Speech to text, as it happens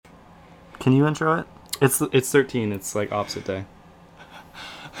Can you intro it? It's 13. It's like opposite day.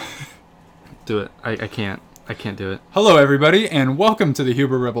 Do it. I can't. I can't do it. Hello, everybody, and welcome to the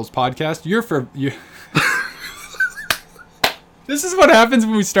Huber Rebels podcast. This is what happens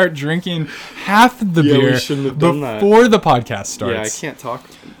when we start drinking half the beer before the podcast starts. Yeah, I can't talk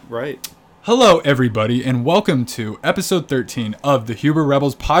right. Hello, everybody, and welcome to episode 13 of the Huber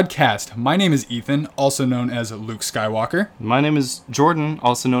Rebels podcast. My name is Ethan, also known as Luke Skywalker. My name is Jordan,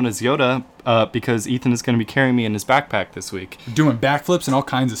 also known as Yoda, because Ethan is going to be carrying me in his backpack this week. Doing backflips and all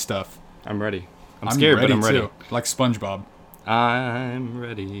kinds of stuff. I'm ready. I'm scared, but I'm ready. Too, like SpongeBob. I'm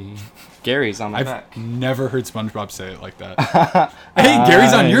ready. Gary's on my back. I've never heard SpongeBob say it like that. Hey,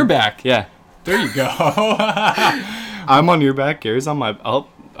 Gary's on your back. Yeah. There you go. I'm on your back. Gary's on my... Oh,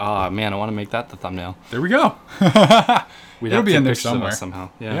 man, I want to make that the thumbnail. There we go. It'll be in there somewhere.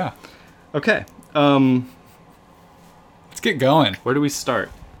 Somehow. Yeah. Okay. Let's get going. Where do we start?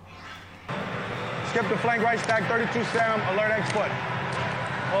 Skip the flank right stack, 32 Sam, alert X foot.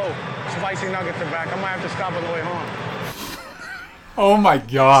 Oh, spicy nuggets are back. I might have to stop on the way home. Oh my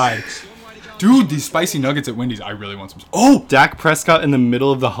god. Dude, these spicy nuggets at Wendy's, I really want some. Oh! Dak Prescott in the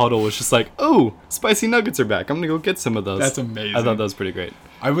middle of the huddle was just like, oh, spicy nuggets are back. I'm going to go get some of those. That's amazing. I thought that was pretty great.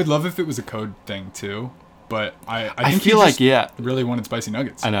 I would love if it was a code thing too, but I think feel like, yeah, really wanted spicy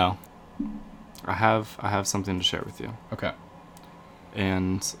nuggets. I know. I have something to share with you. Okay.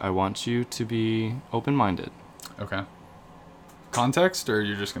 And I want you to be open-minded. Okay. Context, or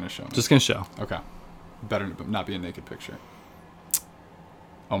you're just going to show me? Just going to show. Okay. Better not be a naked picture.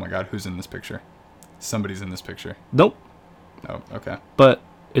 Oh my god, who's in this picture? Somebody's in this picture. Nope. Oh, okay. But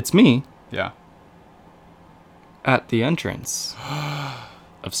it's me. Yeah. At the entrance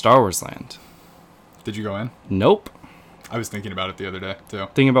of Star Wars Land. Did you go in? Nope. I was thinking about it the other day, too.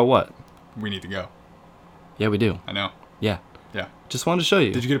 Thinking about what? We need to go. Yeah, we do. I know. Yeah. Yeah. Just wanted to show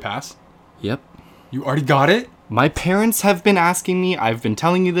you. Did you get a pass? Yep. You already got it? My parents have been asking me. I've been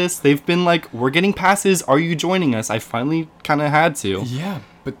telling you this. They've been like, we're getting passes. Are you joining us? I finally kind of had to. Yeah,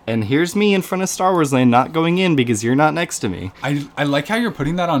 but... And here's me in front of Star Wars Land not going in because you're not next to me. I like how you're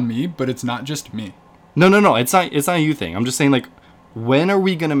putting that on me, but it's not just me. No. It's not a you thing. I'm just saying, like, when are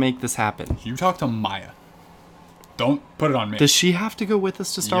we going to make this happen? You talk to Maya. Don't put it on me. Does she have to go with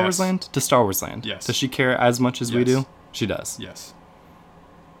us to Star Wars Land? To Star Wars Land? Yes. Does she care as much as we do? She does. Yes.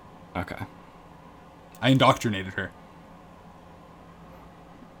 Okay. I indoctrinated her.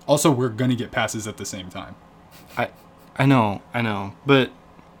 Also, we're gonna get passes at the same time. I know. But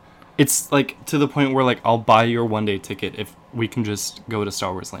it's like to the point where like I'll buy your one-day ticket if we can just go to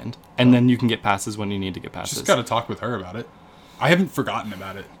Star Wars Land. And then you can get passes when you need to get passes. Just gotta talk with her about it. I haven't forgotten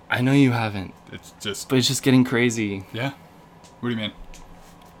about it. I know you haven't. But it's just getting crazy. Yeah. What do you mean?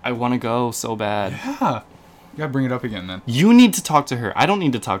 I want to go so bad. Yeah. You gotta bring it up again then. You need to talk to her. I don't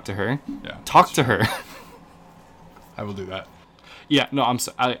need to talk to her. Yeah. Talk to her. I will do that. Yeah, no,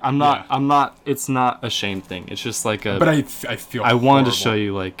 I'm not, it's not a shame thing. It's just like a... But I feel I wanted to show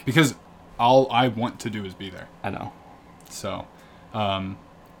you, like... Because all I want to do is be there. I know. So,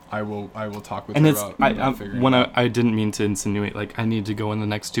 I will talk with her about figuring it out. I didn't mean to insinuate, like, I need to go in the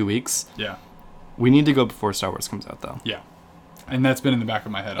next 2 weeks. Yeah. We need to go before Star Wars comes out, though. Yeah. And that's been in the back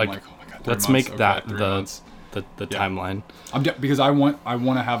of my head. Like, I'm like, oh my god, 3 let's months. make that the timeline. Because I want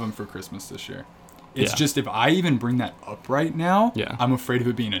to have them for Christmas this year. It's just if I even bring that up right now, I'm afraid of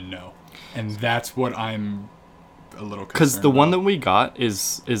it being a no. And that's what I'm a little concerned because the one that we got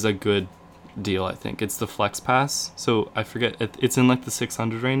is a good deal, I think. It's the Flex Pass. So I forget, it's in like the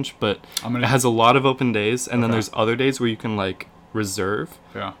 600 range, but it has a lot of open days. And then there's other days where you can like reserve.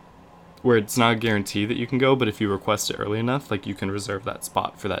 Yeah. Where it's not a guarantee that you can go, but if you request it early enough, like you can reserve that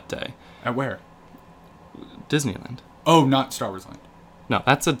spot for that day. At where? Disneyland. Oh, not Star Wars Land. No,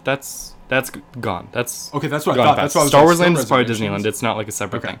 that's gone. That's okay. That's what I thought. That's what I was Star Wars Land is probably Disneyland. It's not like a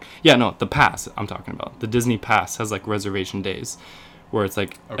separate thing. Yeah, no, the pass I'm talking about. The Disney Pass has like reservation days, where it's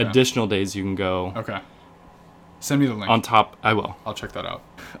like additional days you can go. Okay. Send me the link. On top, I will. I'll check that out.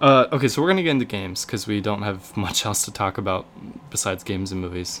 Okay, so we're gonna get into games because we don't have much else to talk about besides games and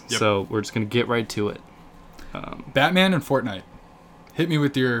movies. Yep. So we're just gonna get right to it. Batman and Fortnite. Hit me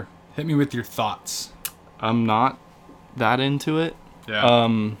with your thoughts. I'm not that into it.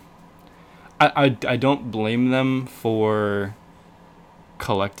 Yeah. I don't blame them for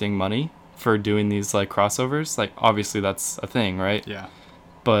collecting money for doing these like crossovers. Like obviously that's a thing, right? Yeah.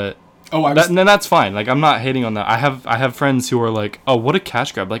 But then that's fine. Like I'm not hating on that. I have friends who are like, oh, what a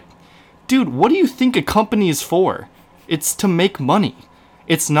cash grab. Like, dude, what do you think a company is for? It's to make money.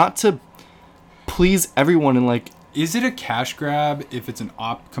 It's not to please everyone and like. Is it a cash grab if it's an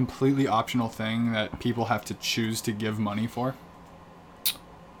completely optional thing that people have to choose to give money for?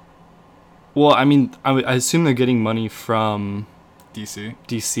 Well, I mean, I assume they're getting money from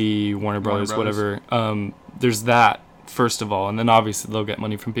DC, Warner Brothers, whatever. There's that, first of all, and then obviously they'll get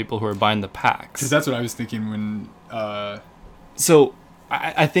money from people who are buying the packs. Because that's what I was thinking when... So,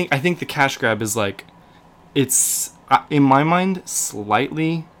 I think the cash grab is like... It's, in my mind,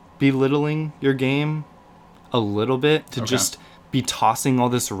 slightly belittling your game a little bit to just be tossing all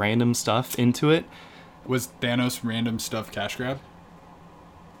this random stuff into it. Was Thanos random stuff cash grab?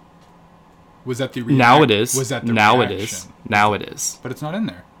 Was that the Now it is. Was that the now reaction? It is. Now it is. But it's not in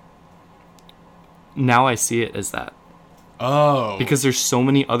there. Now I see it as that. Oh. Because there's so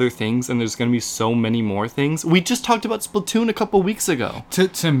many other things, and there's going to be so many more things. We just talked about Splatoon a couple weeks ago.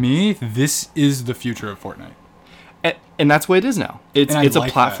 To me, this is the future of Fortnite. And that's what it is now. It's like a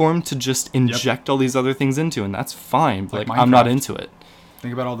platform that. To just inject all these other things into, and that's fine. But like I'm not into it.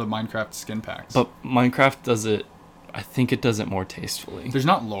 Think about all the Minecraft skin packs. But Minecraft does it... I think it does it more tastefully. There's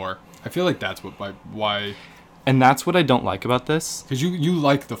not lore. I feel like that's why... And that's what I don't like about this. Because you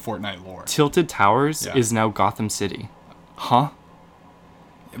like the Fortnite lore. Tilted Towers is now Gotham City. Huh?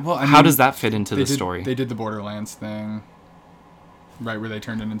 Well, I mean, how does that fit into the story? They did the Borderlands thing, right, where they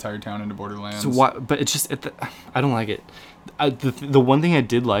turned an entire town into Borderlands. So why? But it's just I don't like it. The one thing I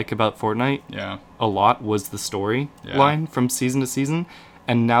did like about Fortnite, a lot was the story line from season to season,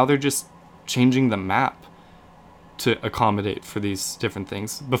 and now they're just changing the map to accommodate for these different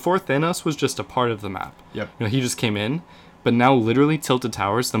things. Before, Thanos was just a part of the map. Yep. He just came in, but now literally Tilted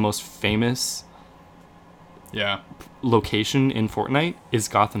Towers, the most famous location in Fortnite, is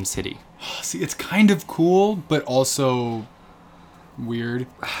Gotham City. See, it's kind of cool, but also weird.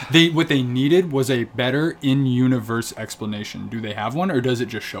 What they needed was a better in-universe explanation. Do they have one, or does it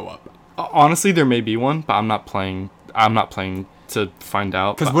just show up? Honestly, there may be one, but I'm not playing to find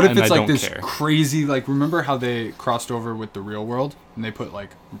out. Because what if it's like this crazy, like, remember how they crossed over with the real world and they put like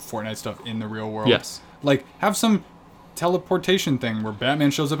Fortnite stuff in the real world? Yes. Like, have some teleportation thing where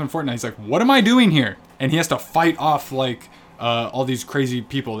Batman shows up in Fortnite. He's like, what am I doing here? And he has to fight off like all these crazy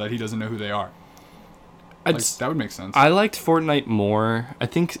people that he doesn't know who they are. Like, that would make sense. I liked Fortnite more. I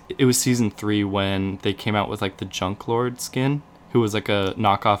think it was season 3 when they came out with like the Junk Lord skin, who was like a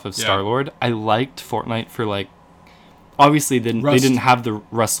knockoff of Star-Lord. I liked Fortnite for like, obviously they didn't have the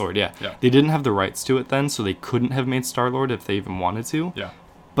Rust Lord, they didn't have the rights to it then, so they couldn't have made Star-Lord if they even wanted to. Yeah.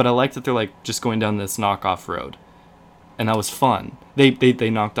 But I liked that they're like just going down this knockoff road, and that was fun. They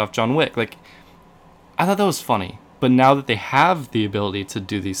knocked off John Wick. Like, I thought that was funny. But now that they have the ability to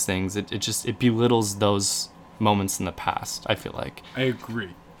do these things, it belittles those moments in the past, I feel like. I agree.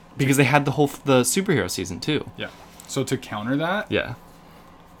 Because they had the superhero season too. Yeah. So to counter that,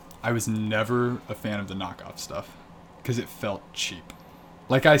 I was never a fan of the knockoff stuff because it felt cheap.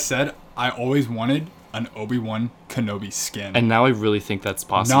 Like I said, I always wanted an Obi-Wan Kenobi skin. And now I really think that's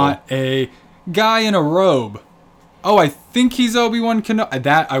possible. Not a guy in a robe. Oh, I think he's Obi-Wan Kenobi.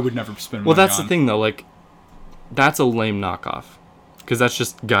 That I would never spend money on. Well, that's the thing though, like, that's a lame knockoff. Because that's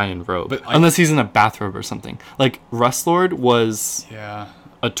just guy in robe. But unless he's in a bathrobe or something. Like, Rust Lord was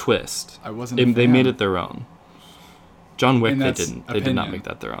a twist. I wasn't They made it their own. John Wick, they didn't. They did not make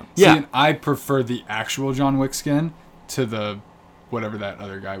that their own. See, I prefer the actual John Wick skin to the whatever that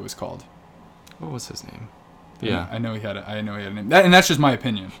other guy was called. What was his name? I know he had a name. And that's just my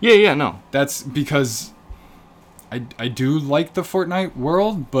opinion. Yeah, no. That's because I do like the Fortnite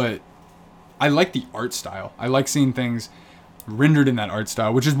world, but I like the art style. I like seeing things rendered in that art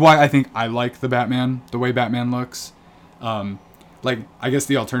style, which is why I think I like the way Batman looks. Like, I guess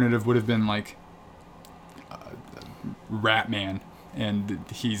the alternative would have been like Ratman, and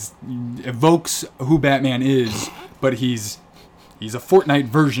he's evokes who Batman is, but he's a Fortnite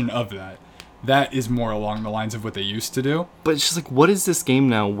version of that. That is more along the lines of what they used to do. But it's just like, what is this game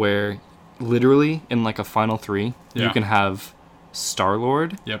now where literally in like a Final 3, you can have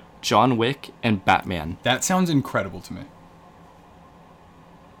Star-Lord, John Wick, and Batman. That sounds incredible to me.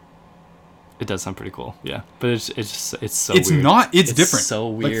 It does sound pretty cool, yeah. But it's so it's weird. It's different. So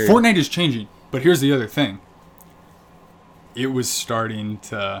weird. Like, Fortnite is changing, but here's the other thing. It was starting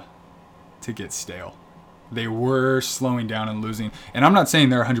to get stale. They were slowing down and losing. And I'm not saying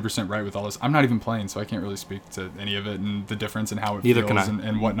they're 100% right with all this. I'm not even playing, so I can't really speak to any of it and the difference and how it feels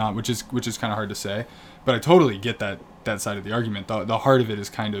and whatnot, which is kind of hard to say. But I totally get that side of the argument. The heart of it is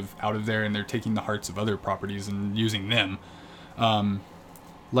kind of out of there, and they're taking the hearts of other properties and using them.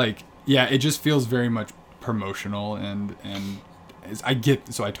 It just feels very much promotional, and I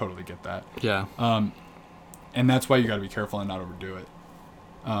totally get that. Yeah. And that's why you got to be careful and not overdo it.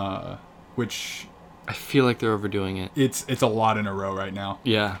 Which I feel like they're overdoing it. It's a lot in a row right now.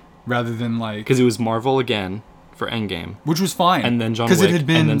 Yeah. Rather than like, because it was Marvel again, for Endgame, which was fine. and then John Wick, it had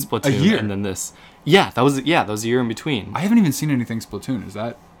been and then Splatoon, a year. and then this. Yeah, that was a year in between. I haven't even seen anything Splatoon. Is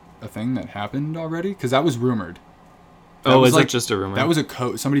that a thing that happened already? Because that was rumored. That was is it just a rumor? That was a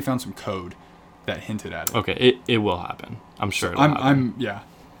code. Somebody found some code that hinted at it. Okay, it will happen. I'm sure.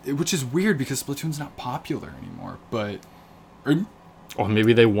 Which is weird because Splatoon's not popular anymore. But or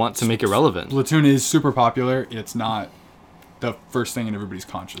maybe they want to make it relevant. Splatoon is super popular. It's not the first thing in everybody's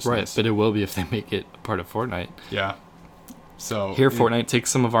consciousness. Right, but it will be if they make it a part of Fortnite. Yeah. So here, Fortnite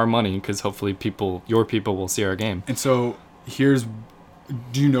takes some of our money because hopefully your people will see our game. And so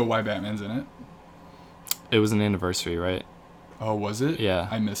do you know why Batman's in it? It was an anniversary, right? Oh, was it? Yeah.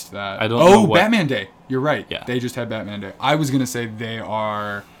 I missed that. I don't know what... Batman Day. You're right. Yeah. They just had Batman Day. I was going to say they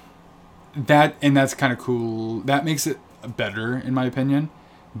are... That, and that's kind of cool. That makes it better, in my opinion.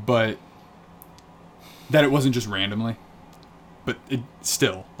 But that it wasn't just randomly. But it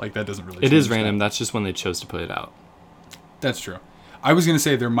still, like, that doesn't really It is random. That's just when they chose to put it out. That's true. I was going to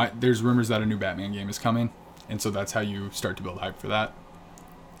say there's rumors that a new Batman game is coming. And so that's how you start to build hype for that.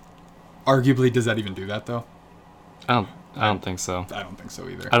 Arguably, does that even do that, though? I don't think so. I don't think so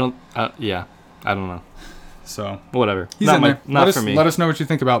either. I don't know. So whatever. He's in there. Not for me. Let us know what you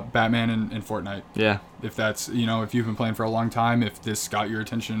think about Batman and Fortnite. Yeah. If that's if you've been playing for a long time, if this got your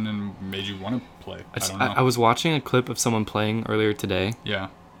attention and made you want to play. I don't know. I was watching a clip of someone playing earlier today. Yeah.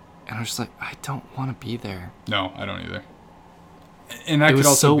 And I was just like, I don't want to be there. No, I don't either. And that it could was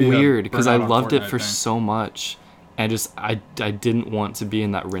also so be weird because I loved it for thing. so much, and I didn't want to be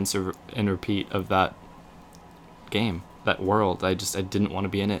in that rinse and repeat of that game, that world. I didn't want to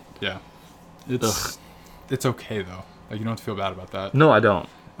be in it. Yeah. It's okay though. Like, you don't have to feel bad about that. No, I don't.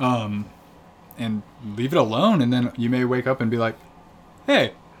 And leave it alone, and then you may wake up and be like,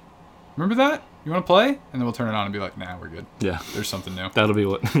 "Hey, remember that? You want to play?" And then we'll turn it on and be like, "Nah, we're good." Yeah. There's something new. That'll be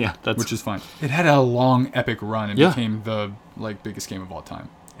what. Yeah, which is fine. It had a long, epic run and Yeah. became the biggest game of all time,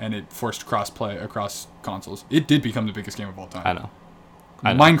 and it forced cross-play across consoles. It did become the biggest game of all time. I know.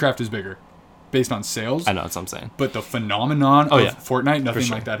 Minecraft is bigger, based on sales. I know, that's what I'm saying. But the phenomenon of Fortnite, nothing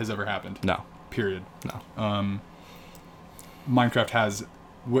sure. like that has ever happened. No. Period. No. Minecraft has,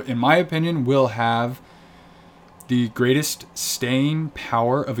 in my opinion, will have the greatest staying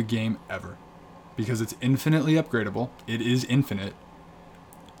power of a game ever. Because it's infinitely upgradable. It is infinite.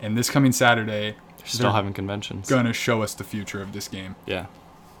 And this coming Saturday, they're still having conventions. Going to show us the future of this game. Yeah.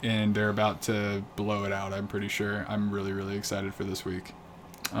 And they're about to blow it out, I'm pretty sure. I'm really, really excited for this week.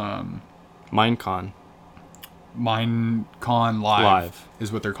 Minecon Live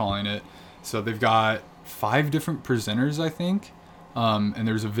is what they're calling it. So they've got 5 different presenters, I think. And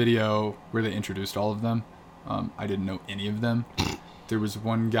there's a video where they introduced all of them. I didn't know any of them. There was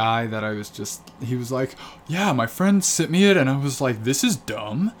one guy that he was like, "Yeah, my friend sent me it," and I was like, "This is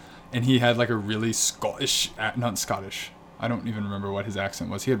dumb." And he had like a really not Scottish. I don't even remember what his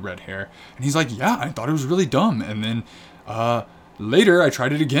accent was. He had red hair. And he's like, "Yeah, I thought it was really dumb." And then later I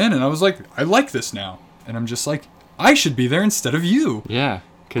tried it again and I was like, "I like this now." And I'm just like, I should be there instead of you. Yeah.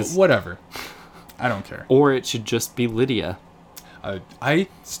 Cause whatever. I don't care. Or it should just be Lydia. I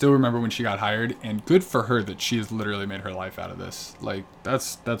still remember when she got hired, and good for her that she has literally made her life out of this. Like,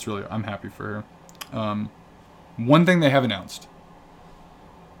 that's really, I'm happy for her. One thing they have announced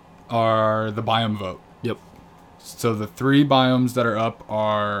are the biome vote. Yep. So the 3 biomes that are up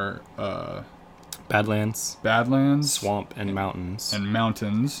are Badlands, Swamp, and Mountains. And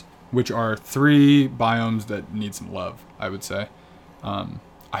Mountains, which are 3 biomes that need some love, I would say.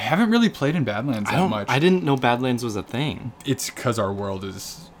 I haven't really played in Badlands that much. I didn't know Badlands was a thing. It's because our world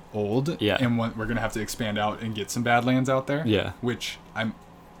is old. Yeah. And we're going to have to expand out and get some Badlands out there. Yeah. Which I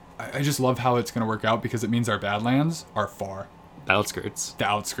just love how it's going to work out because it means our Badlands are far. The outskirts.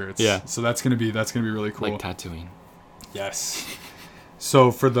 Yeah. So that's going to be really cool. Like Tatooine. Yes.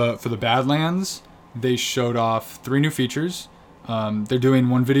 So for the Badlands, they showed off 3 new features. They're doing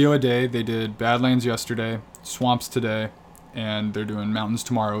 1 video a day. They did Badlands yesterday, Swamps today, and they're doing Mountains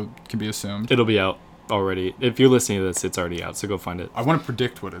tomorrow, can be assumed. It'll be out already. If you're listening to this, it's already out, so go find it. I want to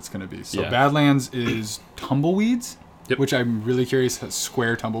predict what it's going to be. So yeah. Badlands is tumbleweeds, yep. Which I'm really curious.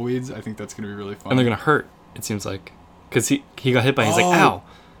 Square tumbleweeds. I think that's going to be really fun. And they're going to hurt, it seems like. Because he got hit by it. He's like, ow.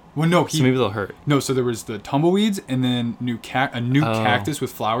 Well, no. So maybe they'll hurt. No, so there was the tumbleweeds and then a new cactus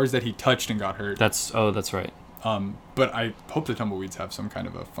with flowers that he touched and got hurt. That's right. But I hope the tumbleweeds have some kind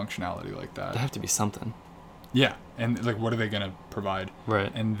of a functionality like that. They have to be something. Yeah, and like, what are they going to provide?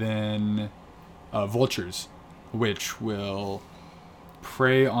 Right. And then vultures, which will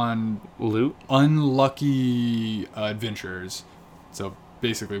prey on loot, unlucky adventurers. So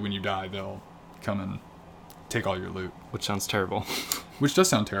basically, when you die, they'll come and take all your loot. Which sounds terrible. Which does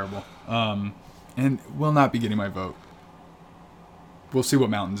sound terrible. and will not be getting my vote. We'll see what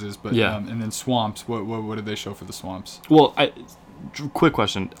mountains is, but yeah. And then swamps. What did they show for the swamps? Well, quick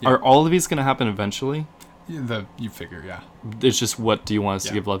question: Are all of these going to happen eventually? You figure, yeah. It's just what do you want us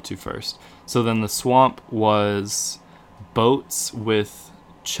to give love to first? So then the swamp was boats with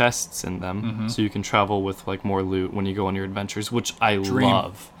chests in them, so you can travel with like more loot when you go on your adventures, which I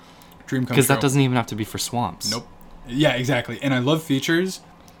love. Dream come true. Because that doesn't even have to be for swamps. Nope. Yeah, exactly. And I love features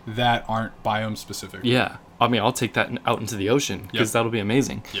that aren't biome specific. Yeah. I mean, I'll take that out into the ocean because that'll be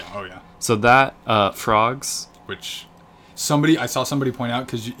amazing. Yeah. Oh yeah. So that frogs, which I saw somebody point out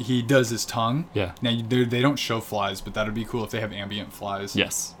because he does his tongue. Yeah. Now they don't show flies, but that'd be cool if they have ambient flies.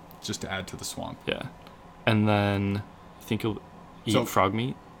 Yes. Just to add to the swamp. Yeah. And then I think you'll eat frog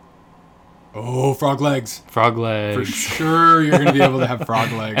meat. Oh, frog legs. Frog legs. For sure, you're gonna be able to have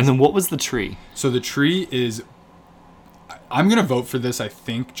frog legs. And then what was the tree? So the tree is. I'm going to vote for this, I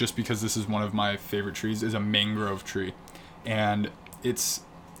think, just because this is one of my favorite trees, is a mangrove tree. And it's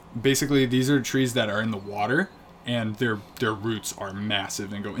basically, these are trees that are in the water, and their roots are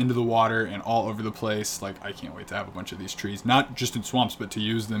massive and go into the water and all over the place. Like, I can't wait to have a bunch of these trees, not just in swamps, but to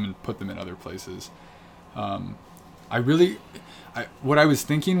use them and put them in other places. What I was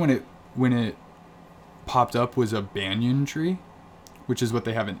thinking when it popped up was a banyan tree, which is what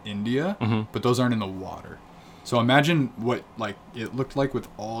they have in India, but those aren't in the water. So imagine what it looked like with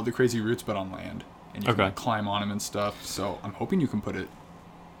all the crazy roots, but on land, and you can climb on them and stuff. So I'm hoping you can put it.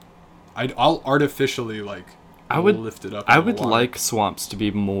 I'll artificially lift it up. I would like swamps to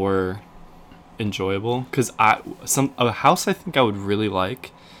be more enjoyable because a house I think I would really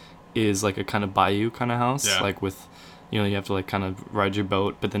like is like a kind of bayou kind of house, like with. You have to kind of ride your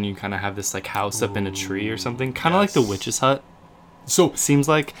boat, but then you kind of have this house up in a tree or something, kind of like the witch's hut. So seems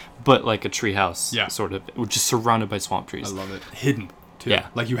like, but like a tree house, sort of, just surrounded by swamp trees. I love it. Hidden too. Yeah,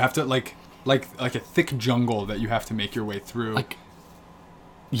 like you have to like a thick jungle that you have to make your way through.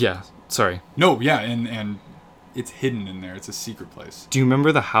 Yeah. Sorry. No. Yeah, and it's hidden in there. It's a secret place. Do you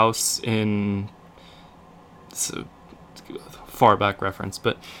remember the house in? It's a far back reference,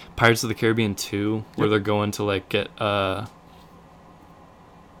 but Pirates of the Caribbean 2, where they're going to get. I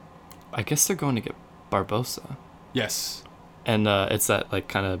guess they're going to get Barbossa. Yes. And it's that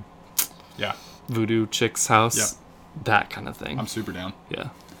kind of voodoo chick's house. Yep. That kind of thing. I'm super down. Yeah.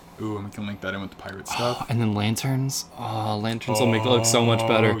 Ooh, and we can link that in with the pirate stuff. And then lanterns. Oh, lanterns will make it look so much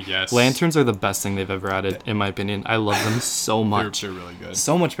better. Yes. Lanterns are the best thing they've ever added, in my opinion. I love them so much. They're really good.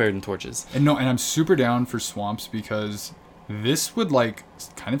 So much better than torches. And I'm super down for swamps because this would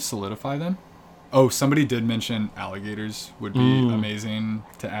kind of solidify them. Oh, somebody did mention alligators would be amazing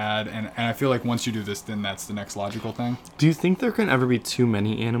to add, and I feel like once you do this, then that's the next logical thing. Do you think there can ever be too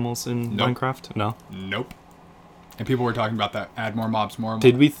many animals in Minecraft? No? Nope. And people were talking about that. Add more mobs, more.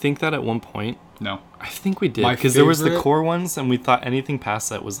 Did we think that at one point? No. I think we did, because there was the core ones, and we thought anything past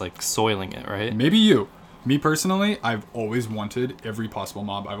that was soiling it, right? Maybe you. Me personally, I've always wanted every possible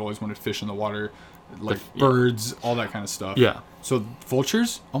mob. I've always wanted fish in the water, birds, all that kind of stuff. Yeah. So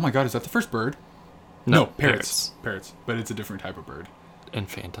vultures, oh my god, is that the first bird? No, parrots. Parrots. But it's a different type of bird. And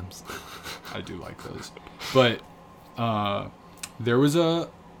phantoms. I do like those. But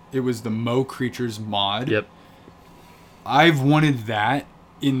it was the Mo Creatures mod. Yep. I've wanted that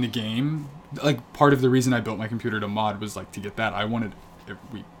in the game. Part of the reason I built my computer to mod was to get that. I wanted,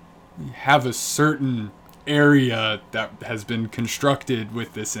 we have a certain area that has been constructed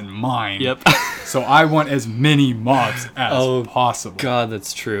with this in mind. Yep. So I want as many mobs as possible. God,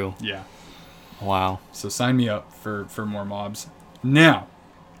 that's true. Yeah. Wow. So sign me up for more mobs. Now,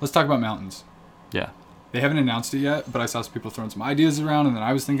 let's talk about mountains. Yeah. They haven't announced it yet, but I saw some people throwing some ideas around, and then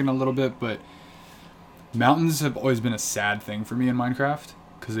I was thinking a little bit, but mountains have always been a sad thing for me in Minecraft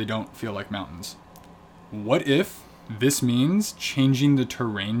because they don't feel like mountains. What if this means changing the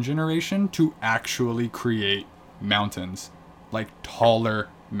terrain generation to actually create mountains, taller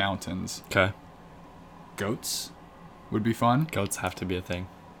mountains? Okay. Goats would be fun. Goats have to be a thing.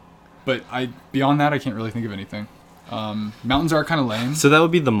 But beyond that, I can't really think of anything. Mountains are kind of lame. So that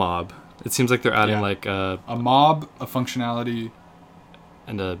would be the mob. It seems like they're adding a mob, a functionality,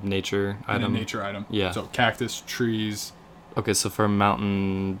 and a nature item. And a nature item. Yeah. So cactus, trees. Okay, so for a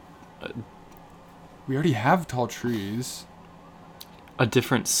mountain, we already have tall trees. A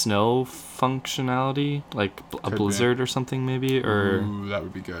different snow functionality, like a blizzard or something, maybe, or ooh, that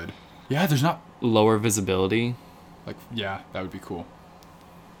would be good. Yeah, there's not lower visibility. That would be cool.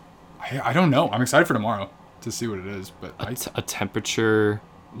 I don't know. I'm excited for tomorrow to see what it is, but a temperature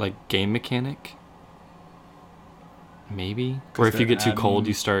game mechanic, maybe. Or if you get too cold,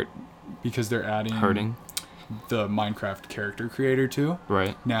 you start because they're adding hurting the Minecraft character creator too.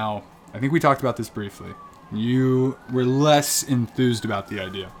 Right now, I think we talked about this briefly. You were less enthused about the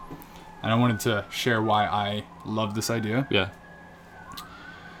idea. And I wanted to share why I love this idea. Yeah.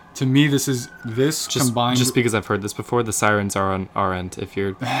 To me, this combined... Just because I've heard this before, the sirens are on our end if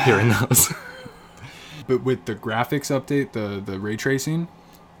you're hearing those. But with the graphics update, the ray tracing,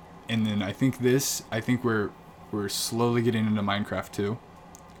 and then I think we're slowly getting into Minecraft 2.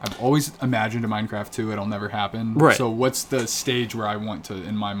 I've always imagined a Minecraft 2. It'll never happen. Right. So what's the stage where I want to,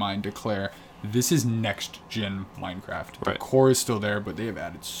 in my mind, declare this is next-gen Minecraft? Right. The core is still there, but they have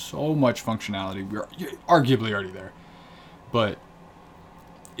added so much functionality. We're arguably already there. But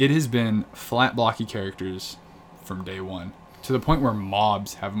it has been flat, blocky characters from day one, to the point where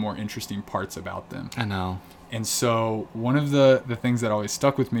mobs have more interesting parts about them. I know. And so one of the things that always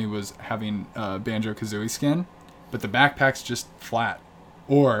stuck with me was having a Banjo-Kazooie skin, but the backpack's just flat.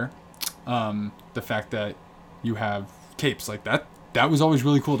 Or the fact that you have capes. Like that was always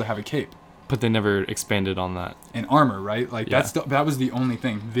really cool to have a cape. But they never expanded on that. And armor, right? Like Yeah. that was the only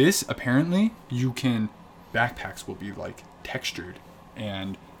thing. This, apparently, backpacks will be like textured.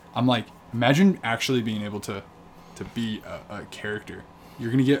 And I'm like, imagine actually being able to be a character.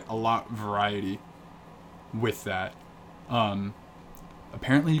 You're going to get a lot of variety with that.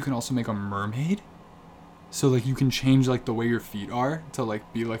 Apparently you can also make a mermaid. So like you can change like the way your feet are to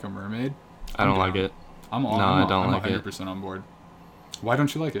like be like a mermaid. I don't like it. I'm I don't like it. 100% on board. Why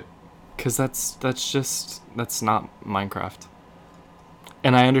don't you like it? Because that's not Minecraft.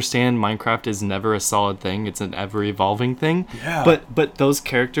 And I understand Minecraft is never a solid thing. It's an ever-evolving thing. Yeah. But those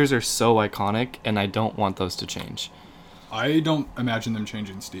characters are so iconic, and I don't want those to change. I don't imagine them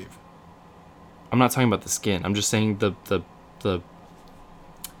changing Steve. I'm not talking about the skin. I'm just saying the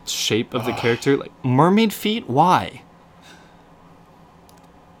shape of the character. Like, mermaid feet? Why?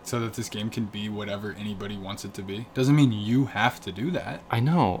 So that this game can be whatever anybody wants it to be. Doesn't mean you have to do that. I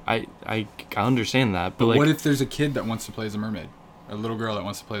know. I understand that. But But like, what if there's a kid that wants to play as a mermaid? A little girl that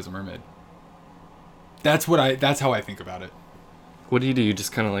wants to play as a mermaid? That's how I think about it. what do? You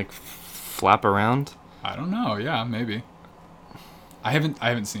just kind of like flap around? I don't know. Yeah, maybe. I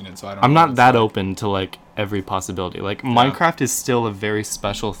haven't seen it, so I don't I'm know what not it's that like. open to like every possibility. Like Minecraft is still a very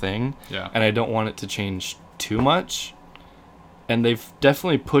special thing. Yeah. And I don't want it to change too much. And they've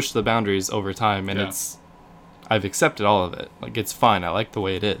definitely pushed the boundaries over time, and Yeah. I've accepted all of it. Like, it's fine. I like the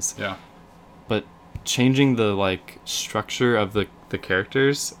way it is. Yeah. But changing the like structure of the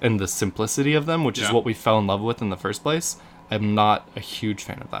characters and the simplicity of them, which is Yeah. what we fell in love with in the first place, I'm not a huge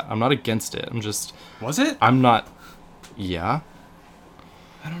fan of that. I'm not against it. Was it? I'm not. Yeah.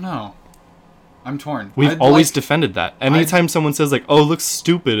 I don't know. I'm torn. We've I'd always like- defended that. Anytime someone says like, "Oh, it looks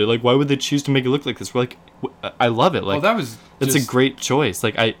stupid," like, why would they choose to make it look like this? We're like, I love it. Like, Well, that was it's a just great choice.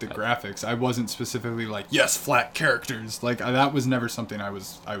 Like, the graphics. I wasn't specifically like, yes, flat characters. Like that was never something I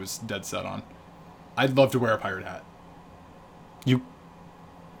was dead set on. I'd love to wear a pirate hat. you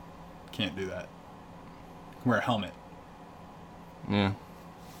Can't do that. Wear a helmet. yeah.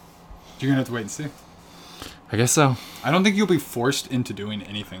 You're gonna have to wait and see. I guess so. I don't think you'll be forced into doing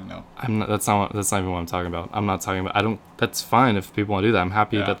anything though. I'm not, that's not even what I'm talking about. I'm not talking about. I don't. That's fine if people want to do that. I'm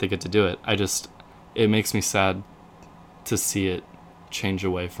happy Yeah. that they get to do it. It makes me sad to see it change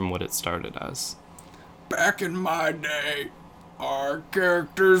away from what it started as. Back in my day, our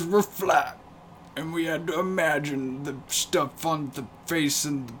characters were flat, and we had to imagine the stuff on the face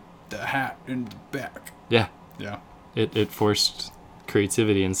and the hat and the back. Yeah. Yeah. It forced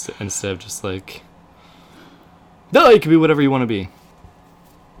creativity instead of just like, no, you can be whatever you want to be.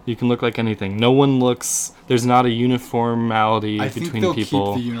 You can look like anything. No one looks. There's not a uniformity I think between they'll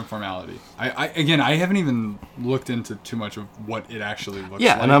people. keep the uniformity. I haven't even looked into too much of what it actually looks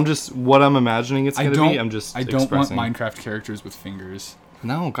Yeah, like. and I'm just what I'm imagining it's gonna be. I'm just I don't expressing. want Minecraft characters with fingers.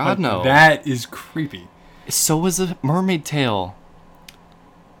 No, God, Like, no. That is creepy. So is a mermaid tail.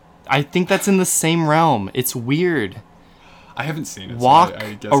 I think that's in the same realm. It's weird. I haven't seen it. Walk so I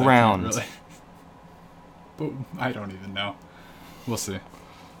guess I can't around. really. But I don't even know. We'll see.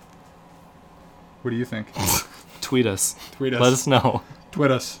 What do you think? Tweet us. Tweet us. Let us know. Tweet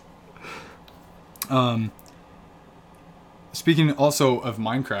us. Speaking also of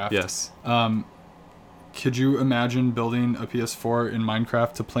Minecraft. Yes. Could you imagine building a PS4 in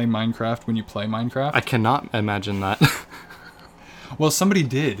Minecraft to play Minecraft when you play Minecraft? I cannot imagine that. Well, somebody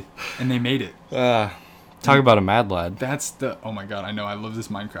did, and they made it. Talk about a mad lad. That's the... Oh my god, I know. I love this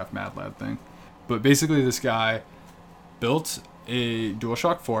Minecraft Mad Lad thing. But basically, this guy built a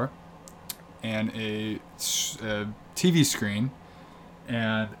DualShock 4 and a TV screen.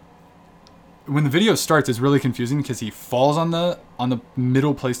 And when the video starts, it's really confusing because he falls on the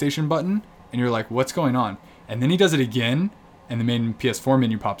middle PlayStation button, and you're like, what's going on? And then he does it again, and the main PS4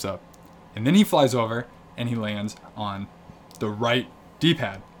 menu pops up. And then he flies over and he lands on the right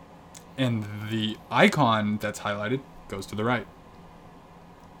D-pad. And the icon that's highlighted goes to the right.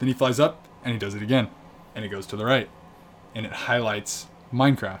 Then he flies up and he does it again. And it goes to the right. And it highlights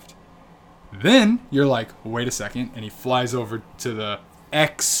Minecraft. Then you're like, wait a second. And he flies over to the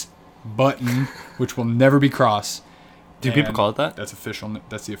X button, which will never be cross. Do people call it that? That's official.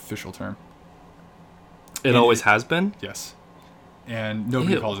 That's the official term. It always has been? Yes. And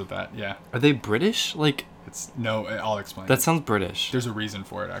nobody calls it that. Yeah. Are they British? Like, no, I'll explain. That sounds British. There's a reason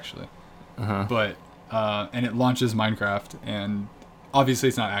for it, actually. Uh-huh. But, and it launches Minecraft, and obviously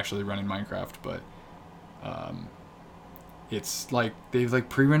it's not actually running Minecraft, but it's like, they've like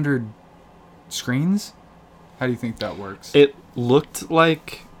pre-rendered screens. How do you think that works? It looked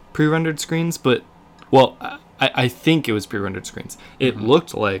like pre-rendered screens, but, well, I think it was pre-rendered screens. It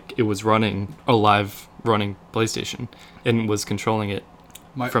looked like it was running a live running PlayStation and was controlling it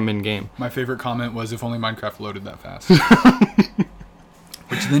from in-game. My favorite comment was, if only Minecraft loaded that fast.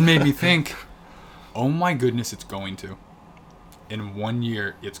 Which then made me think, oh my goodness, it's going to. In 1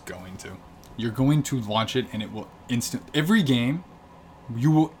 year, it's going to. You're going to launch it and it will every game,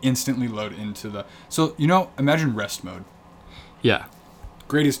 you will instantly load into the... So, imagine rest mode. Yeah.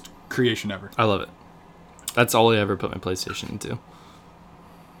 Greatest creation ever. I love it. That's all I ever put my PlayStation into.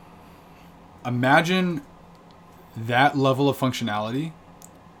 Imagine that level of functionality,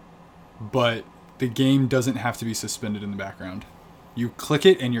 but the game doesn't have to be suspended in the background. You click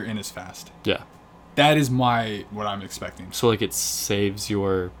it and you're in as fast. Yeah. That is what I'm expecting. So like it saves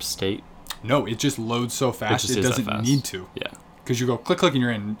your state? No, it just loads so fast it doesn't need to. Yeah. Because you go click and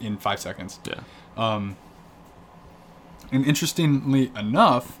you're in 5 seconds. Yeah. And interestingly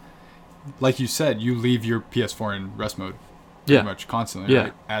enough, like you said, you leave your PS4 in rest mode pretty much constantly,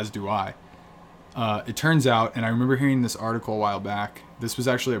 right? As do I. It turns out, and I remember hearing this article a while back, this was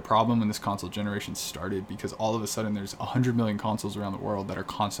actually a problem when this console generation started, because all of a sudden there's 100 million consoles around the world that are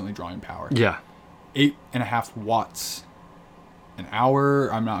constantly drawing power. Yeah. 8.5 watts an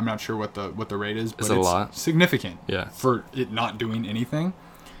hour. I'm not sure what the rate is, but it's a lot. Significant. Yeah. For it not doing anything.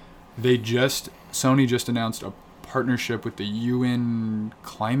 Sony just announced a partnership with the UN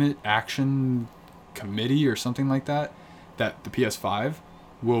Climate Action Committee or something like that the PS5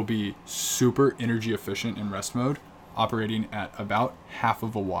 will be super energy efficient in rest mode, operating at about half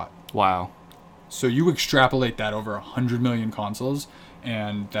of a watt. Wow. So you extrapolate that over 100 million consoles,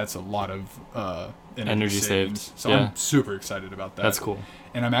 and that's a lot of energy saved. So I'm super excited about that. That's cool.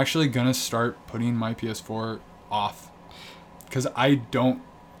 And I'm actually going to start putting my PS4 off, because I don't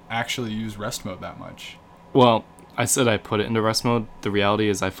actually use rest mode that much. Well, I said I put it into rest mode. The reality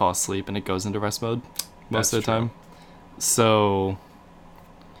is I fall asleep and it goes into rest mode most of the time. So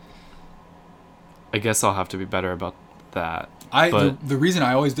I guess I'll have to be better about that. The reason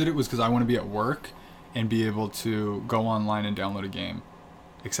I always did it was because I want to be at work and be able to go online and download a game.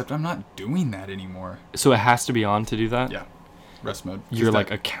 Except I'm not doing that anymore. So it has to be on to do that? Yeah. Rest mode. Your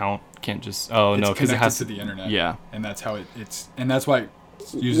account can't just... Oh, no, because it has to the internet. Yeah. And that's how it's... And that's why...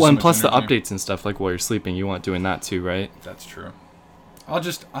 Well, and plus the updates and stuff, like while you're sleeping, you want doing that too, right? That's true. I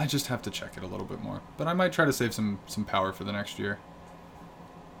just have to check it a little bit more. But I might try to save some power for the next year.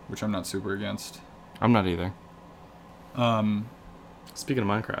 Which I'm not super against. I'm not either. Speaking of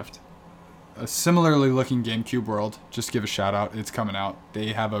Minecraft, a similarly looking GameCube world, just give a shout out. It's coming out.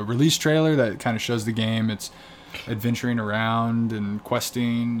 They have a release trailer that kind of shows the game. It's adventuring around and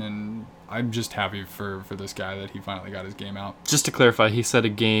questing, and I'm just happy for this guy that he finally got his game out. Just to clarify, he said a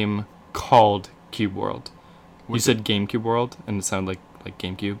game called Cube World. You said GameCube World, and it sounded like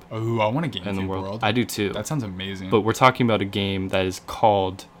GameCube. Oh, I want a GameCube world. I do too. That sounds amazing. But we're talking about a game that is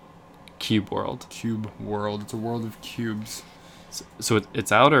called Cube World. Cube World. It's a world of cubes. So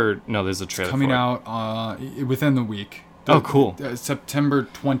it's out, or no? There's a trailer. It's coming out within the week. Cool. September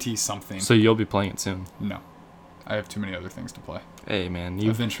 20 something. So you'll be playing it soon? No, I have too many other things to play. Hey man,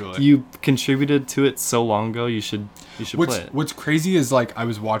 eventually you contributed to it so long ago. You should play it. What's crazy is like I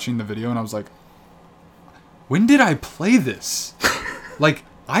was watching the video and I was like, when did I play this? Like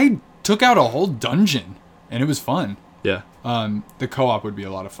I took out a whole dungeon and it was fun. Yeah. The co-op would be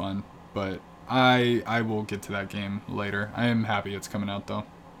a lot of fun, but I will get to that game later. I am happy it's coming out though.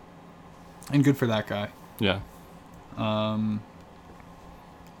 And good for that guy. Yeah.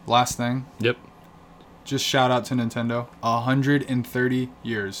 Last thing. Yep. Just shout out to Nintendo. 130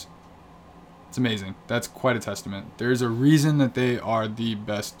 years. It's amazing. That's quite a testament. There's a reason that they are the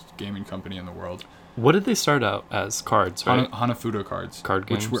best gaming company in the world. What did they start out as? Cards, right? Hanafuda cards. Card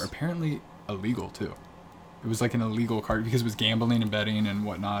games. Which were apparently illegal too. It was like an illegal card because it was gambling and betting and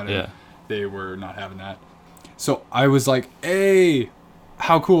whatnot. And yeah. They were not having that. So I was like, hey,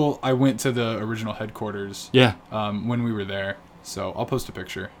 how cool. I went to the original headquarters. Yeah. When we were there. So I'll post a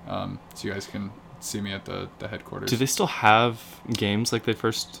picture so you guys can see me at the headquarters. Do they still have games like they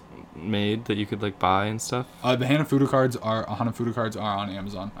first made that you could like buy and stuff? The Hanafuda cards are on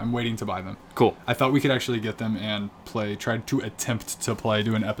Amazon. I'm waiting to buy them. Cool. I thought we could actually get them and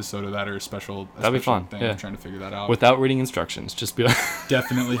do an episode of that or a special That'd be fun. thing. Yeah. I'm trying to figure that out. Without reading instructions, just be like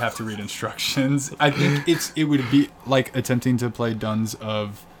Definitely have to read instructions. I think it would be like attempting to play Cones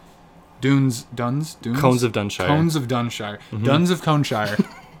of Dunshire. Cones of Dunshire. Mm-hmm. Duns of Coneshire.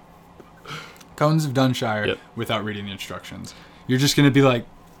 Cones of Dunshire. Yep. Without reading the instructions. You're just going to be like...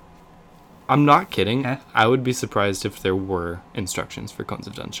 I'm not kidding. Eh? I would be surprised if there were instructions for Cones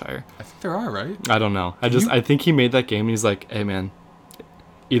of Dunshire. I think there are, right? I don't know. I think he made that game and he's like, hey man,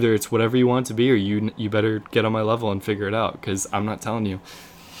 either it's whatever you want it to be or you better get on my level and figure it out because I'm not telling you.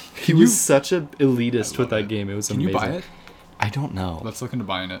 He was such an elitist with that game. It was amazing. Can you buy it? I don't know. Let's look into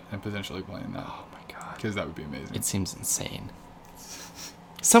buying it and potentially playing that. Oh my god. Because that would be amazing. It seems insane.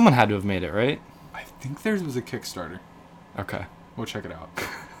 Someone had to have made it, right? I think there was a Kickstarter. Okay. We'll check it out.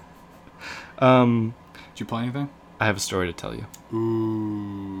 Did you play anything? I have a story to tell you.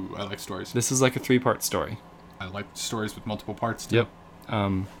 Ooh, I like stories. This is like a 3-part story. I like stories with multiple parts too. Yep.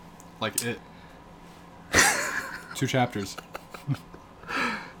 Like it. 2 chapters.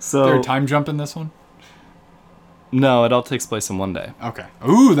 So Is there a time jump in this one? No, it all takes place in one day. Okay.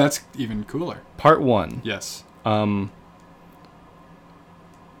 Ooh, that's even cooler. Part 1. Yes. The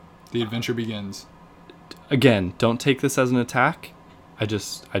adventure begins. Again, don't take this as an attack. I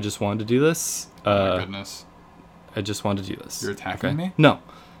just wanted to do this. Oh my goodness. I just wanted to do this. You're attacking me? No.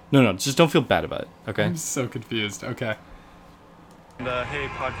 Just don't feel bad about it. Okay. I'm so confused. Okay. And hey,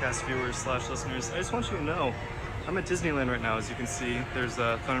 podcast viewers / listeners, I just want you to know, I'm at Disneyland right now. As you can see, there's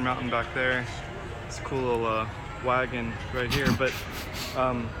Thunder Mountain back there. It's a cool little wagon right here. But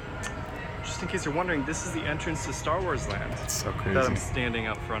just in case you're wondering, this is the entrance to Star Wars Land. It's so crazy. That I'm standing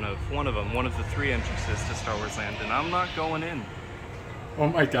out front of. One of the 3 entrances to Star Wars Land, and I'm not going in. Oh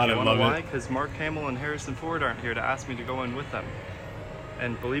my god, I love why? it. Because Mark Hamill and Harrison Ford aren't here to ask me to go in with them.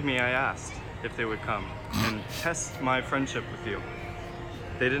 And believe me, I asked if they would come and test my friendship with you.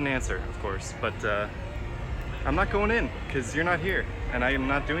 They didn't answer, of course, but I'm not going in because you're not here, and I am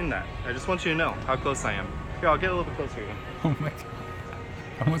not doing that. I just want you to know how close I am. Here, I'll get a little bit closer again. Oh my god.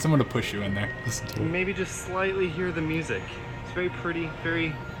 I want someone to push you in there. Listen to it. Maybe just slightly hear the music. It's very pretty,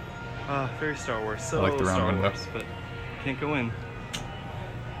 very Star Wars. So I like the round Star window. Wars, but can't go in.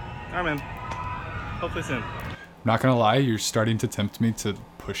 Alright, man. Hopefully soon. I'm not gonna lie, you're starting to tempt me to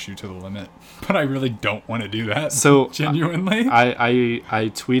push you to the limit, but I really don't want to do that. So genuinely, I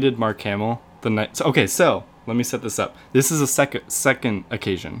tweeted Mark Hamill the night. So let me set this up. This is a second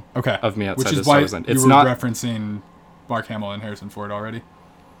occasion. Okay. Of me outside Which is the Star why Wars Land. you It's were not referencing Mark Hamill and Harrison Ford already.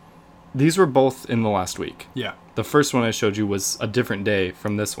 These were both in the last week. Yeah. The first one I showed you was a different day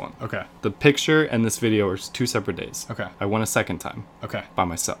from this one. Okay. The picture and this video are 2 separate days. Okay. I went a second time. Okay. By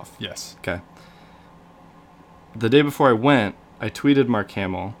myself. Yes. Okay. The day before I went, I tweeted Mark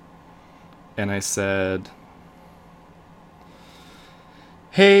Hamill, and I said,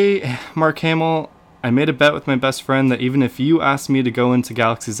 "Hey, Mark Hamill, I made a bet with my best friend that even if you asked me to go into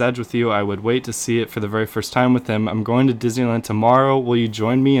Galaxy's Edge with you, I would wait to see it for the very first time with him. I'm going to Disneyland tomorrow. Will you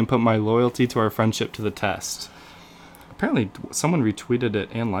join me and put my loyalty to our friendship to the test?" Apparently, someone retweeted it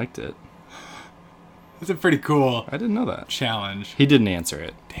and liked it. It's a pretty cool I didn't know that. challenge. He didn't answer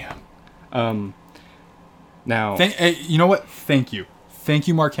it. Damn. Now... you know what? Thank you. Thank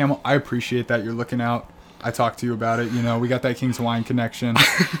you, Mark Hamill. I appreciate that you're looking out. I talked to you about it. You know, we got that King's Hawaiian connection.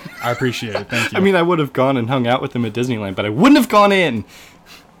 I appreciate it. Thank you. I mean, I would have gone and hung out with him at Disneyland, but I wouldn't have gone in.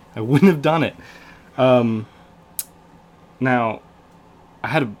 I wouldn't have done it. Now, I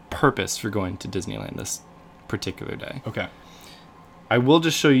had a purpose for going to Disneyland this particular day. Okay. I will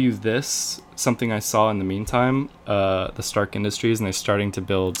just show you this, something I saw in the meantime, the Stark Industries, and they're starting to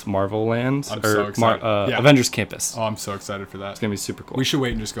build Marvel Land, I'm so excited. Yeah. Avengers Campus. Oh, I'm so excited for that. It's going to be super cool. We should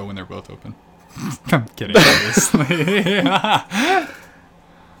wait and just go when they're both open. I'm kidding, obviously.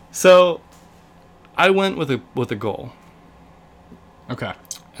 So, I went with a goal. Okay.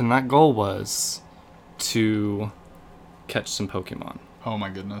 And that goal was to catch some Pokemon. Oh my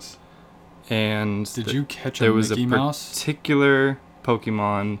goodness. And did you catch a there was Mickey a Mouse? particular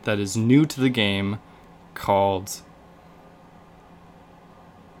Pokemon that is new to the game called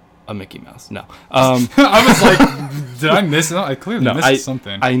a Mickey Mouse. No. I was like, did I miss it? I clearly missed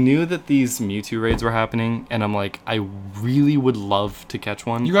something. I knew that these Mewtwo raids were happening, and I'm like, I really would love to catch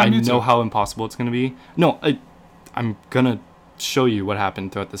one. You got I Mewtwo. know how impossible it's going to be. No, I'm going to show you what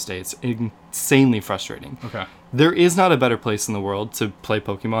happened throughout the state. It's insanely frustrating. Okay. There is not a better place in the world to play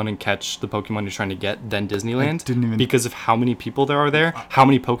Pokemon and catch the Pokemon you're trying to get than Disneyland. Because of how many people there are there, how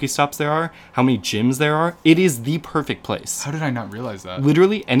many Pokestops there are, how many gyms there are. It is the perfect place. How did I not realize that?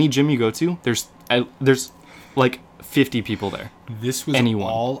 Literally, any gym you go to, there's like 50 people there. This was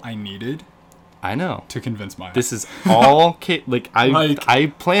all I needed. I know. To convince Maya. This is all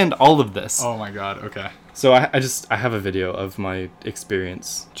I planned all of this. Oh my god. Okay. So I have a video of my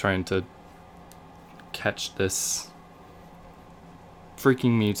experience trying to catch this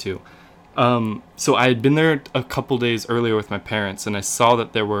freaking Mewtwo. So I had been there a couple days earlier with my parents, and I saw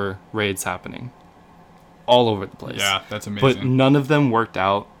that there were raids happening all over the place. Yeah, that's amazing. But none of them worked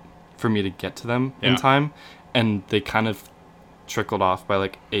out for me to get to them in time, and they kind of trickled off by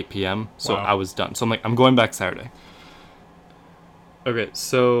like 8 p.m. So I was done. So I'm like, I'm going back Saturday. Okay,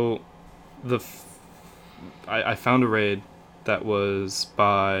 so I found a raid that was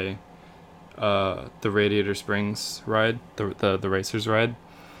by the Radiator Springs ride, the Racers ride.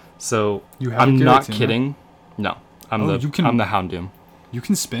 So I'm not kidding. No, I'm the Houndoom. You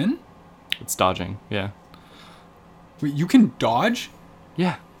can spin? It's dodging. Yeah. Wait, you can dodge?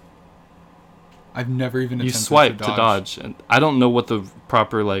 Yeah. I've never even attempted to dodge. And I don't know what the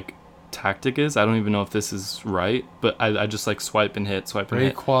proper like tactic is. I don't even know if this is right, but I just like swipe and hit.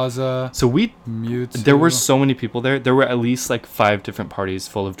 Rayquaza. So Mewtwo. There were so many people there. There were at least like 5 different parties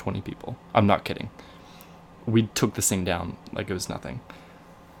full of 20 people. I'm not kidding. We took this thing down like it was nothing.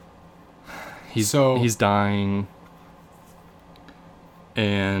 He's dying.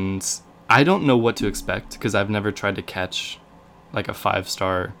 And I don't know what to expect because I've never tried to catch like a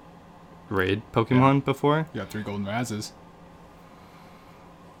 5-star raid Pokemon before. You got 3 golden Razzes.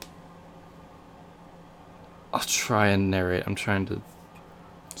 I'll try and narrate. I'm trying to...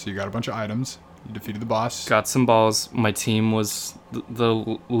 So you got a bunch of items. You defeated the boss. Got some balls. My team was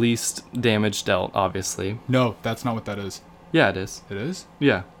the least damage dealt, obviously. No, that's not what that is. Yeah, it is. It is?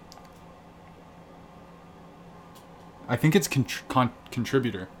 Yeah. I think it's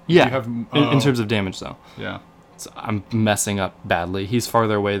contributor. Yeah, you have, in terms of damage, though. Yeah. So I'm messing up badly. He's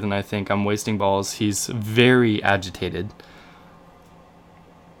farther away than I think. I'm wasting balls. He's very agitated.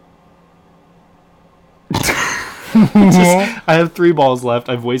 I have 3 balls left.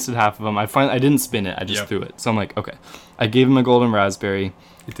 I've wasted half of them. I didn't spin it. I just threw it. So I'm like, okay. I gave him a golden raspberry.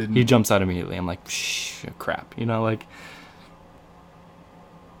 It didn't. He jumps out immediately. I'm like, crap. You know, like...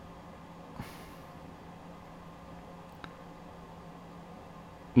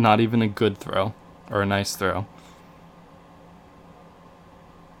 Not even a good throw. Or a nice throw.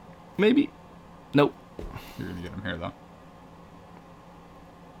 Maybe. Nope. You're going to get him here, though.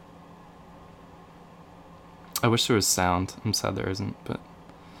 I wish there was sound. I'm sad there isn't, but...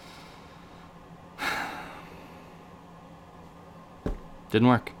 Didn't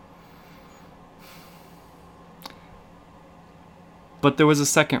work. But there was a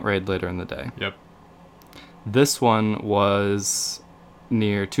second raid later in the day. Yep. This one was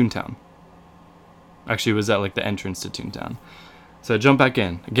near Toontown. Actually, it was at like the entrance to Toontown. So I jump back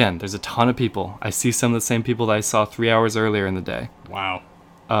in. Again, there's a ton of people. I see some of the same people that I saw 3 hours earlier in the day. Wow.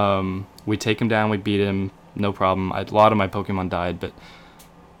 We take him down. We beat him. No problem. A lot of my Pokemon died, but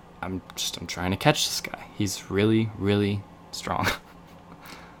I'm trying to catch this guy. He's really, really strong.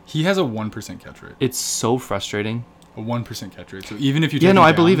 He has a 1% catch rate. It's so frustrating. A 1% catch rate. So even if you take him down,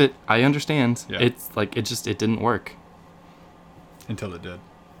 I believe it. I understand. Yeah. It's like it didn't work. Until it did.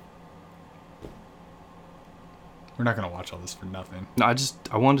 We're not gonna watch all this for nothing. No,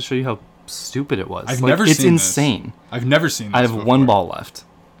 I wanted to show you how stupid it was. I've never seen It's insane. This. I've never seen this I have before. 1 ball left.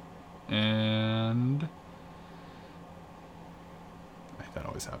 And that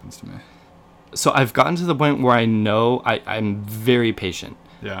always happens to me. So I've gotten to the point where I know I'm very patient.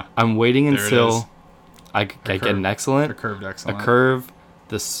 Yeah. I'm waiting until I get an excellent. A curved excellent. A curve.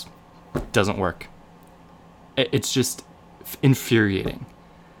 This doesn't work. It's just infuriating.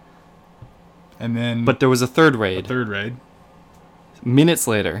 And then... But there was a third raid. Minutes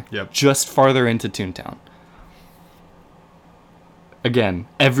later. Yep. Just farther into Toontown. Again,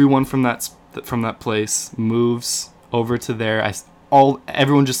 everyone from that place moves over to there.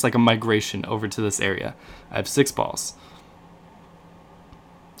 Everyone just like a migration over to this area. I have 6 balls.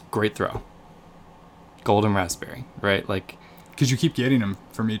 Great throw. Golden raspberry, right? Like, because you keep getting them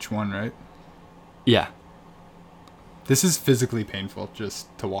from each one, right? Yeah. This is physically painful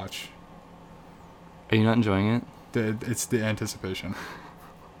just to watch. Are you not enjoying it? It's the anticipation.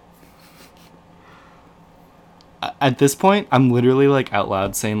 At this point, I'm literally like out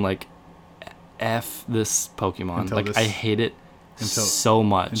loud saying like, "F this Pokemon." I hate it so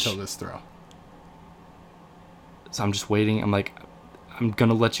much. Until this throw. So I'm just waiting. I'm like, I'm going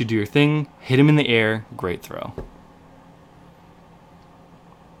to let you do your thing. Hit him in the air. Great throw.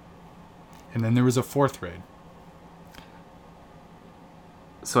 And then there was a fourth raid.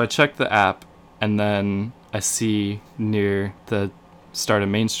 So I check the app, and then I see near the start of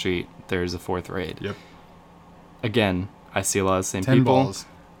Main Street, there's a fourth raid. Yep. Again, I see a lot of the same 10 people. balls.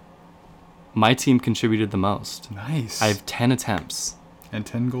 My team contributed the most. Nice. I have 10 attempts. And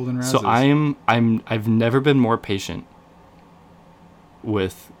 10 golden razzes. So I've never been more patient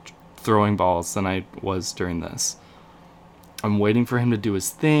with throwing balls than I was during this. I'm waiting for him to do his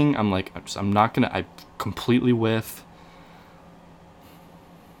thing. I'm like, I'm not gonna. I completely whiff.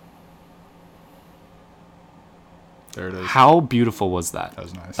 There it is. How beautiful was that? That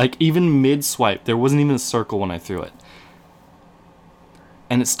was nice. Like, even mid swipe, there wasn't even a circle when I threw it,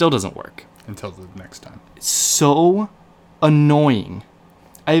 and it still doesn't work. Until the next time. It's so annoying.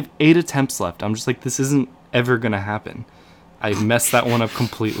 I have 8 attempts left. I'm just like, this isn't ever gonna happen. I messed that one up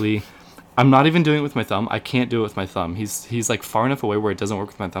completely. I'm not even doing it with my thumb. I can't do it with my thumb. He's like far enough away where it doesn't work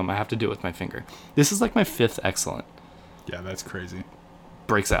with my thumb. I have to do it with my finger. This is like my 5th excellent. Yeah, that's crazy.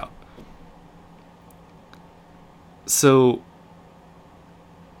 Breaks out. So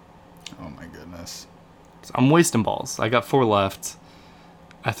Oh my goodness. I'm wasting balls. I got 4 left.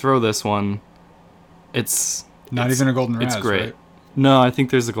 I throw this one. It's Not even a golden razz, It's great. right? No, I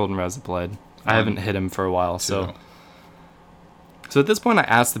think there's a golden razz applied. I haven't hit him for a while, so at this point I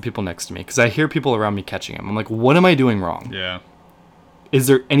ask the people next to me, because I hear people around me catching him. I'm like, what am I doing wrong? Yeah. Is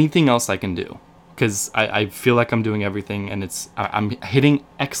there anything else I can do? Because I feel like I'm doing everything, and I'm hitting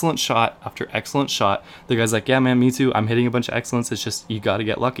excellent shot after excellent shot. The guy's like, yeah, man, me too. I'm hitting a bunch of excellence. It's just, you got to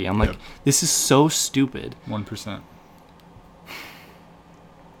get lucky. I'm like, this is so stupid. 1%.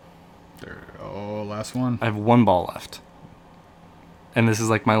 There. Oh, last one. I have 1 ball left. And this is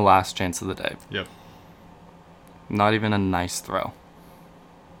like my last chance of the day. Yep. Not even a nice throw.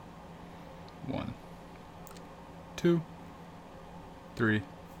 1, 2, 3.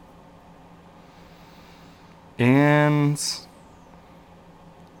 And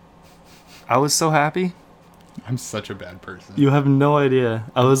I was so happy. I'm such a bad person. You have no idea.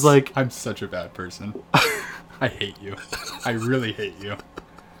 I was like, I'm such a bad person. I hate you. I really hate you.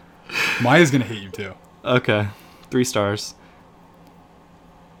 Maya's gonna hate you too. okay, 3 stars.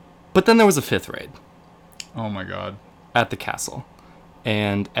 But then there was a 5th raid Oh my god. at the castle,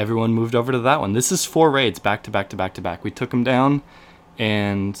 and everyone moved over to that one. This is 4 raids back to back to back to back. We took them down,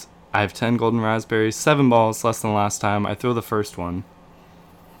 and I have 10 golden raspberries, 7 balls, less than last time. I throw the first one.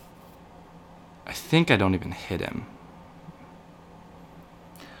 I think I don't even hit him.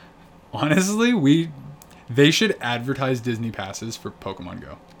 Honestly, they should advertise Disney passes for Pokemon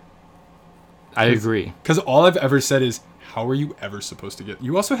Go. I agree. Because all I've ever said is, how are you ever supposed to get...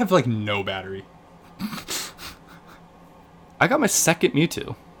 You also have, like, no battery. I got my 2nd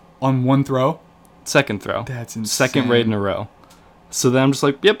Mewtwo. On 1 throw? 2nd throw. That's insane. 2nd raid in a row. So then I'm just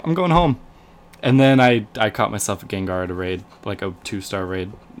like, yep, I'm going home. And then I caught myself a Gengar at a raid, like a 2-star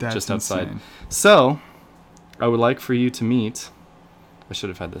raid just outside. Insane. So, I would like for you to meet... I should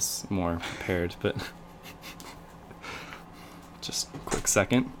have had this more prepared, but... just a quick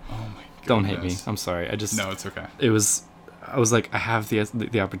second. Oh my god. Don't hate me. I'm sorry. No, it's okay. I was like, I have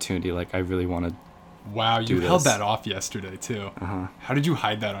the opportunity. Like, I really want to... Wow, you do held this. that off yesterday, too. Uh-huh. How did you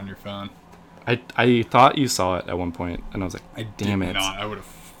hide that on your phone? I thought you saw it at one point, and I was like, I damn did it. not. I would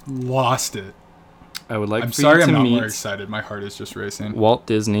have lost it. I would like I'm for sorry you I'm to not meet more excited. My heart is just racing. Walt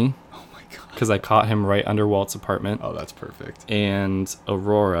Disney, Oh my god. because I caught him right under Walt's apartment, Oh, that's perfect. and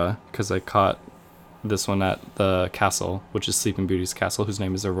Aurora, because I caught this one at the castle, which is Sleeping Beauty's castle, whose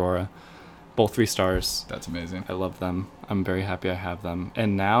name is Aurora. Both 3 stars. That's amazing. I love them. I'm very happy I have them.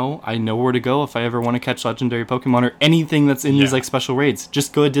 And now I know where to go if I ever want to catch legendary Pokemon or anything that's in these like special raids.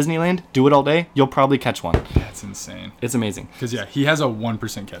 Just go to Disneyland, do it all day. You'll probably catch one. That's insane. It's amazing. Because, yeah, he has a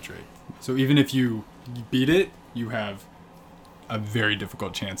 1% catch rate. So even if you beat it, you have a very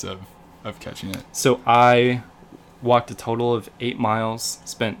difficult chance of catching it. So I walked a total of 8 miles,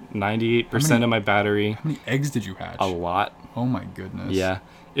 spent 98% of my battery. How many eggs did you hatch? A lot. Oh my goodness. Yeah.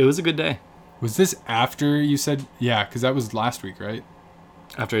 It was a good day. Was this after you said... Yeah, because that was last week, right?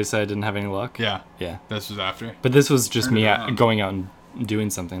 After I said I didn't have any luck? Yeah. Yeah. This was after? But this was just Turn me it around. going out and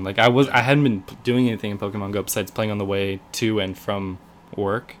doing something. Like I hadn't been doing anything in Pokemon Go besides playing on the way to and from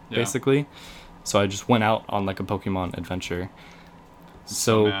work, basically. So I just went out on like a Pokemon adventure.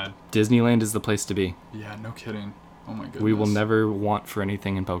 So mad. Disneyland is the place to be. Yeah, no kidding. Oh my goodness. We will never want for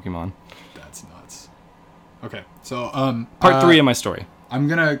anything in Pokemon. That's nuts. Okay, so Part 3 of my story. I'm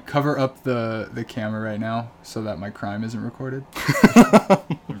gonna cover up the camera right now so that my crime isn't recorded.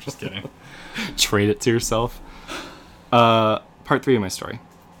 I'm just kidding. Trade it to yourself. Part 3 of my story.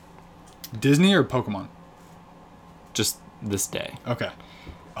 Disney or Pokemon? Just this day. Okay.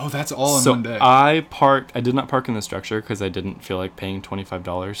 Oh, that's all in So one day. I did not park in the structure because I didn't feel like paying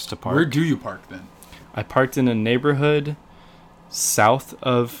 $25 to park. Where do you park then? I parked in a neighborhood south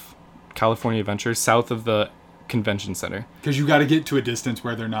of California Adventure, south of the convention center. Because you got to get to a distance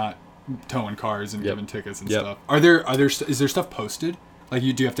where they're not towing cars and Yep. giving tickets and Yep. stuff. Is there stuff posted? Like, do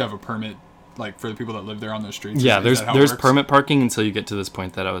you have to have a permit, like, for the people that live there on those streets? Yeah, Is that how it there's works? permit parking until you get to this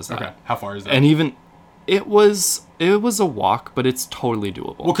point that I was Okay. at. How far is that? And even it was a walk, but it's totally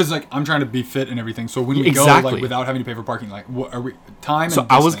doable. Well, because like I'm trying to be fit and everything, so when we go Exactly. like without having to pay for parking, like what are we time? So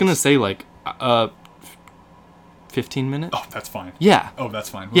and I was distance? gonna say like 15 minutes. Oh, that's fine. Yeah. Oh, that's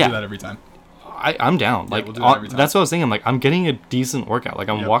fine. We'll Yeah. do that every time. I'm down. Yeah, Like we'll do that every time. that's what I was thinking. Like I'm getting a decent workout. Like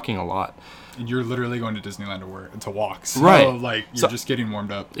I'm Yep. walking a lot. And you're literally going to Disneyland to work to walk. So, Right. like you're So- just getting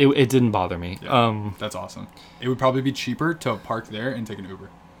warmed up. It didn't bother me. Yeah, that's awesome. It would probably be cheaper to park there and take an Uber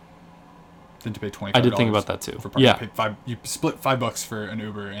than to pay $25. I did think about that too. For parking. Yeah. You split $5 for an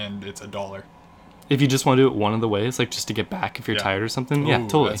Uber and it's $1. If you just want to do it one of the ways, like just to get back if you're Yeah. tired or something. Ooh, Yeah,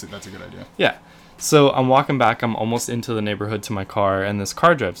 totally. That's a good idea. Yeah. So I'm walking back. I'm almost into the neighborhood to my car, and this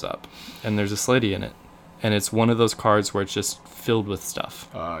car drives up, and there's this lady in it, and it's one of those cars where it's just filled with stuff.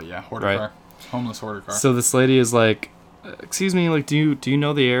 Yeah, hoarder Right. car, homeless hoarder car. So this lady is like, "Excuse me, like, do you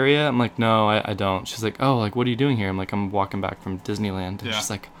know the area?" I'm like, "No, I don't." She's like, "Oh, like, what are you doing here?" I'm like, "I'm walking back from Disneyland." And Yeah.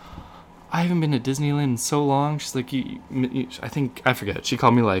 she's like, "I haven't been to Disneyland in so long." She's like, I forget. She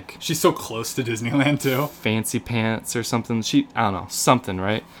called me like She's so close to Disneyland too. fancy pants or something. I don't know, something,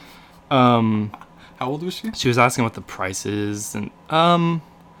 right? How old was she? She was asking what the price is, and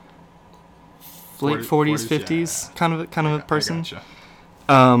late 40s, 40s, 50s, yeah. kind of a person.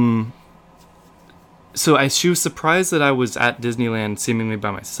 I gotcha. She was surprised that I was at Disneyland seemingly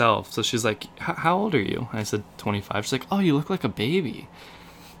by myself. So she's like, "How old are you?" I said 25. She's like, "Oh, you look like a baby."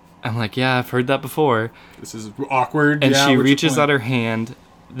 I'm like, "Yeah, I've heard that before." This is awkward. And yeah, she what's your reaches point? out her hand.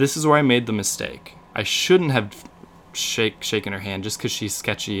 This is where I made the mistake. I shouldn't have shaken her hand just because she's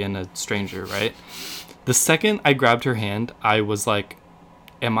sketchy and a stranger, right? The second I grabbed her hand, I was like,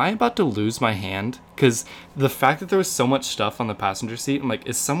 am I about to lose my hand? Because the fact that there was so much stuff on the passenger seat, I'm like,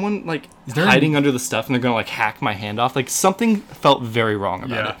 is someone like hiding under the stuff and they're gonna like hack my hand off? Like something felt very wrong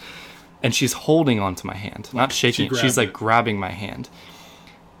about it. And she's holding onto my hand, not shaking it. She's like grabbing my hand.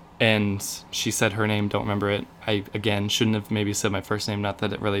 And she said her name, don't remember it. I, again, shouldn't have maybe said my first name, not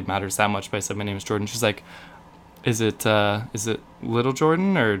that it really matters that much, but I said my name is Jordan. She's like, is it Little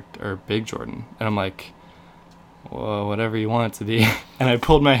Jordan or Big Jordan? And I'm like, well, whatever you want it to be. And I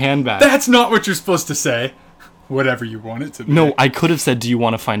pulled my hand back. That's not what you're supposed to say. Whatever you want it to be. No, I could have said, do you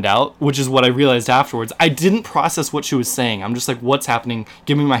want to find out? Which is what I realized afterwards. I didn't process what she was saying. I'm just like, what's happening?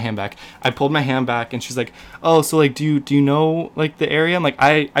 Give me my hand back. I pulled my hand back and she's like, oh, so like, do you know like the area? I'm like,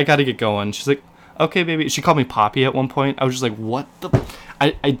 I got to get going. She's like, okay, baby. She called me Poppy at one point. I was just like, what the...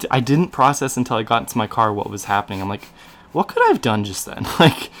 I didn't process until I got into my car what was happening. I'm like, what could I have done just then?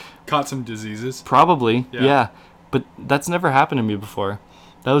 Like, Caught some diseases. probably, Yeah. yeah. But that's never happened to me before.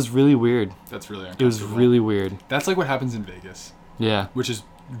 That was really weird. That's really It was uncomfortable. really weird. That's like what happens in Vegas, Yeah. which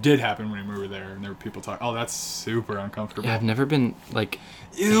did happen when we were there, and there were people talking. Oh, that's super uncomfortable. Yeah, I've never been like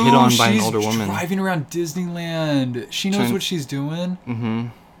Ew, hit on by an she's older woman. driving around Disneyland. She knows Trying- what she's doing. Mm-hmm.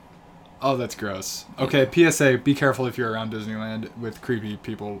 Oh, that's gross. Okay, PSA: be careful if you're around Disneyland with creepy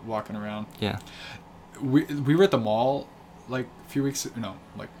people walking around. Yeah. We were at the mall like a few weeks. No,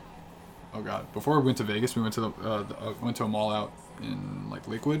 like, oh god, before we went to Vegas, we went to went to a mall out in like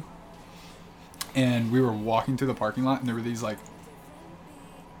Lakewood, and we were walking through the parking lot, and there were these like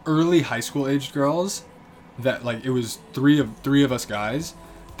early high school aged girls that like it was three of us guys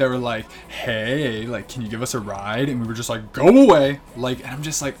that were like, hey, like, can you give us a ride? And we were just like, go away, like, and I'm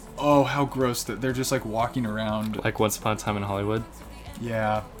just like, oh, how gross that they're just like walking around. Like Once Upon a Time in Hollywood.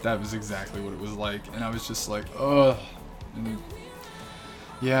 Yeah, that was exactly what it was like, and I was just like, ugh. And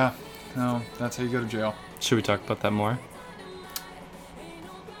yeah, no, that's how you go to jail. Should we talk about that more?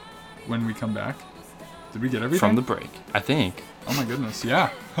 When we come back, did we get everything From the break, I think. Oh my goodness, yeah.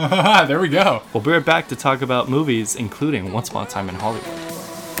 There we go. We'll be right back to talk about movies, including Once Upon a Time in Hollywood.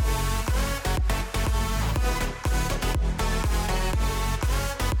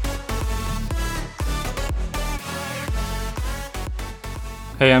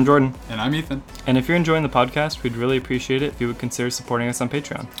 Hey, I'm Jordan. And I'm Ethan. And if you're enjoying the podcast, we'd really appreciate it if you would consider supporting us on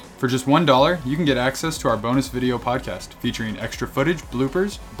Patreon. For just $1, you can get access to our bonus video podcast featuring extra footage,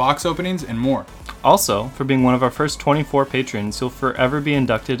 bloopers, box openings, and more. Also, for being one of our first 24 patrons, you'll forever be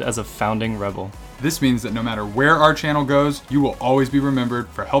inducted as a founding rebel. This means that no matter where our channel goes, you will always be remembered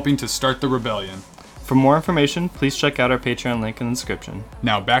for helping to start the rebellion. For more information, please check out our Patreon link in the description.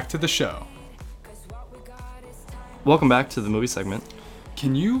 Now back to the show. Welcome back to the movie segment.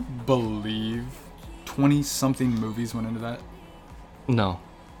 Can you believe 20-something movies went into that? No.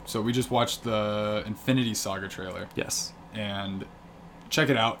 So we just watched the Infinity Saga trailer. Yes. And check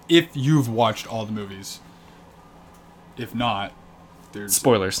it out if you've watched all the movies. If not, there's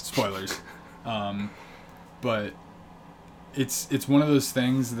spoilers. But it's one of those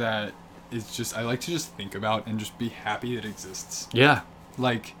things that is just, I like to just think about and just be happy it exists. Yeah.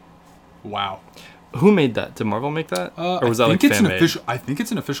 Like, wow. Who made that? Did Marvel make that? Or was that like fan made? I think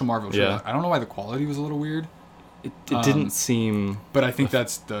it's an official Marvel trailer. Yeah. I don't know why the quality was a little weird. It didn't seem... But I think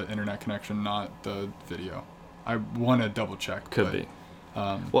that's the internet connection, not the video. I want to double check. Could be.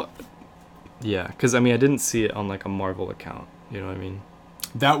 Well, yeah, because I mean, I didn't see it on like a Marvel account. You know what I mean?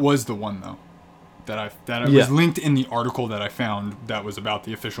 That was the one though, that was linked in the article that I found that was about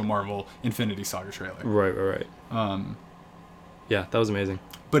the official Marvel Infinity Saga trailer. Right. Yeah, that was amazing.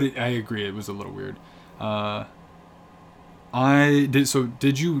 But I agree, it was a little weird.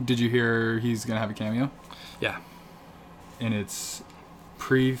 Did you hear he's gonna have a cameo? Yeah. And it's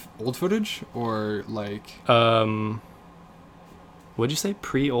pre-old footage or like? What'd you say?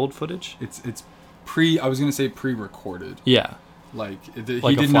 Pre-old footage? It's pre. I was gonna say pre-recorded. Yeah. Like a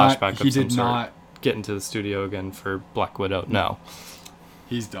flashback of some did not sort. Get into the studio again for Black Widow. No.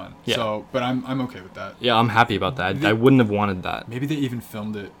 He's done. Yeah. So, but I'm okay with that. Yeah, I'm happy about that. I wouldn't have wanted that. Maybe they even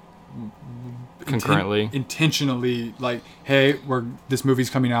filmed it concurrently, intentionally. Like, hey, this movie's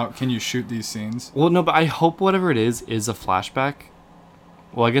coming out. Can you shoot these scenes? Well, no, but I hope whatever it is a flashback.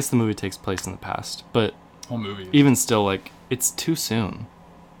 Well, I guess the movie takes place in the past, but whole movie. Even still, like, it's too soon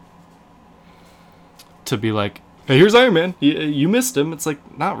to be like, hey, here's Iron Man. You missed him. It's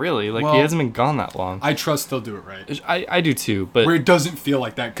like, not really. Like, he hasn't been gone that long. I trust they'll do it right. I do too, but where it doesn't feel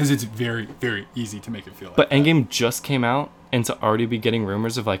like that, because it's very, very easy to make it feel like that. But Endgame just came out, and to already be getting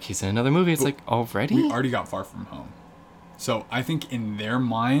rumors of, like, he's in another movie, it's like, already? We already got Far From Home. So I think in their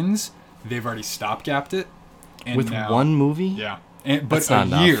minds, they've already stopgapped it. And with now, one movie? Yeah. But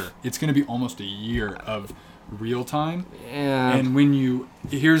a year. It's going to be almost a year of real time. Yeah. And when you...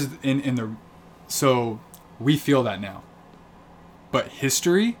 So we feel that now. But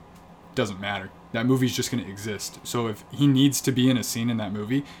history doesn't matter. That movie's just going to exist. So if he needs to be in a scene in that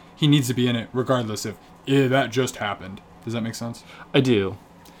movie, he needs to be in it regardless of, that just happened. Does that make sense? I do.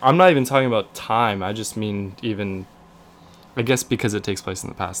 I'm not even talking about time. I just mean even... I guess because it takes place in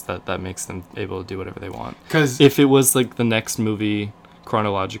the past, that makes them able to do whatever they want. Because if it was like the next movie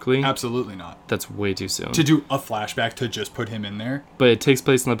chronologically... Absolutely not. That's way too soon. To do a flashback to just put him in there? But it takes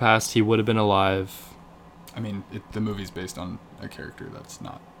place in the past. He would have been alive... I mean, the movie's based on a character that's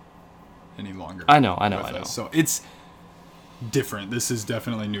not any longer. I know. So it's different. This is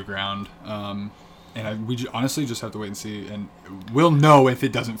definitely new ground. And we honestly just have to wait and see. And we'll know if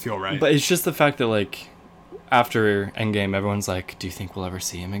it doesn't feel right. But it's just the fact that, like, after Endgame, everyone's like, do you think we'll ever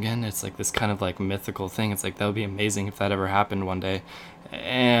see him again? It's like this kind of, like, mythical thing. It's like, that would be amazing if that ever happened one day.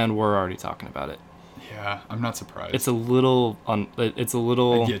 And we're already talking about it. Yeah, I'm not surprised. It's a little... I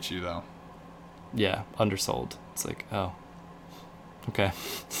get you, though. Yeah, undersold. It's like, oh, okay.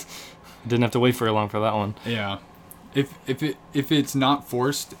 Didn't have to wait very long for that one. Yeah, if it's not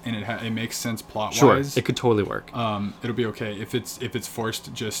forced and it makes sense plot wise, sure, it could totally work. It'll be okay. If it's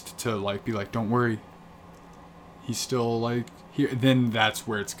forced just to like be like, don't worry, he's still like here, then that's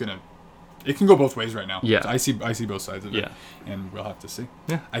where it can go both ways right now. Yeah, I see both sides of it. Yeah, and we'll have to see.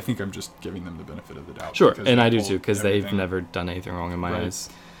 Yeah, I think I'm just giving them the benefit of the doubt. Sure, and I do too, because they've never done anything wrong in my eyes.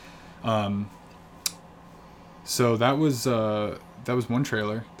 So that was one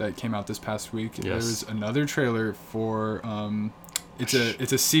trailer that came out this past week. Yes. There was another trailer for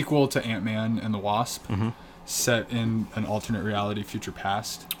it's a sequel to Ant-Man and the Wasp, set in an alternate reality future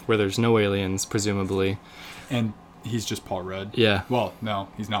past where there's no aliens, presumably, and he's just Paul Rudd. Yeah. Well, no,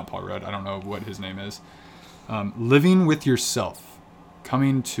 he's not Paul Rudd. I don't know what his name is. Living with Yourself,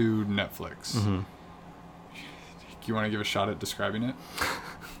 coming to Netflix. Do you want to give a shot at describing it?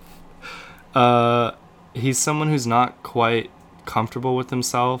 He's someone who's not quite comfortable with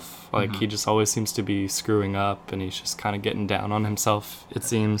himself. Like, he just always seems to be screwing up, and he's just kind of getting down on himself, it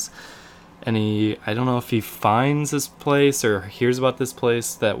seems. And I don't know if he finds this place or hears about this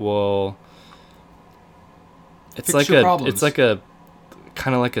place that will... It's like a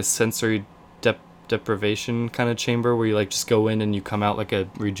kind of like a sensory deprivation kind of chamber where you like just go in and you come out like a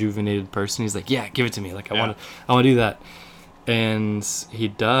rejuvenated person. He's like, yeah, give it to me. Like, I want to do that. And he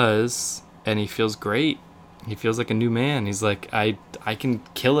does... And he feels great. He feels like a new man. He's like, I can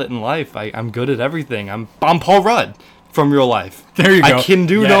kill it in life. I'm good at everything. I'm Paul Rudd. from real life. There you go. I can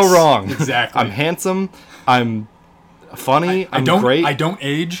do Yes, no wrong. exactly. I'm handsome. I'm funny. I'm great. great. I don't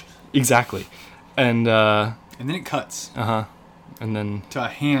age. Exactly. And then it cuts. And then to a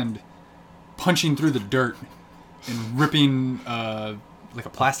hand punching through the dirt and ripping like a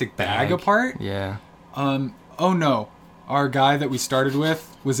plastic bag apart. Yeah. Oh no. Our guy that we started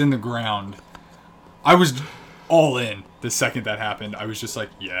with was in the ground. I was all in the second that happened. I was just like,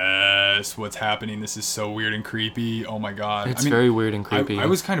 yes, what's happening? This is so weird and creepy. Oh my god. It's very weird and creepy. I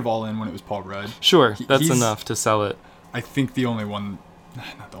was kind of all in when it was Paul Rudd. Sure, that's enough to sell it. I think the only one,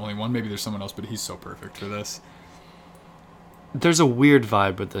 not the only one, maybe there's someone else, but he's so perfect for this. There's a weird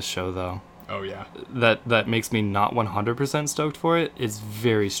vibe with this show, though. Oh yeah. That makes me not 100% stoked for it. It's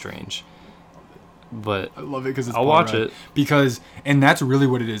very strange. But I love it because I'll watch it. And that's really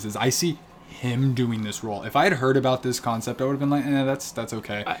what it is I see him doing this role. If I had heard about this concept, I would have been like, that's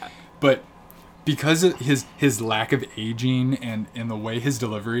okay. But because of his lack of aging and the way his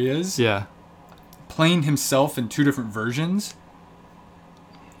delivery is, yeah, playing himself in two different versions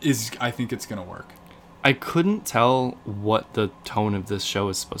I think it's gonna work. I couldn't tell what the tone of this show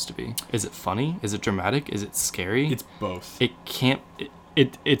is supposed to be. Is it funny? Is it dramatic? Is it scary? It's both. It can't.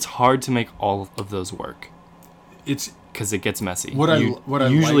 It's hard to make all of those work. It's because it gets messy. You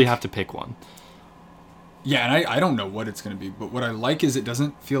usually have to pick one. Yeah, and I don't know what it's going to be, but what I like is it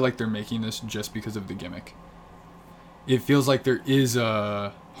doesn't feel like they're making this just because of the gimmick. It feels like there is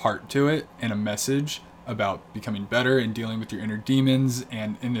a heart to it and a message about becoming better and dealing with your inner demons,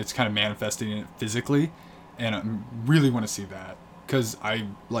 and it's kind of manifesting it physically, and I really want to see that because I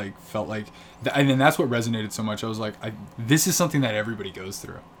felt like and then that's what resonated so much. I was like, this is something that everybody goes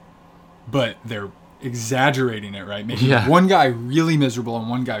through, but they're exaggerating it, right? Making one guy really miserable and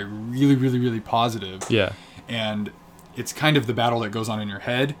one guy really, really, really positive. Yeah. And it's kind of the battle that goes on in your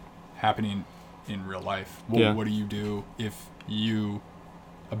head happening in real life. What do you do if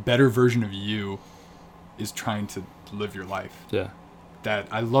a better version of you is trying to live your life? Yeah.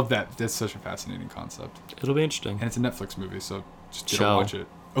 I love that. That's such a fascinating concept. It'll be interesting. And it's a Netflix movie, so just go watch it.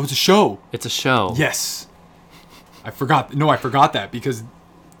 Oh, it's a show. It's a show. Yes. I forgot that because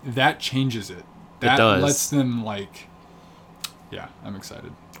that changes it. That lets them I'm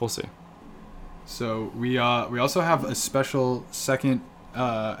excited. We'll see. So we also have a special second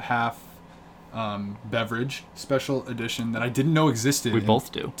half beverage special edition that I didn't know existed. We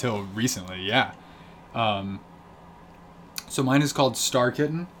both do. Till recently, yeah. So mine is called Star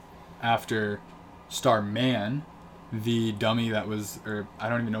Kitten, after Starman, the dummy that was, or I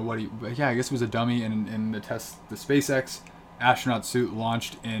don't even know what I guess it was a dummy in the SpaceX astronaut suit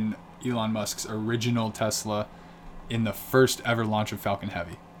launched in Elon Musk's original Tesla in the first ever launch of Falcon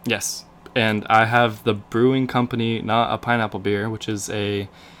Heavy. Yes. And I have the Brewing Company, not a pineapple beer, which is a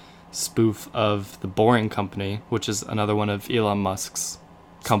spoof of the Boring Company, which is another one of Elon Musk's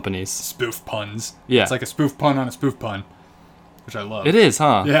companies. Spoof puns. Yeah. It's like a spoof pun on a spoof pun, which I love. It is,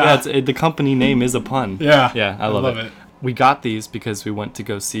 huh? Yeah. The company name is a pun. Yeah. Yeah, I love it. We got these because we went to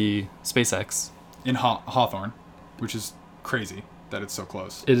go see SpaceX. In Hawthorne, which is crazy that it's so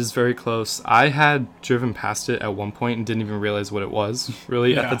close. It is very close. I had driven past it at one point and didn't even realize what it was,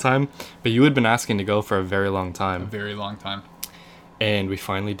 really, at the time. But you had been asking to go for a very long time. A very long time. And we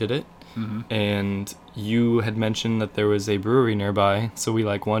finally did it. Mm-hmm. And you had mentioned that there was a brewery nearby, so we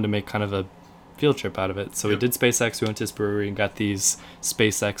wanted to make kind of a field trip out of it. So we did SpaceX, we went to this brewery and got these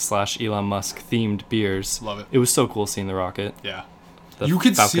SpaceX/Elon Musk themed beers. Love it. It was so cool seeing the rocket. Yeah. The you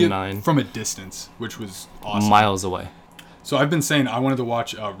could Falcon see it 9. from a distance, which was awesome. Miles away. So I've been saying I wanted to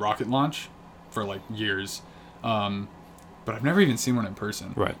watch a rocket launch for years, but I've never even seen one in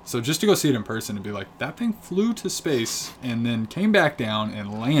person. Right. So just to go see it in person and be like, that thing flew to space and then came back down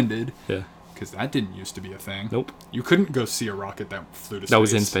and landed. Yeah. Because that didn't used to be a thing. Nope. You couldn't go see a rocket that flew to space. That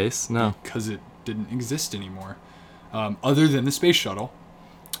was in space? No. Because it didn't exist anymore. Other than the space shuttle.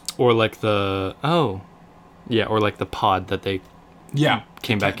 Or or the pod that they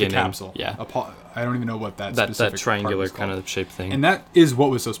came back in. Capsule. Yeah. I don't even know what that triangular kind of shaped thing. And that is what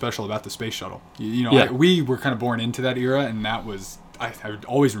was so special about the space shuttle. We were kind of born into that era, and that was I would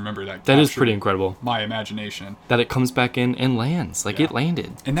always remember that. That is pretty incredible. My imagination. That it comes back in and lands. It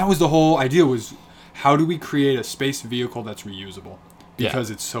landed. And that was the whole idea, was how do we create a space vehicle that's reusable? Because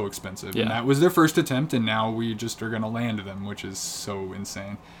it's so expensive. Yeah. And that was their first attempt, and now we just are going to land them, which is so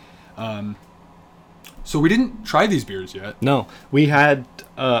insane. So we didn't try these beers yet. No. We had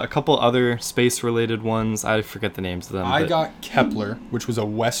a couple other space-related ones. I forget the names of them. I got Kepler, which was a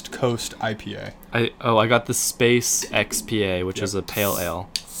West Coast IPA. I got the Space XPA, which is a pale ale.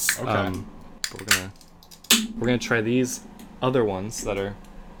 Okay. But we're gonna try these other ones that are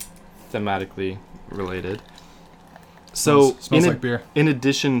thematically related. So smells like beer. In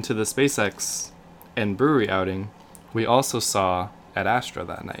addition to the SpaceX and brewery outing, we also saw Ad Astra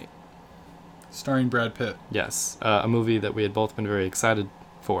that night. Starring Brad Pitt. Yes, a movie that we had both been very excited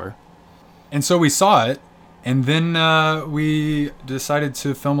for. And so we saw it, and then we decided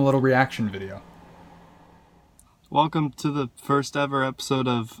to film a little reaction video. Welcome to the first ever episode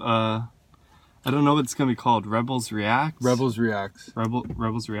of, I don't know what it's going to be called, Rebels React? Rebels Reacts.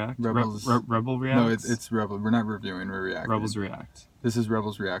 Rebels React? Rebels. Rebel React? No, it's Rebel. We're not reviewing, we're reacting. Rebels React. This is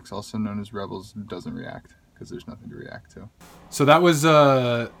Rebels Reacts, also known as Rebels Doesn't React, because there's nothing to react to. So that was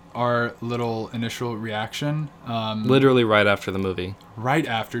our little initial reaction. Literally right after the movie. Right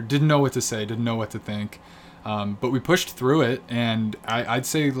after. Didn't know what to say, didn't know what to think. But we pushed through it, and I'd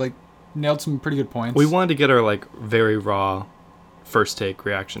say, like, nailed some pretty good points. We wanted to get our, like, very raw first take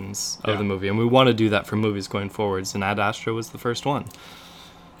reactions of the movie, and we want to do that for movies going forwards, and Ad Astra was the first one.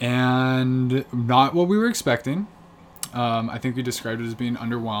 And not what we were expecting. I think we described it as being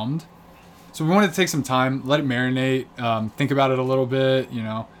underwhelmed. So we wanted to take some time, let it marinate, think about it a little bit, you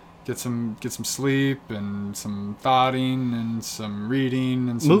know, get some sleep and some thoughting and some reading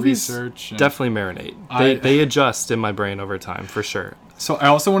and some movies research. And definitely marinate. They adjust in my brain over time, for sure. So I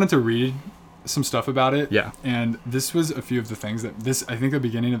also wanted to read some stuff about it. Yeah. And this was a few of the things that I think the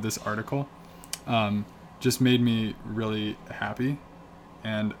beginning of this article just made me really happy.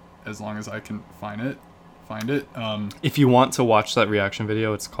 And as long as I can find it. If you want to watch that reaction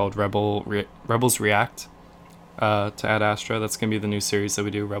video, it's called Rebels React to Ad Astra. That's going to be the new series that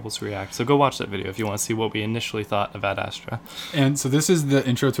we do, Rebels React. So go watch that video if you want to see what we initially thought of Ad Astra. And so this is the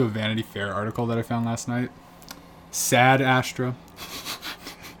intro to a Vanity Fair article that I found last night. Sad Astra.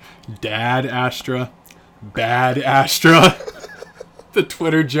 Dad Astra. Bad Astra. The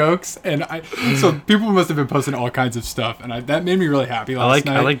Twitter jokes, and so people must have been posting all kinds of stuff, and that made me really happy last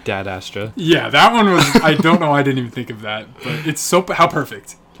night. I like Dad Astra. Yeah, that one was. I don't know why I didn't even think of that, but it's so how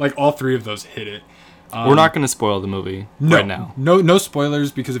perfect. Like all three of those hit it. We're not going to spoil the movie right now. No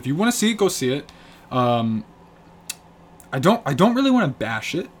spoilers, because if you want to see it, go see it. I don't really want to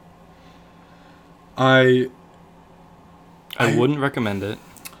bash it. I wouldn't recommend it.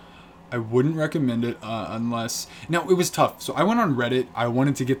 I wouldn't recommend it unless... Now, it was tough. So I went on Reddit. I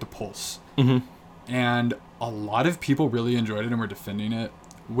wanted to get the pulse. Mm-hmm. And a lot of people really enjoyed it and were defending it,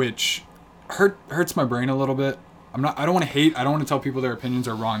 which hurts my brain a little bit. I don't want to hate. I don't want to tell people their opinions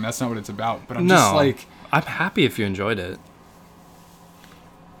are wrong. That's not what it's about. But I'm just like... I'm happy if you enjoyed it.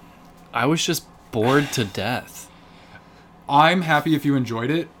 I was just bored to death. I'm happy if you enjoyed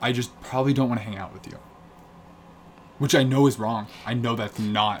it. I just probably don't want to hang out with you. Which I know is wrong. I know that's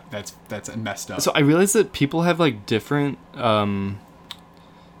messed up. So I realized that people have like different... Do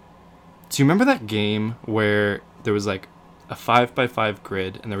you remember that game where there was like a 5x5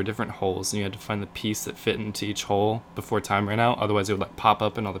 grid and there were different holes and you had to find the piece that fit into each hole before time ran out? Otherwise it would like pop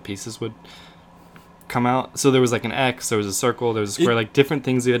up and all the pieces would come out. So there was like an X, there was a circle, there was a square, like different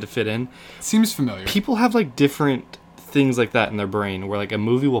things you had to fit in. Seems familiar. People have like different things like that in their brain where like a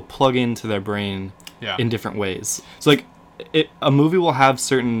movie will plug into their brain in different ways. So like a movie will have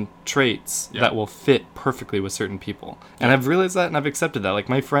certain traits that will fit perfectly with certain people. And I've realized that and I've accepted that. Like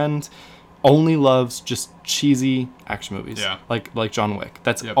my friend only loves just cheesy action movies. Yeah. Like John Wick.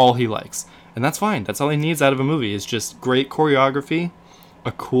 That's all he likes. And that's fine. That's all he needs out of a movie is just great choreography,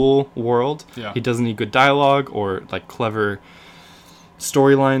 a cool world. Yeah. He doesn't need good dialogue or like clever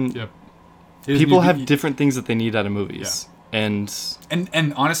storyline. Yep. People have different things that they need out of movies. Yeah.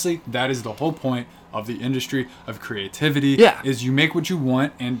 And honestly, that is the whole point of the industry of creativity. Is you make what you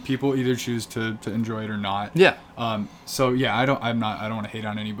want and people either choose to enjoy it or not. So yeah, I don't want to hate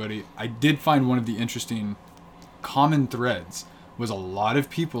on anybody. I did find one of the interesting common threads was a lot of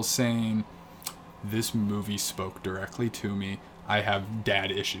people saying this movie spoke directly to me. I have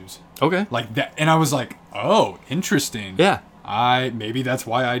dad issues. Okay. Like that, and I was like, oh, interesting. Yeah. Maybe that's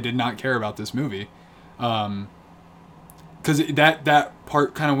why I did not care about this movie. Because that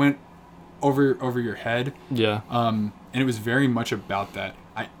part kind of went over your head. Yeah. And it was very much about that.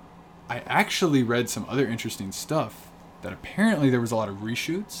 I actually read some other interesting stuff that apparently there was a lot of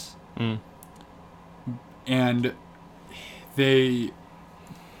reshoots. And they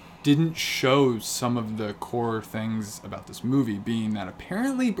didn't show some of the core things about this movie, being that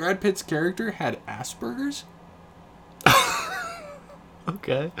apparently Brad Pitt's character had Asperger's.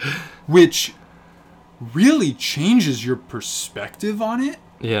 Okay. Which really changes your perspective on it.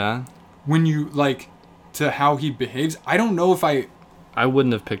 Yeah. When you, like, to how he behaves. I don't know if I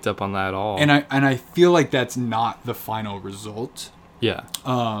wouldn't have picked up on that at all. And I feel like that's not the final result. Yeah.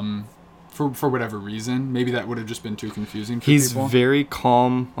 For whatever reason. Maybe that would have just been too confusing for people. He's people. very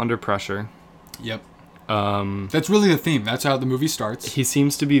calm under pressure. Yep. That's really the theme. That's how the movie starts. He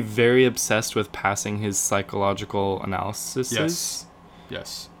seems to be very obsessed with passing his psychological analysis.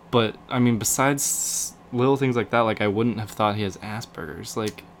 Yes. But, I mean, besides little things like that, like, I wouldn't have thought he has Asperger's.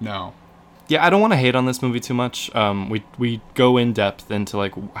 Like, No. yeah, I don't want to hate on this movie too much. We go in depth into,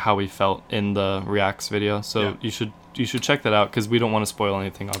 like, how we felt in the Reacts video. So you should check that out, because we don't want to spoil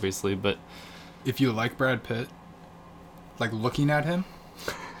anything, obviously. But if you like Brad Pitt, like, looking at him,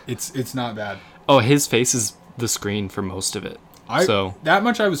 it's not bad. oh, his face is the screen for most of it. So that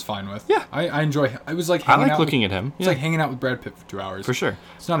much I was fine with. Yeah. I enjoy. I was like I hanging like out looking with, at him. It's like hanging out with Brad Pitt for 2 hours. For sure.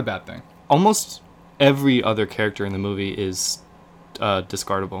 It's not a bad thing. Almost every other character in the movie is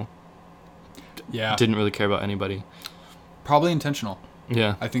discardable. Yeah. Didn't really care about anybody. Probably intentional.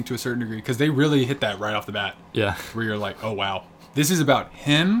 Yeah. I think to a certain degree, because they really hit that right off the bat. Yeah. Where you're like, oh wow, this is about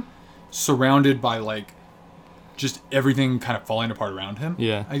him surrounded by like just everything kind of falling apart around him.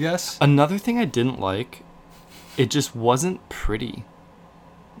 Yeah. I guess. Another thing I didn't like, it just wasn't pretty.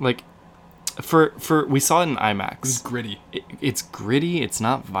 Like, for we saw it in IMAX. It was gritty. It's gritty. It's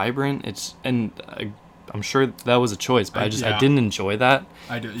not vibrant. I'm sure that was a choice, but I didn't enjoy that.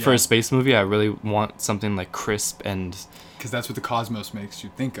 I do. Yeah. For a space movie, I really want something like crisp and. Because that's what the cosmos makes you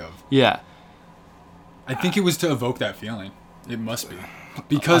think of. Yeah. I think it was to evoke that feeling. It must be.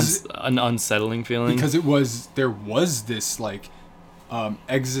 Because an unsettling feeling. Because there was this like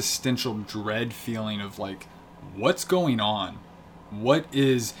existential dread feeling of like, what's going on? What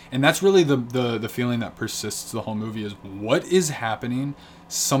is, and that's really the feeling that persists the whole movie is, what is happening?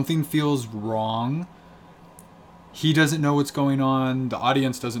 Something feels wrong. He doesn't know what's going on. The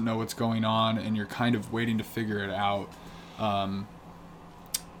audience doesn't know what's going on, and you're kind of waiting to figure it out.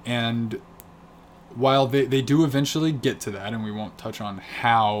 And while they do eventually get to that, and we won't touch on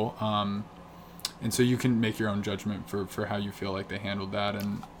how, and so you can make your own judgment for how you feel like they handled that,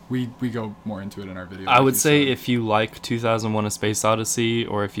 and we go more into it in our video. I would say if you like 2001: A Space Odyssey,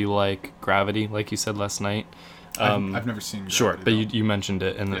 or if you like Gravity, like you said last night. I've never seen Gravity. Sure, but you mentioned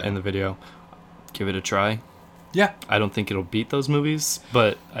it in the video. Give it a try. Yeah. I don't think it'll beat those movies,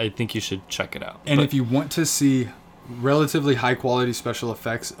 but I think you should check it out. And if you want to see relatively high quality special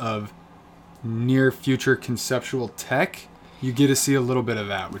effects of near future conceptual tech, you get to see a little bit of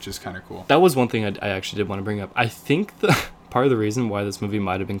that, which is kind of cool. That was one thing I actually did want to bring up. I think part of the reason why this movie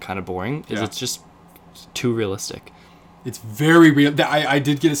might have been kind of boring is it's just too realistic. It's very real. I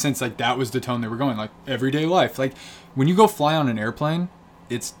did get a sense like that was the tone they were going, like everyday life. Like when you go fly on an airplane,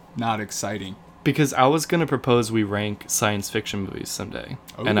 it's not exciting. Because I was gonna propose we rank science fiction movies someday,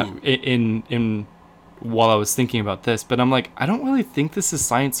 and while I was thinking about this, but I'm like, I don't really think this is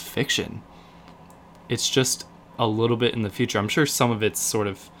science fiction. It's just a little bit in the future. I'm sure some of it's sort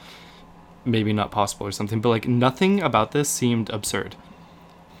of maybe not possible or something, but like nothing about this seemed absurd.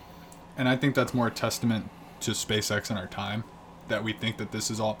 And I think that's more a testament to SpaceX in our time, that we think that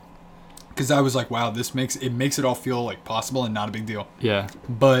this is all. Because I was like, wow, this makes it all feel like possible and not a big deal. Yeah.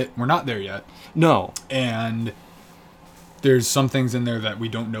 But we're not there yet. No. And there's some things in there that we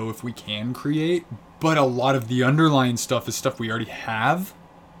don't know if we can create, but a lot of the underlying stuff is stuff we already have.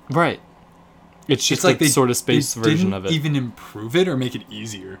 Right. It's just like the sort of space version of it. They didn't even improve it or make it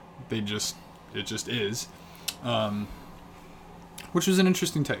easier. It just is. Which was an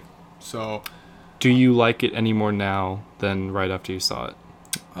interesting take. So, do you like it any more now than right after you saw it?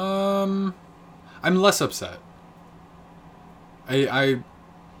 I'm less upset. I'm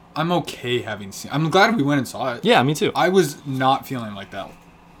okay having seen. I'm glad we went and saw it. Yeah, me too. I was not feeling like that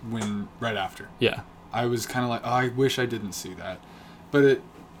right after. Yeah. I was kind of like, oh, I wish I didn't see that, but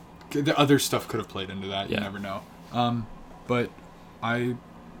the other stuff could have played into that. You never know. But I'm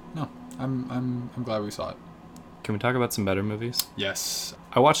glad we saw it. Can we talk about some better movies? Yes.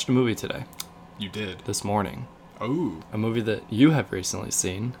 I watched a movie today. You did. This morning. Oh. A movie that you have recently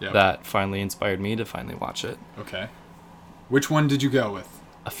seen that finally inspired me to finally watch it. Okay. Which one did you go with?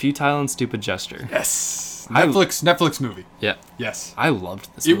 A Futile and Stupid Gesture. Yes. Netflix movie. Yeah. Yes. I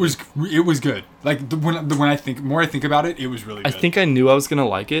loved this movie. It was good. Like when I think about it, it was really good. I think I knew I was going to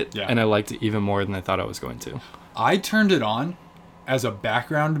like it, yeah. and I liked it even more than I thought I was going to. I turned it on as a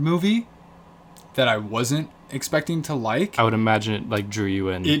background movie that I wasn't expecting to like. I would imagine it like drew you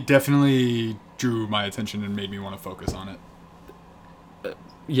in. It definitely drew my attention and made me want to focus on it.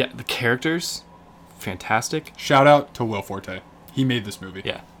 Yeah, the characters, fantastic. Shout out to Will Forte. He made this movie.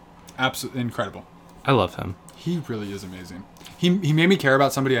 Yeah. Absolutely incredible. I love him. He really is amazing. He made me care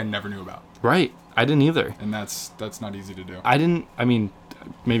about somebody I never knew about. Right. I didn't either. And that's not easy to do. I mean,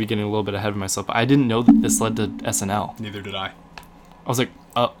 maybe getting a little bit ahead of myself, but I didn't know that this led to SNL. Neither did I. I was like,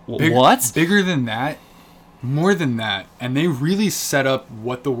 what? Bigger than that, more than that, and they really set up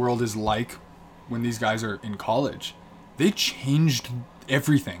what the world is like when these guys are in college. They changed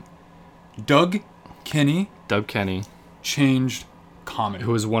everything. Doug Kenny changed comedy.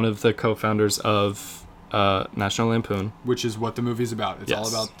 Who was one of the co-founders of National Lampoon. Which is what the movie's about. It's all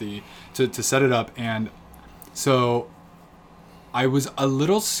Yes. about to set it up. And so I was a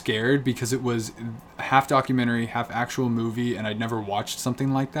little scared because it was half documentary, half actual movie, and I'd never watched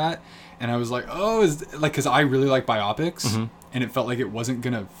something like that. And I was like, because I really like biopics, Mm-hmm. and it felt like it wasn't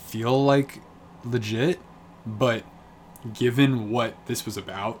going to feel like legit. But given what this was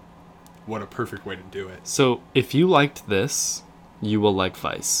about, what a perfect way to do it. So if you liked this, you will like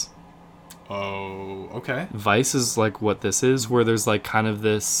Vice. Oh, okay. Vice is like what this is, where there's like kind of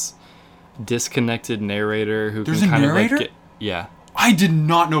this disconnected narrator who There's can a kind narrator? of like yeah. I did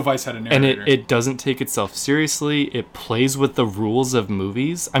not know Vice had a narrator. And it doesn't take itself seriously. It plays with the rules of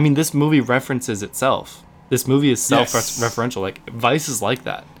movies. I mean, this movie references itself. This movie is self-referential. Like, Vice is like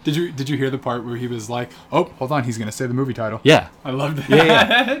that. Did you hear the part where he was like, oh, hold on, he's going to say the movie title? Yeah. I loved that.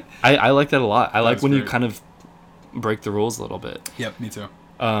 Yeah. I like that a lot. I like was when you great. kind of break the rules a little bit. Yep, me too.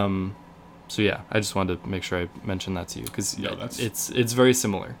 So, yeah, I just wanted to make sure I mentioned that to you. Because that's- it's very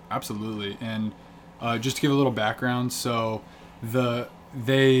similar. Absolutely. And just to give a little background, so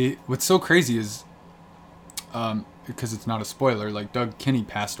what's so crazy is, because it's not a spoiler, like Doug Kenny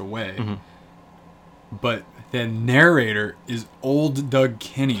passed away. Mm-hmm. But the narrator is old Doug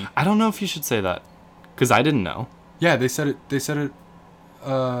Kenny. I don't know if you should say that. Because I didn't know. Yeah, they said it,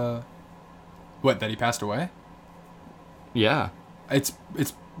 what, that he passed away? Yeah. It's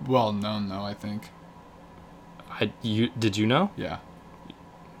well known, though, I think. Did you know? Yeah.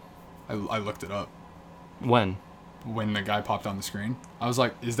 I looked it up. When? When the guy popped on the screen. I was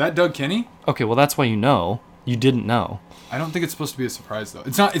like, is that Doug Kenny? Okay, well, that's why you know. You didn't know. I don't think it's supposed to be a surprise, though.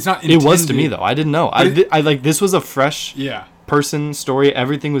 It's not It was to me, though. I didn't know. I like, this was a fresh Yeah. person story.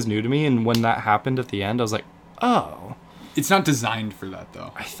 Everything was new to me. And when that happened at the end, I was like, oh. It's not designed for that,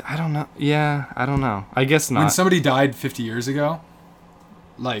 though. I don't know. Yeah, I don't know. I guess not. When somebody died 50 years ago,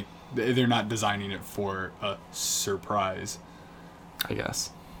 like, they're not designing it for a surprise. I guess.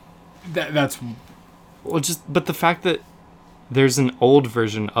 That's... Well, but the fact that there's an old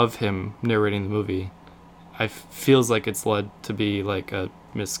version of him narrating the movie, feels like it's led to be like a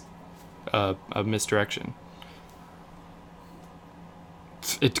misdirection.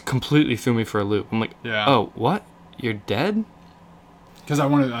 It completely threw me for a loop. I'm like, Yeah. oh, what? You're dead? Because that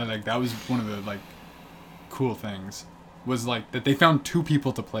was one of the, like, cool things. Was, like, that they found 2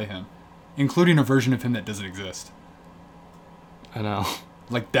 people to play him, including a version of him that doesn't exist. I know.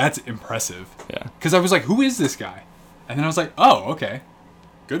 Like, that's impressive. Yeah. Because I was like, who is this guy? And then I was like, oh, okay.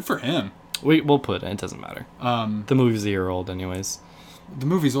 Good for him. We'll put it. It doesn't matter. The movie's a year old anyways. The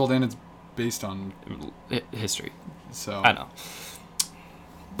movie's old and it's based on... History. So I know.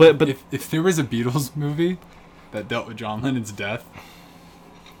 But if there was a Beatles movie that dealt with John Lennon's death...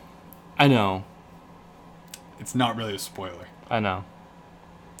 I know. It's not really a spoiler. I know.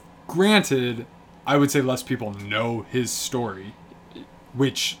 Granted, I would say less people know his story,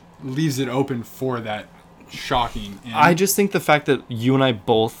 which leaves it open for that shocking end. I just think the fact that you and I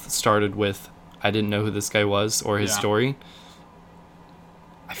both started with, I didn't know who this guy was or his Yeah. story,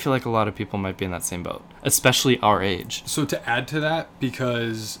 I feel like a lot of people might be in that same boat, especially our age. So to add to that,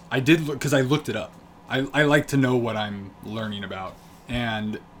 because I looked it up. I like to know what I'm learning about,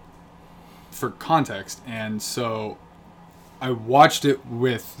 and for context, and so I watched it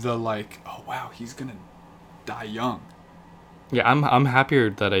with the like, oh wow, he's gonna die young. Yeah, I'm happier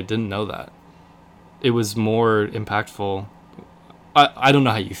that I didn't know that. It was more impactful. I don't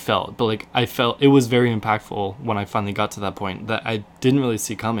know how you felt, but like I felt it was very impactful when I finally got to that point that I didn't really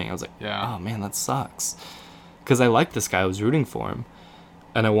see coming. I was like, Yeah. oh man, that sucks. Because I liked this guy, I was rooting for him,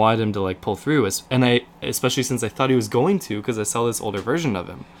 and I wanted him to like pull through. And I, especially since I thought he was going to, because I saw this older version of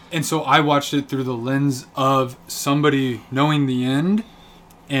him. And so I watched it through the lens of somebody knowing the end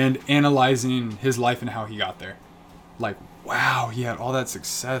and analyzing his life and how he got there. Like, wow, he had all that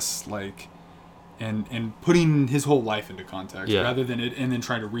success, like, and putting his whole life into context, Yeah. rather than it, and then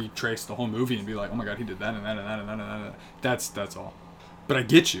trying to retrace the whole movie and be like, oh my god, he did that and that and that and that and that. That's all. But I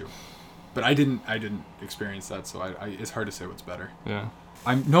get you. But I didn't experience that, so I it's hard to say what's better. Yeah.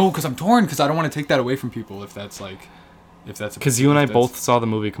 Because I'm torn, because I don't want to take that away from people if that's Because you and I both saw the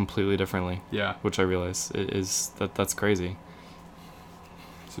movie completely differently. Yeah. Which I realize is that's crazy.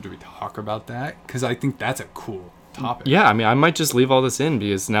 So do we talk about that? Because I think that's a cool topic. Yeah, I mean, I might just leave all this in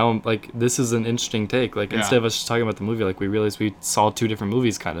because now, like, this is an interesting take. Like, Yeah. instead of us just talking about the movie, like, we realized we saw 2 different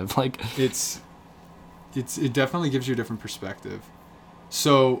movies, kind of. Like, It definitely gives you a different perspective.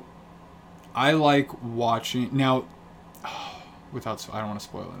 So, I like watching now. I don't want to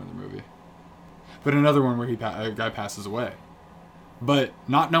spoil another movie. But another one where a guy passes away. But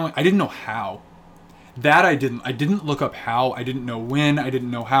not knowing, I didn't know how. I didn't look up how. I didn't know when. I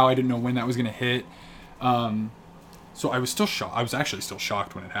didn't know how. I didn't know when that was going to hit. So I was still shocked. I was actually still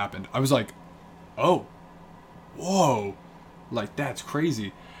shocked when it happened. I was like, oh, whoa, like that's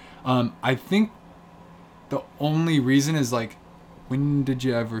crazy. I think the only reason is like, when did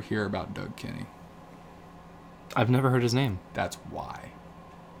you ever hear about Doug Kinney? I've never heard his name. That's why.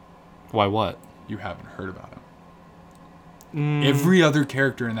 Why what? You haven't heard about him. Every other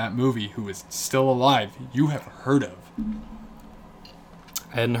character in that movie who is still alive, you have heard of.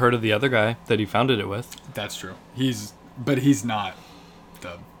 I hadn't heard of the other guy that he founded it with. That's true. He's not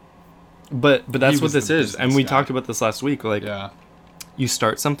the... But that's what this is. And we talked about this last week. Like, yeah. You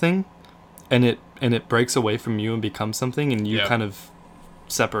start something, and it breaks away from you and becomes something, and you kind of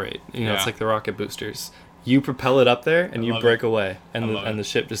separate. You know, it's like the rocket boosters. You propel it up there, and you break away, and the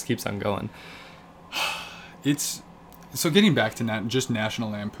ship just keeps on going. It's... So getting back to just National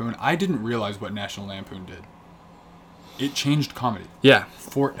Lampoon, I didn't realize what National Lampoon did. It changed comedy. Yeah.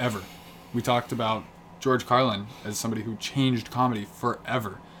 Forever. We talked about George Carlin as somebody who changed comedy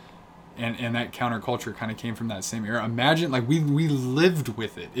forever. And that counterculture kind of came from that same era. Imagine, like, we lived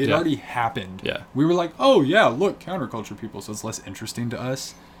with it. It already happened. Yeah. We were like, oh, yeah, look, counterculture people, so it's less interesting to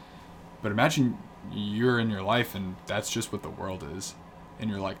us. But imagine you're in your life and that's just what the world is. And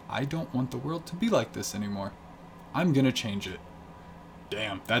you're like, I don't want the world to be like this anymore. I'm going to change it.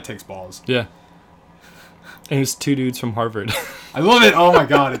 Damn, that takes balls. Yeah. And it was two dudes from Harvard. I love it. Oh, my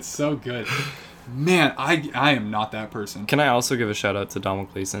God. It's so good. Man, I am not that person. Can I also give a shout out to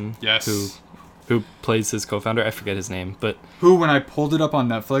Donald Gleason? Yes. Who plays his co-founder? I forget his name, but... Who, when I pulled it up on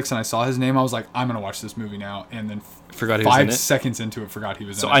Netflix and I saw his name, I was like, I'm going to watch this movie now. And then forgot he was in it. 5 seconds into it, forgot he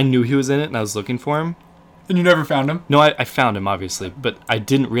was in it. So I knew he was in it and I was looking for him. And you never found him? No, I found him, obviously. But I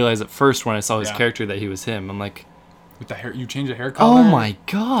didn't realize at first when I saw his character that he was him. I'm like... With the hair, you change the hair color. Oh my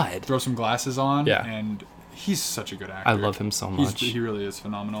God. Throw some glasses on. Yeah. And he's such a good actor. I love him so much. He really is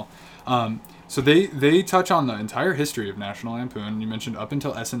phenomenal. So they touch on the entire history of National Lampoon. You mentioned up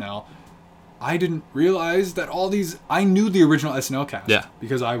until SNL. I didn't realize that I knew the original SNL cast. Yeah.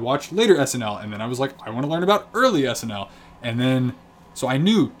 Because I watched later SNL, and then I was like, I want to learn about early SNL. And then, so I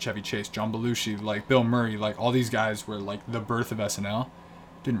knew Chevy Chase, John Belushi, like Bill Murray, like all these guys were like the birth of SNL.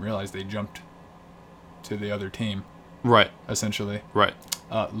 Didn't realize they jumped to the other team. Right. Essentially. Right.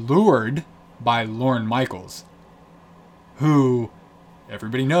 Lured by Lorne Michaels, who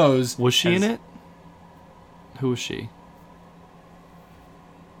everybody knows. Was she in it? Who was she?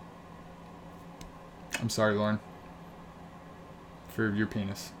 I'm sorry, Lauren. For your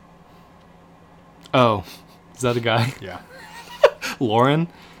penis. Oh, is that a guy? Yeah. Lauren?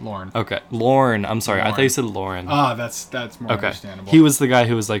 Lauren. Okay. Lauren. I'm sorry. Lauren. I thought you said Lauren. Ah, that's more understandable. He was the guy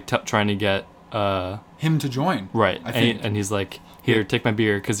who was like trying to get him to join. Right. I think. And he's like, here, take my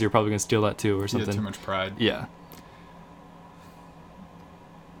beer because you're probably going to steal that too or something. He had too much pride. Yeah.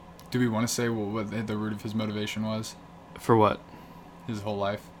 Do we want to say what the root of his motivation was? For what? His whole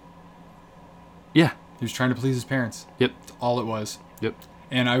life. Yeah. He was trying to please his parents. Yep. That's all it was. Yep.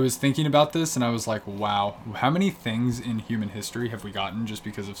 And I was thinking about this, and I was like, wow, how many things in human history have we gotten just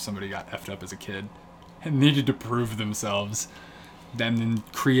because of somebody got effed up as a kid and needed to prove themselves, then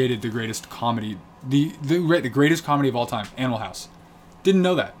created the greatest comedy, the greatest comedy of all time, Animal House. Didn't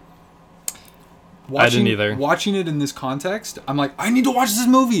know that. I didn't either. Watching it in this context, I'm like, I need to watch this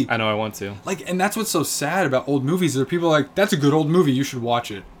movie. I know, I want to. Like, and that's what's so sad about old movies. There are people like, that's a good old movie, you should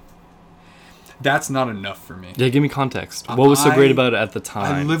watch it. That's not enough for me. Yeah, give me context. What was so great about it at the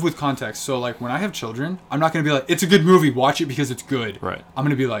time? I live with context. So, like, when I have children, I'm not going to be like, it's a good movie, watch it because it's good. Right. I'm going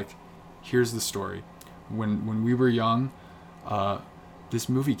to be like, here's the story. When we were young, this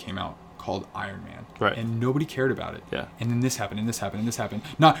movie came out called Iron Man. Right. And nobody cared about it. Yeah. And then this happened, and this happened, and this happened.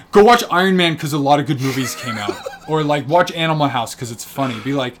 Not, go watch Iron Man because a lot of good movies came out. Or, like, watch Animal House because it's funny.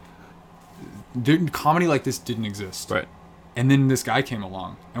 Be like, comedy like this didn't exist. Right. And then this guy came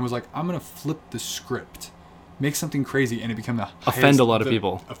along and was like, I'm going to flip the script. Make something crazy, and it became offend a lot of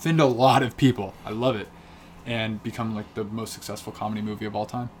people. Offend a lot of people. I love it. And become like the most successful comedy movie of all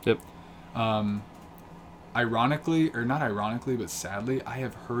time. Yep. Ironically, or not ironically, but sadly, I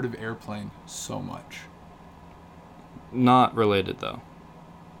have heard of Airplane so much. Not related, though.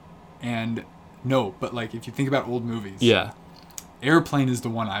 And no, but like if you think about old movies. Yeah. Airplane is the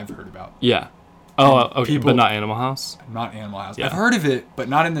one I've heard about. Yeah. Oh, okay, but not Animal House? Not Animal House. Yeah. I've heard of it, but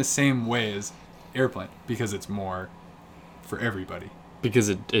not in the same way as Airplane, because it's more for everybody. Because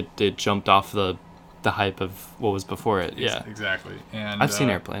it jumped off the hype of what was before it. Yeah. Exactly. And I've seen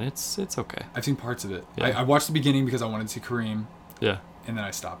Airplane. It's okay. I've seen parts of it. Yeah. I watched the beginning because I wanted to see Kareem. Yeah. And then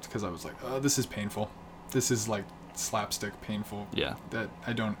I stopped because I was like, oh, this is painful. This is like slapstick painful. Yeah. That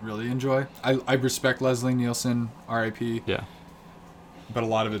I don't really enjoy. I respect Leslie Nielsen, R.I.P. Yeah. But a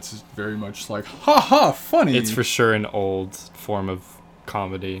lot of it's very much like, ha ha, funny. It's for sure an old form of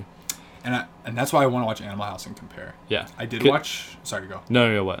comedy. And that's why I want to watch Animal House and compare. Yeah. I did watch... Sorry, go.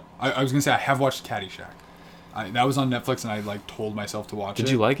 No, what? I was going to say, I have watched Caddyshack. That was on Netflix, and I like told myself to watch it.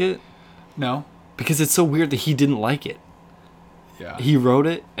 Did you like it? No. Because it's so weird that he didn't like it. Yeah. He wrote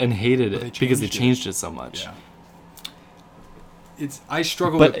it and hated But it because they changed it so much. Yeah. I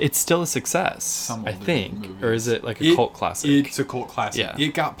struggle but with... it's still a success, I think. movies. Or is it like a cult classic? It's a cult classic. Yeah.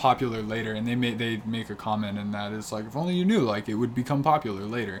 It got popular later, and they make a comment, and that is like, if only you knew, like, it would become popular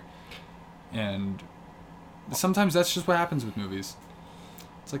later. And sometimes that's just what happens with movies.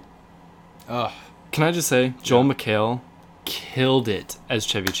 It's like, ugh. Can I just say, Joel McHale killed it as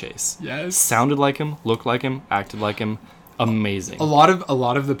Chevy Chase. Yes. Sounded like him, looked like him, acted like him. Amazing. A lot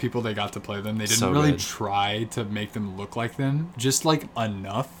of the people they got to play them, they didn't So really good. try to make them look like them, just like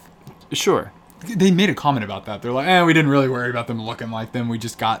enough. Sure. They made a comment about that. They're like, we didn't really worry about them looking like them.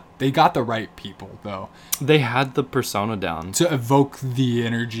 They got the right people though. They had the persona down. To evoke the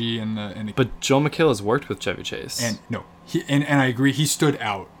energy and the But Joel McHale has worked with Chevy Chase. And no, and I agree, he stood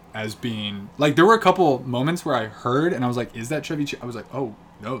out as being like, there were a couple moments where I heard and I was like, is that Chevy Chase? I was like, oh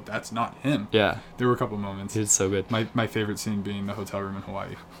no, that's not him. Yeah. There were a couple moments. He did so good. My favorite scene being the hotel room in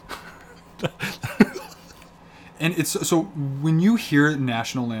Hawaii. And it's so when you hear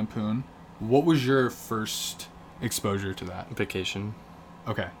National Lampoon, what was your first exposure to that? Vacation.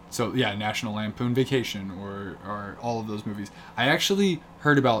 Okay, so yeah, National Lampoon Vacation or all of those movies. I actually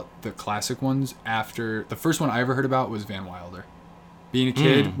heard about the classic ones after the first one I ever heard about was Van Wilder. Being a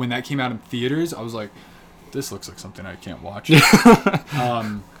kid, when that came out in theaters, I was like, this looks like something I can't watch.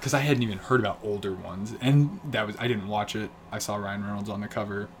 Because I hadn't even heard about older ones, and I didn't watch it. I saw Ryan Reynolds on the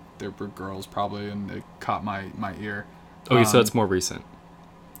cover. There were girls probably, and they caught my ear. Okay, so that's more recent.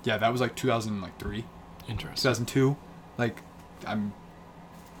 Yeah, that was like 2003. Interesting. 2002. Like, I'm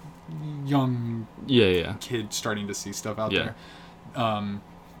young Yeah. kid starting to see stuff out Yeah. there.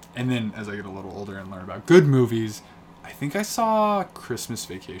 And then as I get a little older and learn about good movies, I think I saw Christmas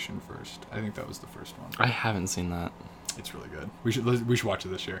Vacation first. I think that was the first one. I haven't seen that. It's really good. We should watch it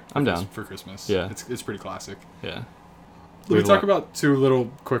this year. I'm down. For Christmas. Yeah. It's pretty classic. Yeah. Let me talk about two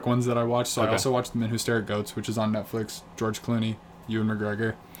little quick ones that I watched. So Okay. I also watched The Men Who Stare at Goats, which is on Netflix. George Clooney, Ewan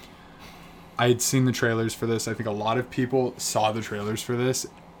McGregor. I had seen the trailers for this. I think a lot of people saw the trailers for this,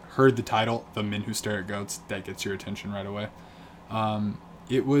 heard the title, The Men Who Stare at Goats. That gets your attention right away.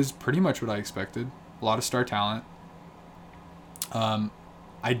 It was pretty much what I expected. A lot of star talent.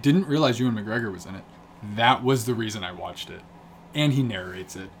 I didn't realize Ewan McGregor was in it. That was the reason I watched it. And he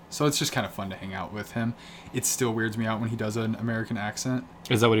narrates it. So it's just kind of fun to hang out with him. It still weirds me out when he does an American accent.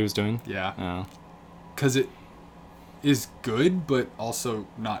 Is that what he was doing? Yeah. Oh. Because it is good, but also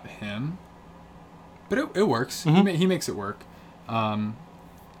not him. But it works. Mm-hmm. He makes it work.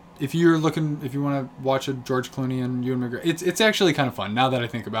 If you want to watch a George Clooney and Ewan McGregor, it's actually kind of fun now that I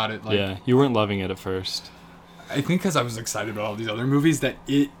think about it. Like, Yeah, you weren't loving it at first. I think because I was excited about all these other movies that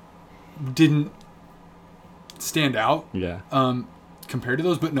it didn't stand out. Yeah. Compared to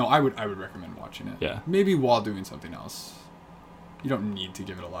those, but no, I would recommend watching it. Yeah. Maybe while doing something else. You don't need to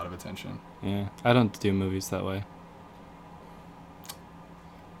give it a lot of attention. Yeah. I don't do movies that way.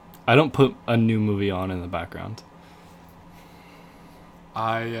 I don't put a new movie on in the background.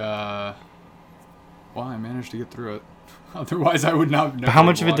 I managed to get through it. Otherwise, I would not. But how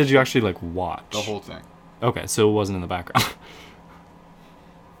much of it did you actually like watch? The whole thing. Okay, so it wasn't in the background.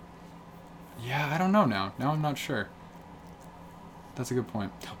 Yeah, I don't know now. Now I'm not sure. That's a good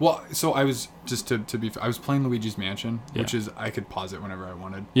point. Well, so I was just to be. I was playing Luigi's Mansion, which is I could pause it whenever I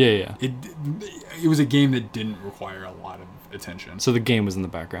wanted. Yeah. It was a game that didn't require a lot of attention. So the game was in the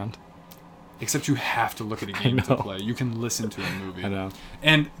background. Except you have to look at a game to play. You can listen to a movie. I know.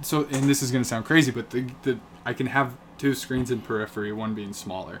 And this is going to sound crazy, but I can have two screens in periphery, one being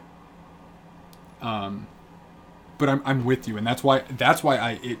smaller. But I'm with you, and that's why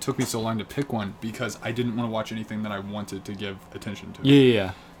it took me so long to pick one, because I didn't want to watch anything that I wanted to give attention to.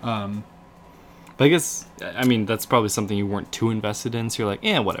 Yeah. But I guess, I mean, that's probably something you weren't too invested in, so you're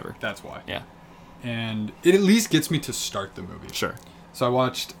like, whatever. That's why. Yeah. And it at least gets me to start the movie. Sure. So I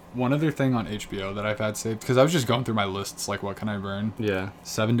watched one other thing on HBO that I've had saved, because I was just going through my lists, like, what can I burn? Yeah.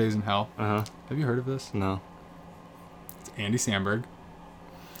 7 Days in Hell. Uh-huh. Have you heard of this? No. It's Andy Samberg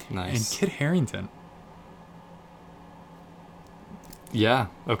Nice. and Kit Harington. Yeah,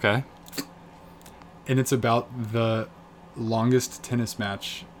 okay. And it's about the longest tennis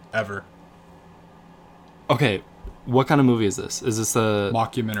match ever. Okay, What kind of movie is this? Is this a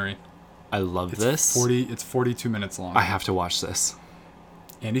mockumentary? I love this. It's 42 minutes long. I have to watch this.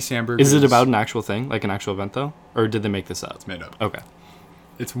 Andy Samberg. Is it about an actual thing, like an actual event, though, or did they make this up? It's made up. Okay.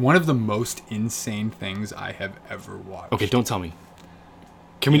 It's one of the most insane things I have ever watched. Okay, don't tell me.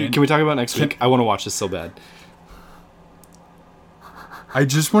 Can we talk about it next week? I want to watch this so bad. I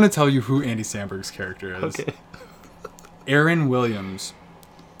just want to tell you who Andy Samberg's character is. Okay. Aaron Williams,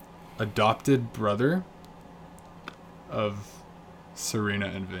 adopted brother of Serena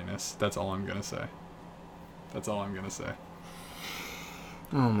and Venus. That's all I'm gonna say.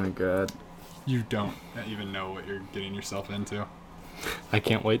 Oh my god. You don't even know what you're getting yourself into. I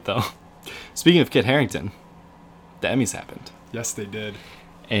can't wait, though. Speaking of Kit Harington, the Emmys happened. Yes, they did.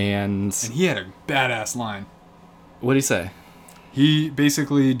 And he had a badass line. What'd he say? He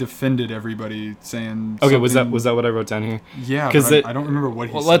basically defended everybody, saying. Okay, was that what I wrote down here? Yeah, because I don't remember what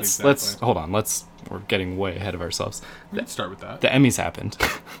he said. Let's hold on. We're getting way ahead of ourselves. Let's start with that. The Emmys happened.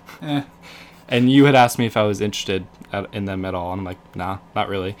 And you had asked me if I was interested in them at all, and I'm like, nah, not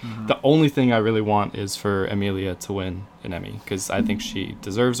really. Mm-hmm. The only thing I really want is for Emilia to win an Emmy, because I think she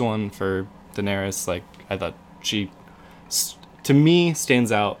deserves one for Daenerys. Like, I thought she, to me,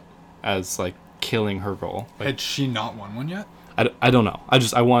 stands out as, like, killing her role. Like, had she not won one yet? I don't know.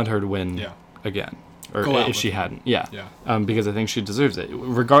 I wanted her to win again. Or if she hadn't. Yeah. Because I think she deserves it.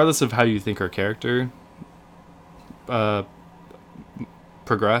 Regardless of how you think her character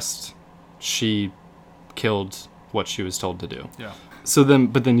progressed, she killed what she was told to do. Yeah.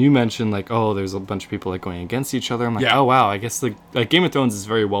 But then you mentioned, like, oh, there's a bunch of people, like, going against each other. I'm like, oh, wow, I guess, like, Game of Thrones is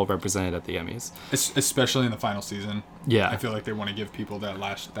very well represented at the Emmys. Especially in the final season. Yeah. I feel like they want to give people that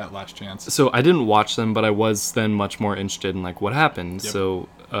last chance. So I didn't watch them, but I was then much more interested in, like, what happened. Yep. So,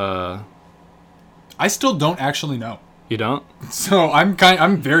 I still don't actually know. You don't? So I'm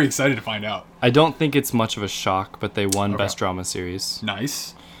very excited to find out. I don't think it's much of a shock, but they won Best Drama Series.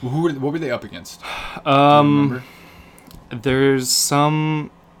 Nice. What were they up against? There's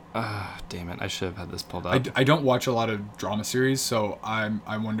some. Damn it! I should have had this pulled up. I don't watch a lot of drama series, so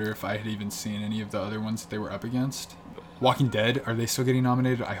I wonder if I had even seen any of the other ones that they were up against. Walking Dead, are they still getting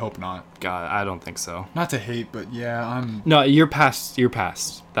nominated? I hope not. God, I don't think so. Not to hate, but yeah, No, you're past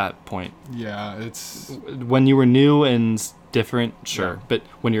that point. Yeah, it's when you were new and different, sure, but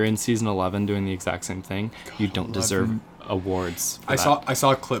when you're in season 11 doing the exact same thing, you don't deserve awards. I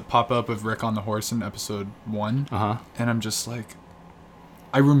saw a clip pop up of Rick on the horse in episode 1, and I'm just like,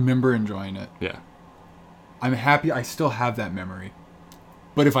 I remember enjoying it. Yeah, I'm happy I still have that memory,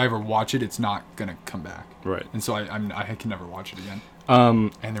 but if I ever watch it, it's not gonna come back. Right. And so I can never watch it again.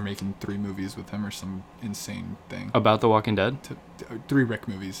 And they're making 3 movies with him or some insane thing about The Walking Dead. 3 Rick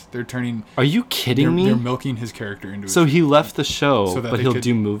movies. They're turning. Are you kidding me? They're milking his character into. So he left the show, but he'll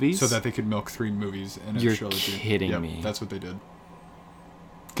do movies. So that they could milk 3 movies in a trilogy. You're kidding me. That's what they did.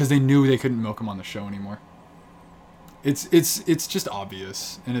 Because they knew they couldn't milk him on the show anymore. It's just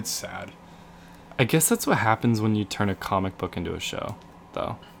obvious, and it's sad. I guess that's what happens when you turn a comic book into a show,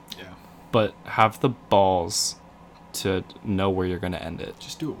 though. Yeah. But have the balls to know where you're going to end it.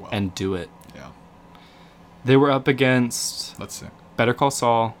 Just do it well. And do it. Yeah. They were up against... Let's see. Better Call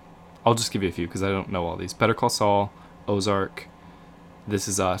Saul. I'll just give you a few because I don't know all these. Better Call Saul, Ozark, This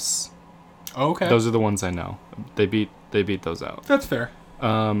Is Us. Oh, okay. Those are the ones I know. They beat those out. That's fair.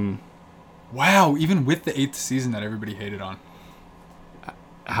 Wow, even with the 8th season that everybody hated on.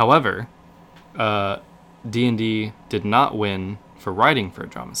 However, D&D did not win for writing for a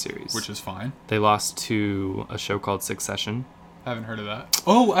drama series. Which is fine. They lost to a show called Succession. I haven't heard of that.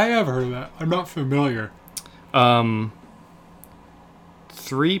 Oh, I have heard of that. I'm not familiar.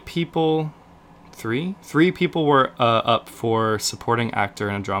 3 people were up for supporting actor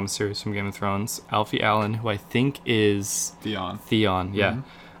in a drama series from Game of Thrones. Alfie Allen, who I think is... Theon, yeah.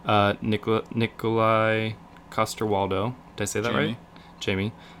 Mm-hmm. Nikolai Coster-Waldau. Did I say that right?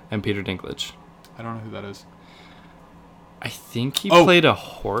 Jamie. And Peter Dinklage. I don't know who that is. I think he played a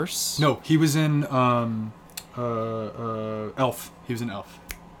horse. No, he was in Elf. He was in Elf.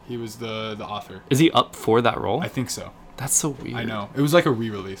 He was the author. Is he up for that role? I think so. That's so weird. I know. It was like a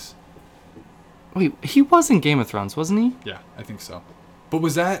re-release. Wait, he was in Game of Thrones, wasn't he? Yeah, I think so.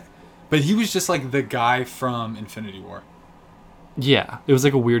 But he was just like the guy from Infinity War. Yeah, it was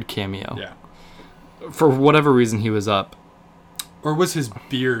like a weird cameo. Yeah. For whatever reason, he was up. Or was his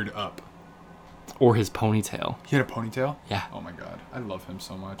beard up? Or his ponytail. He had a ponytail? Yeah. Oh my god. I love him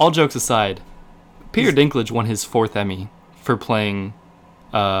so much. All jokes aside, Peter Dinklage won his 4th Emmy for playing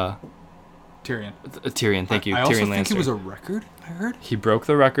Tyrion. Tyrion, thank you. I Tyrion also Lannister. think it was a record, I heard. He broke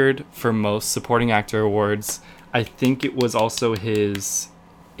the record for most supporting actor awards. I think it was also his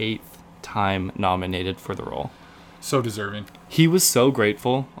 8th time nominated for the role. So deserving. He was so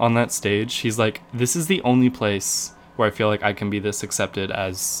grateful on that stage. He's like, this is the only place where I feel like I can be this accepted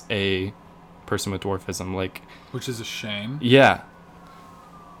as a person with dwarfism. Like, which is a shame. Yeah.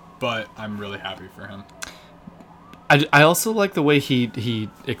 But I'm really happy for him. I also like the way he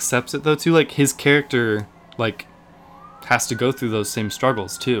accepts it, though, too. Like, his character, like, has to go through those same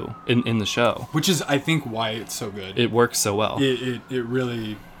struggles, too, in the show. Which is, I think, why it's so good. It works so well. It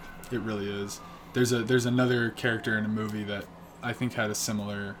really is. There's another character in a movie that I think had a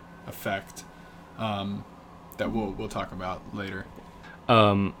similar effect that we'll talk about later.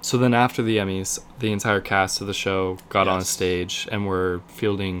 So then after the Emmys, the entire cast of the show got on a stage and were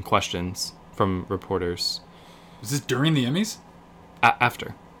fielding questions from reporters. Was this during the Emmys?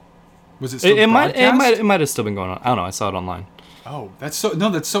 After. Was it still broadcast? It might have still been going on. I don't know. I saw it online. Oh, that's so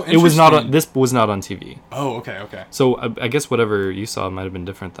interesting. It was not on, this was not on TV. Oh, okay. So I guess whatever you saw might have been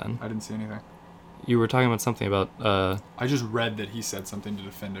different then. I didn't see anything. You were talking about something about... I just read that he said something to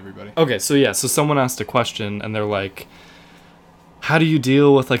defend everybody. Okay, so someone asked a question, and they're like, how do you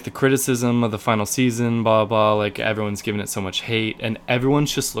deal with, like, the criticism of the final season, blah, blah, like, everyone's giving it so much hate, and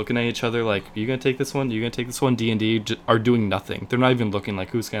everyone's just looking at each other like, you gonna take this one? You gonna take this one? D&D are doing nothing. They're not even looking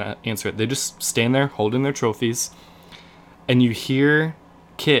like who's gonna answer it. They just stand there holding their trophies, and you hear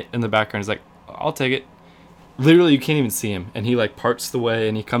Kit in the background. He's like, I'll take it. Literally, you can't even see him, and he, like, parts the way,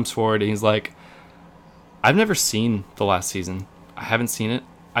 and he comes forward, and he's like, I've never seen the last season. I haven't seen it.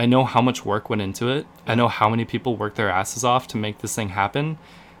 I know how much work went into it. I know how many people worked their asses off to make this thing happen,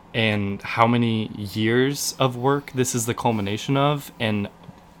 and how many years of work this is the culmination of, and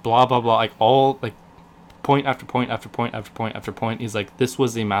blah, blah, blah. Like, all, like, point after point after point after point after point. He's like, this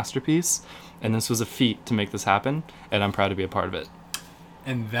was a masterpiece, and this was a feat to make this happen, and I'm proud to be a part of it.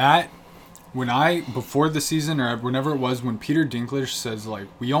 And that... before the season, or whenever it was, when Peter Dinklage says, like,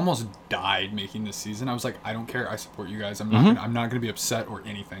 we almost died making this season, I was like, I don't care, I support you guys. I'm not gonna be upset or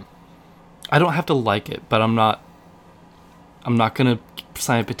anything. I don't have to like it, but I'm not gonna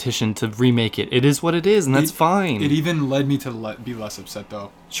sign a petition to remake it. It is what it is, and that's fine. It even led me to be less upset,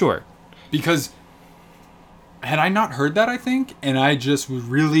 though. Sure. Because had I not heard that, I think, and I just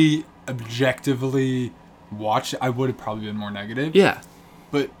really objectively watched it, I would have probably been more negative. Yeah.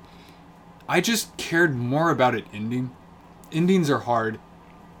 But I just cared more about it ending. Endings are hard.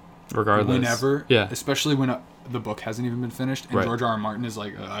 Regardless. Whenever. Yeah. Especially when the book hasn't even been finished. And right. George R. R. Martin is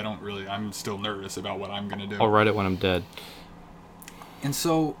like, I'm still nervous about what I'm going to do. I'll write it when I'm dead. And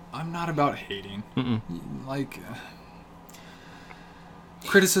so, I'm not about hating. Mm-mm. Like,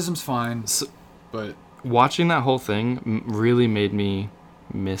 criticism's fine. So, but watching that whole thing really made me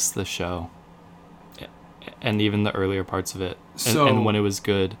miss the show. And even the earlier parts of it. And when it was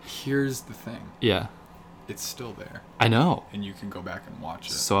good. Here's the thing. Yeah. It's still there. I know. And you can go back and watch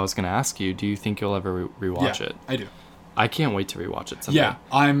it. So I was going to ask you, do you think you'll ever rewatch it? I do. I can't wait to rewatch it someday. Yeah,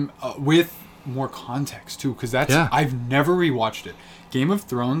 I'm with more context too, because I've never rewatched it. Game of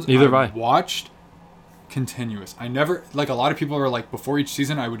Thrones, Neither have I watched continuous. I never, like, a lot of people are like, before each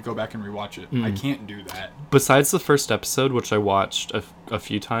season I would go back and rewatch it. I can't do that. Besides the first episode, which I watched a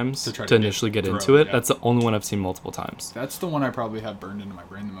few times to initially get into it, that's the only one I've seen multiple times. That's the one I probably have burned into my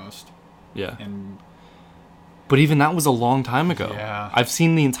brain the most. Yeah. And but even that was a long time ago. Yeah. I've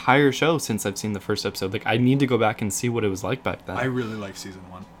seen the entire show since I've seen the first episode. Like, I need to go back and see what it was like back then. I really like season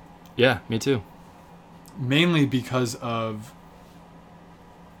 1. Yeah, me too. Mainly because of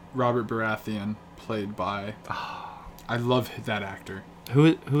Robert Baratheon, played by... I love that actor.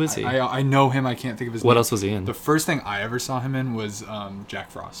 Who is he? I know him. I can't think of his name. What else was he in? The first thing I ever saw him in was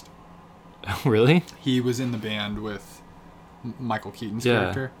Jack Frost. Really? He was in the band with Michael Keaton's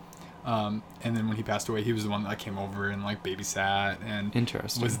character. And then when he passed away, he was the one that came over and, like, babysat and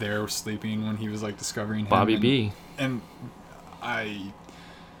Interesting. was there sleeping when he was, like, discovering him. Bobby B. And Addy,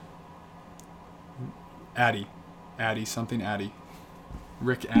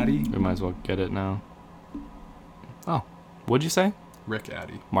 Rick Addy. We might as well get it now. Oh, what'd you say? Rick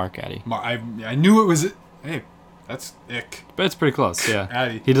Addy. Mark Addy. I knew it was. Hey, that's ick. But it's pretty close. Yeah.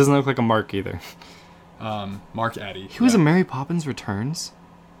 Addy. He doesn't look like a Mark either. Mark Addy. He was in Mary Poppins Returns.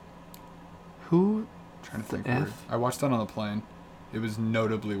 Who? I'm trying to think. Where, I watched that on the plane. It was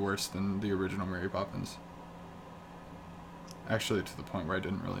notably worse than the original Mary Poppins. Actually, to the point where I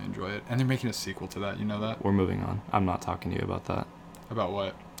didn't really enjoy it. And they're making a sequel to that. You know that? We're moving on. I'm not talking to you about that. About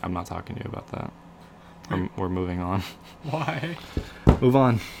what? I'm not talking to you about that. We're moving on. Why? Move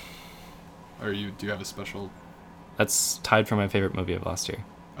on. Do you have a special... That's tied for my favorite movie of last year.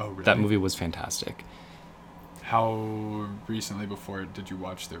 Oh, really? That movie was fantastic. How recently before it did you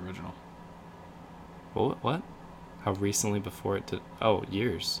watch the original? What? How recently before it did... Oh,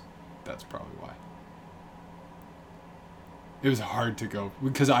 years. That's probably why. It was hard to go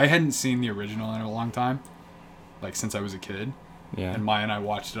because I hadn't seen the original in a long time, like since I was a kid. Yeah. And Maya and I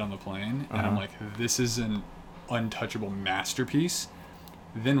watched it on the plane, and I'm like, this is an untouchable masterpiece.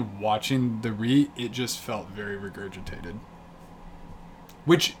 Then watching it just felt very regurgitated.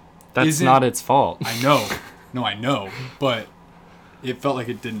 Which that's not its fault. I know. No, I know. But it felt like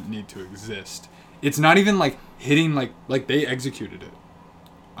it didn't need to exist. It's not even like hitting like they executed it.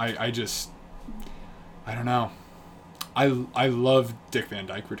 I don't know. I love Dick Van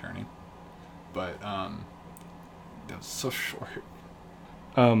Dyke returning. But that was so short.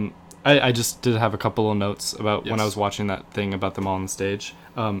 I just did have a couple of notes about when I was watching that thing about them all on the stage.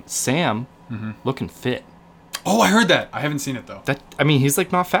 Sam looking fit. Oh, I heard that. I haven't seen it though. He's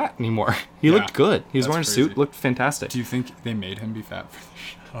like not fat anymore. He looked good. He was wearing a suit, looked fantastic. Do you think they made him be fat for the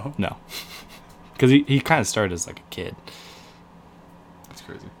show? No, because he kind of started as like a kid. That's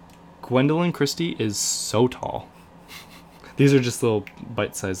crazy. Gwendolyn Christie is so tall. These are just little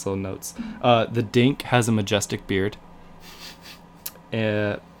bite-sized little notes. The Dink has a majestic beard.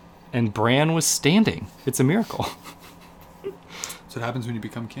 And Bran was standing. It's a miracle. That's what happens when you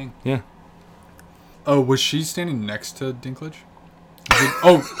become king. Yeah. Oh, was she standing next to Dinklage?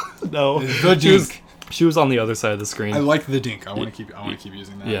 No. The Dink. She was on the other side of the screen. I like the Dink. I want to keep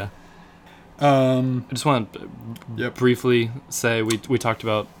using that. Yeah. I just want to briefly say we talked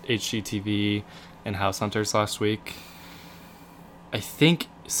about HGTV and House Hunters last week. I think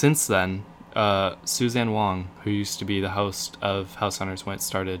since then, Suzanne Wong, who used to be the host of House Hunters when it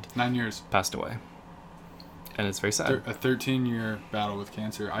started, 9 years, passed away, and it's very sad. A 13-year battle with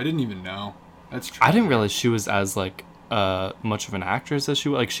cancer. I didn't even know. That's true. I didn't realize she was as like much of an actress as she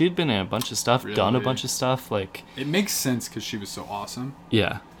was. Like she had been in a bunch of stuff, done a bunch of stuff. Like it makes sense because she was so awesome.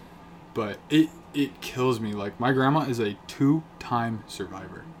 Yeah. But it kills me. Like my grandma is a 2-time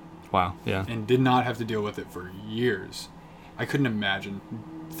survivor. Wow. Yeah. And did not have to deal with it for years. I couldn't imagine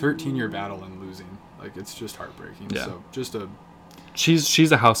 13-year battle and losing. Like it's just heartbreaking. Yeah. So just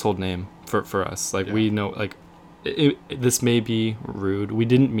she's a household name for us. Like we know like this may be rude. We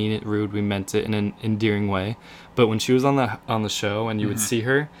didn't mean it rude. We meant it in an endearing way. But when she was on the show and you would see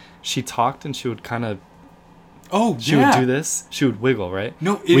her, she talked and she would kind of she would do this. She would wiggle, right?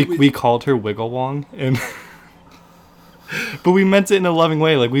 No, we called her Wiggle Wong and but we meant it in a loving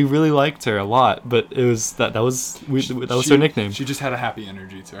way. Like we really liked her a lot, but it was that was her nickname. She just had a happy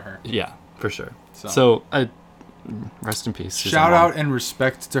energy to her. Yeah, for sure. So I rest in peace. Shout out and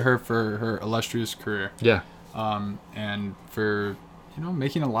respect to her for her illustrious career. Yeah. And for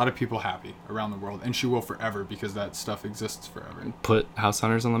making a lot of people happy around the world, and she will forever because that stuff exists forever. Put House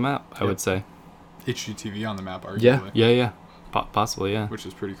Hunters on the map, I would say. HGTV on the map, arguably. Yeah. Possibly, yeah. Which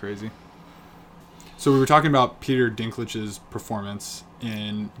is pretty crazy. So we were talking about Peter Dinklage's performance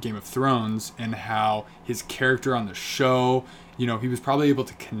in Game of Thrones and how his character on the show, he was probably able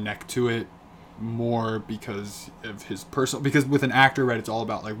to connect to it more because of his personal, because with an actor, right, it's all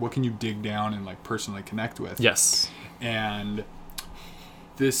about like what can you dig down and like personally connect with. Yes. And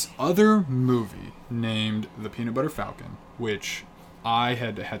this other movie named The Peanut Butter Falcon, which I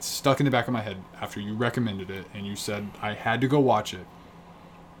had stuck in the back of my head after you recommended it and you said I had to go watch it.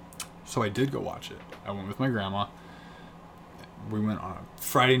 So I did go watch it. I went with my grandma. We went on a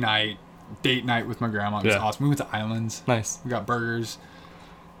Friday night date night with my grandma. It was awesome. We went to Islands. Nice. We got burgers.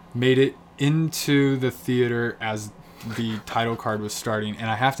 Made it into the theater as the title card was starting. And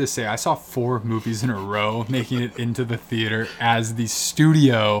I have to say, I saw 4 movies in a row making it into the theater as the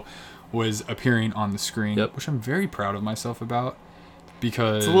studio was appearing on the screen, which I'm very proud of myself about.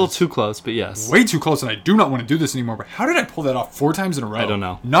 Because it's a little too close, but yes. Way too close, and I do not want to do this anymore. But how did I pull that off 4 times in a row? I don't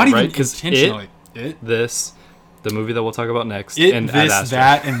know. Not even intentionally. The movie that we'll talk about next, the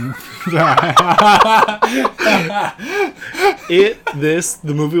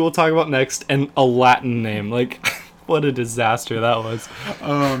movie we'll talk about next, and a Latin name. Like, what a disaster that was.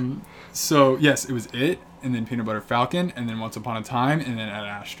 So yes, it was it, and then Peanut Butter Falcon, and then Once Upon a Time, and then Ad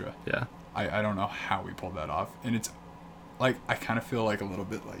Astra. Yeah. I don't know how we pulled that off, and it's like I kind of feel like a little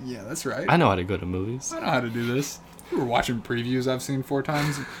bit like, yeah, that's right. I know how to go to movies. I know how to do this. We were watching previews I've seen 4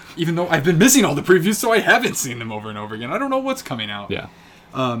 times, even though I've been missing all the previews, so I haven't seen them over and over again. I don't know what's coming out. Yeah.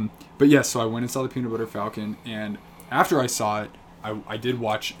 But yes, so I went and saw the Peanut Butter Falcon, and after I saw it, I did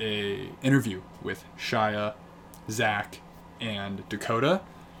watch a interview with Shia, Zach, and Dakota,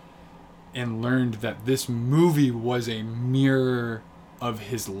 and learned that this movie was a mirror of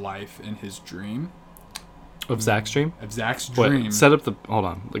his life and his dream. Of Zach's dream? Of Zach's dream. Wait, set up the... Hold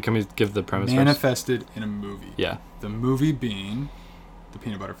on. Like, can we give the premise manifested first? In a movie. Yeah. The movie being the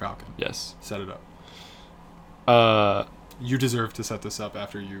Peanut Butter Falcon. Yes. Set it up. You deserve to set this up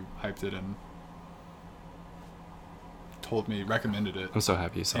after you hyped it and told me, recommended it. I'm so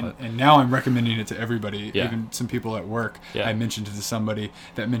happy you saw it. And now I'm recommending it to everybody, Yeah. even some people at work. Yeah. I mentioned it to somebody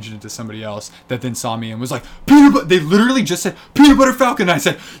that mentioned it to somebody else that then saw me and was like, peanut butter. They literally just said, peanut butter falcon. And I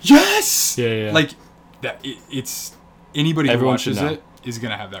said, yes! Yeah. Like, that. It's anybody who Everyone should watches know. it is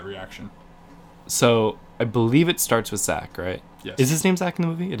going to have that reaction. So I believe it starts with Zach, right? Yes. Is his name Zach in the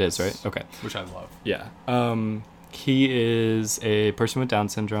movie? It is, right? Okay. Which I love. Yeah. He is a person with Down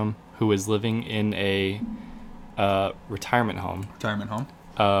syndrome who is living in a retirement home.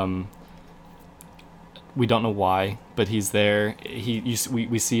 We don't know why, but he's there.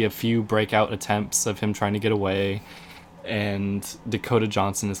 We see a few breakout attempts of him trying to get away, and Dakota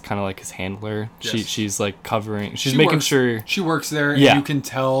Johnson is kind of like his handler. Yes. She's like covering. She's making sure she works there, Yeah. and you can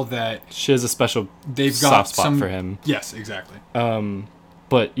tell that she has a special they've got soft spot for him. Yes, exactly.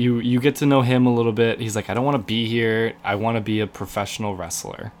 But you get to know him a little bit. He's like, I don't want to be here. I want to be a professional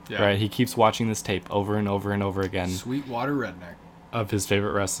wrestler. Yeah. Right? He keeps watching this tape over and over and over again Sweetwater redneck. of his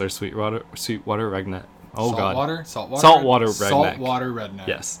favorite wrestler, Sweetwater Redneck. Oh God. Saltwater redneck. Saltwater redneck.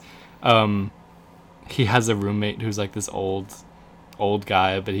 Yes. He has a roommate who's like this old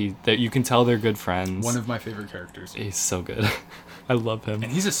guy, but you can tell they're good friends. One of my favorite characters. He's so good. I love him.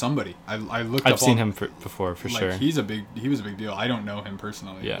 And he's a somebody. I've seen him before for sure. He was a big deal. I don't know him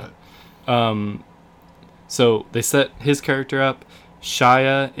personally. Yeah. But. So they set his character up.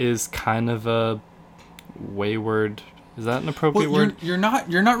 Shia is kind of a wayward. Is that an appropriate word? You're not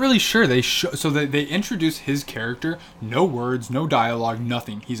really sure. They introduce his character. No words, no dialogue,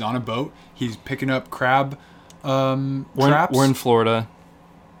 nothing. He's on a boat. He's picking up crab traps. We're in Florida.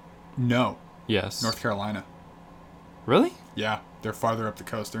 No. Yes. North Carolina. Really? Yeah, they're farther up the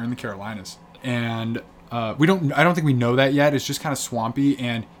coast. They're in the Carolinas, and I don't think we know that yet. It's just kind of swampy,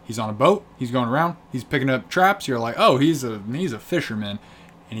 and he's on a boat. He's going around. He's picking up traps. You're like, oh, he's a fisherman,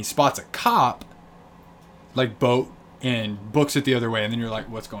 and he spots a cop, like boat, and books it the other way, and then you're like,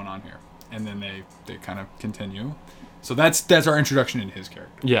 what's going on here? And then they kind of continue. So that's our introduction into his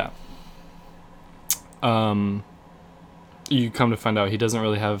character. Yeah. You come to find out he doesn't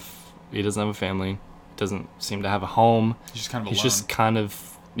have a family. Doesn't seem to have a home. He's just kind of alone. He's just kind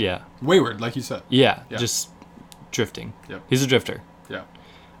of wayward, like you said. Yeah. Yeah. Just drifting. Yep. He's a drifter. Yeah.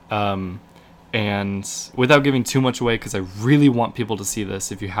 And without giving too much away, because I really want people to see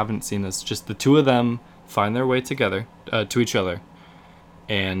this, if you haven't seen this, just the two of them find their way together to each other,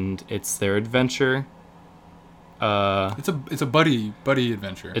 and it's their adventure. It's a buddy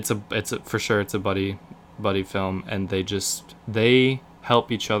adventure. It's for sure it's a buddy film, and they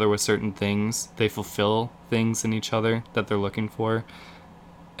help each other with certain things. They fulfill things in each other that they're looking for,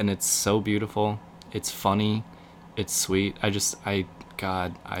 and it's so beautiful. It's funny. It's sweet. So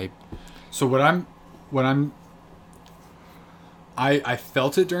I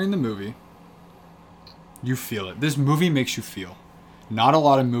felt it during the movie. You feel it. This movie makes you feel. Not a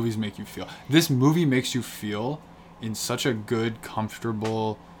lot of movies make you feel. This movie makes you feel in such a good,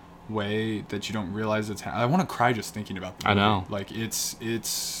 comfortable way that you don't realize it's I want to cry just thinking about the movie. I know. Like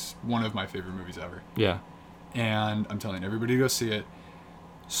it's one of my favorite movies ever. Yeah. And I'm telling everybody to go see it.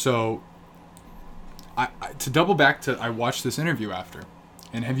 So I to double back to I watched this interview after.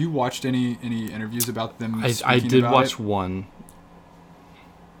 And have you watched any interviews about them? I did watch one.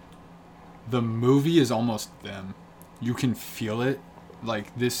 The movie is almost them. You can feel it.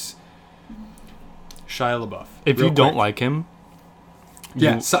 Like this Shia LaBeouf. If you don't like him...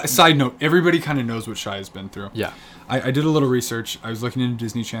 Yeah, side note, everybody kind of knows what Shia's been through. Yeah. I did a little research. I was looking into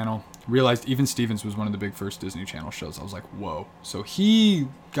Disney Channel. Realized Even Stevens was one of the big first Disney Channel shows. I was like, whoa. So he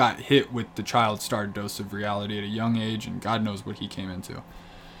got hit with the child star dose of reality at a young age, and God knows what he came into.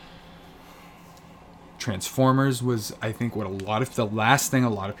 Transformers was, I think, the last thing a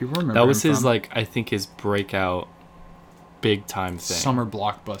lot of people remember. That was his, I think his breakout big time thing. Summer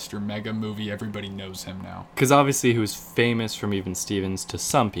blockbuster, mega movie. Everybody knows him now. Because obviously he was famous from Even Stevens to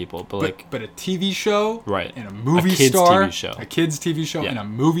some people, but a TV show, right? And a movie a kid's star, TV show. A kids TV show, and a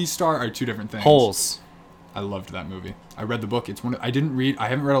movie star are two different things. Holes. I loved that movie. I read the book. It's one. I haven't read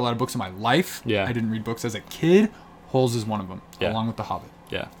a lot of books in my life. Yeah. I didn't read books as a kid. Holes is one of them. Yeah. Along with The Hobbit.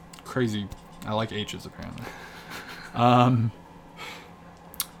 Yeah. Crazy. I like H's apparently. I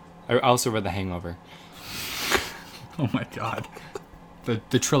also read The Hangover. Oh my God.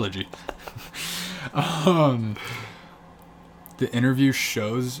 The trilogy. The interview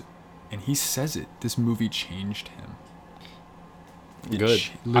shows, and he says it. This movie changed him. Good.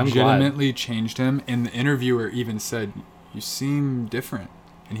 Legitimately changed him. And the interviewer even said, "You seem different."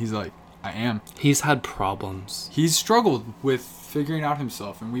 And he's like, "I am." He's had problems. He's struggled with figuring out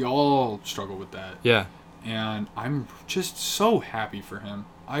himself, and we all struggle with that. Yeah. And I'm just so happy for him.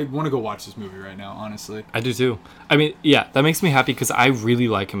 I want to go watch this movie right now, honestly. I do too. I mean, yeah, that makes me happy because I really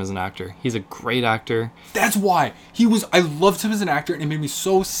like him as an actor. He's a great actor. That's why. I loved him as an actor, and it made me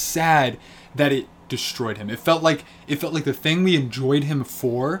so sad that it destroyed him. It felt like the thing we enjoyed him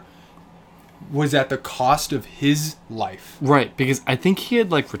for was at the cost of his life. Right, because I think he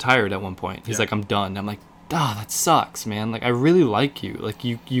had like retired at one point. He's like, I'm done. I'm like, that sucks, man. Like, I really like you. Like,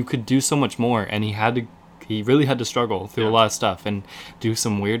 you could do so much more, and he really had to struggle through a lot of stuff and do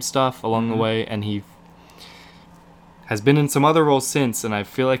some weird stuff along the way, and he has been in some other roles since, and I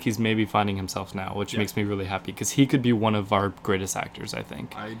feel like he's maybe finding himself now, which makes me really happy because he could be one of our greatest actors, I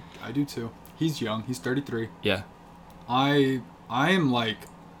think. I do too. He's young. He's 33. Yeah. I am like,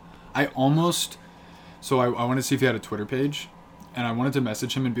 I want to see if he had a Twitter page, and I wanted to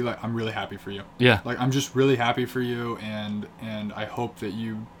message him and be like, I'm really happy for you. Yeah. Like, I'm just really happy for you, and I hope that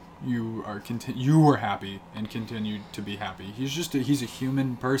you are happy and continue to be happy. He's a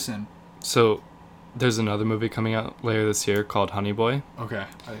human person. So, there's another movie coming out later this year called Honey Boy. Okay,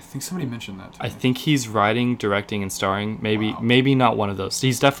 I think somebody mentioned that to me. I think he's writing, directing, and starring. Maybe not one of those.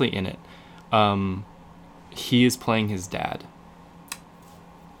 He's definitely in it. He is playing his dad.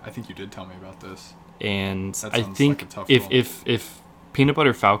 I think you did tell me about this. And I think like if Peanut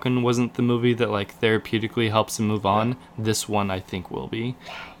Butter Falcon wasn't the movie that like therapeutically helps him move on, this one I think will be.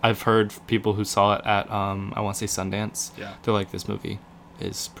 I've heard people who saw it at I want to say Sundance. Yeah. They're like, this movie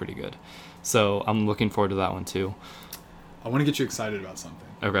is pretty good. So I'm looking forward to that one too. I want to get you excited about something.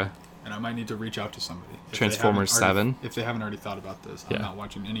 Okay. And I might need to reach out to somebody. Transformers 7. If they haven't already thought about this, I'm not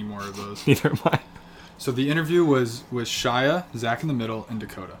watching any more of those. Neither am I. So the interview was Shia, Zach in the middle, and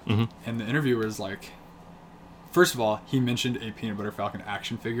Dakota. Mm-hmm. And the interviewer is like, first of all, he mentioned a Peanut Butter Falcon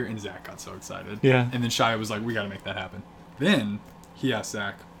action figure, and Zach got so excited. Yeah. And then Shia was like, we got to make that happen. Then he asked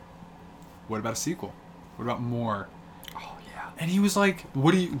Zach, what about a sequel? What about more? Oh, yeah. And he was like,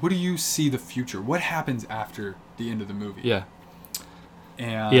 what do you see the future? What happens after the end of the movie? Yeah.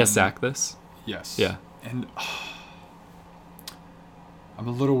 And he asked Zach this? Yes. Yeah. And I'm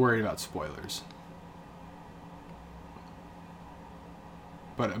a little worried about spoilers.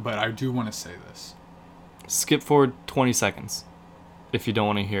 But I do want to say this. Skip forward 20 seconds if you don't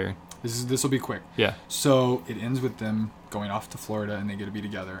want to hear. This will be quick. Yeah. So it ends with them going off to Florida and they get to be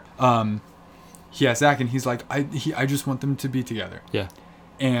together. He asked Zach and he's like, I just want them to be together. Yeah.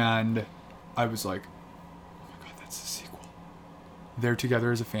 And I was like, oh my God, that's the sequel. They're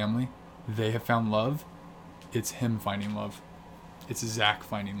together as a family. They have found love. It's him finding love. It's Zach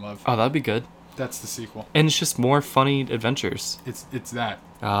finding love. Oh, that'd be good. That's the sequel. And it's just more funny adventures. It's that.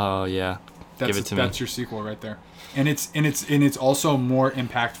 Oh yeah. Give it to me. That's your sequel right there. And it's also more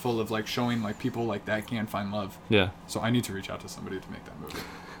impactful of like showing like people like that can find love. Yeah. So I need to reach out to somebody to make that movie.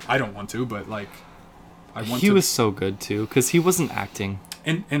 I don't want to, but like I want to. He was so good too cuz he wasn't acting.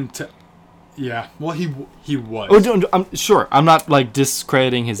 Yeah. Well, he was. Oh, no, I'm sure. I'm not like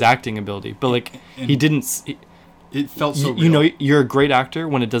discrediting his acting ability, but like he didn't it felt so real. You know, you're a great actor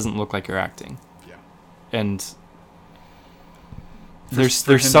when it doesn't look like you're acting. Yeah. And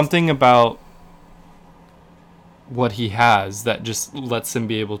there's something about what he has that just lets him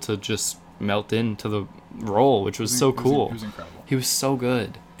be able to just melt into the role, which was so cool. It was incredible. He was so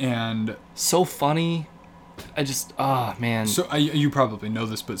good and so funny. I just man. So you probably know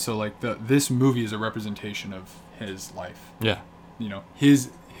this, but so like this movie is a representation of his life. Yeah. You know, his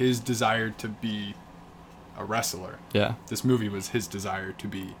desire to be a wrestler. Yeah. This movie was his desire to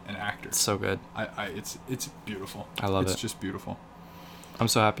be an actor. It's so good. It's beautiful. I love it. It's just beautiful. I'm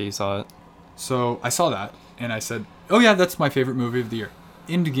so happy you saw it. So I saw that and I said, oh yeah, that's my favorite movie of the year.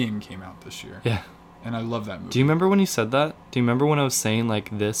 Endgame came out this year. Yeah. And I love that movie. Do you remember when you said that? Do you remember when I was saying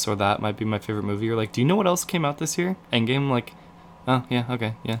like this or that might be my favorite movie? You're like, do you know what else came out this year? Endgame. I'm like, oh yeah,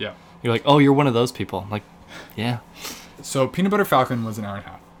 okay, yeah. Yeah. You're like, oh, you're one of those people. I'm like, yeah. So Peanut Butter Falcon was an hour and a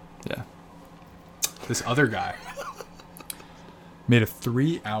half. Yeah. This other guy made a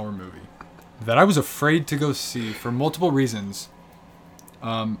 3-hour movie that I was afraid to go see for multiple reasons.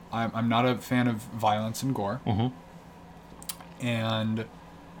 I'm not a fan of violence and gore. Mm-hmm. And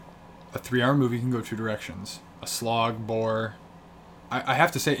a 3-hour movie can go two directions. A slog, bore. I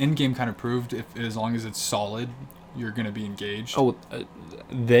have to say, Endgame kind of proved if as long as it's solid, you're going to be engaged. Oh,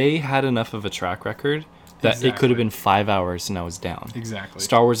 they had enough of a track record that it could have been 5 hours and I was down. Exactly.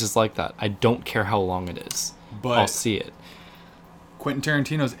 Star Wars is like that. I don't care how long it is. But I'll see it. Quentin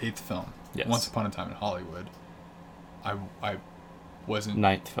Tarantino's 8th film, yes. Once Upon a Time in Hollywood, I wasn't...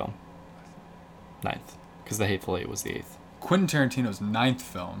 9th film. 9th. Because The Hateful Eight was the 8th. Quentin Tarantino's 9th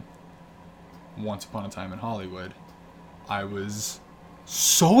film, Once Upon a Time in Hollywood, I was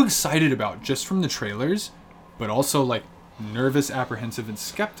so excited about just from the trailers, but also like nervous, apprehensive, and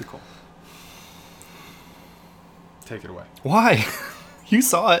skeptical. Take it away. Why? You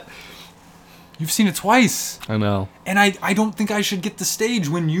saw it. You've seen it twice. I know. And I don't think I should get the stage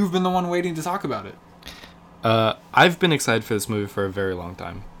when you've been the one waiting to talk about it. I've been excited for this movie for a very long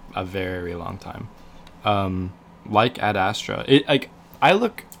time. A very long time. Like Ad Astra. I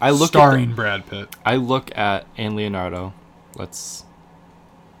look Starring Brad Pitt. I look at and Leonardo.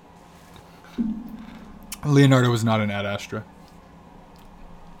 Leonardo was not an Ad Astra.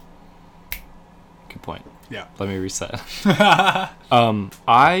 Good point. Yeah. Let me reset.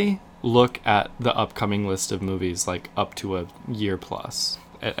 I look at the upcoming list of movies like up to a year plus.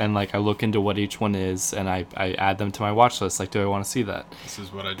 And like I look into what each one is and I add them to my watch list. Like, do I want to see that? This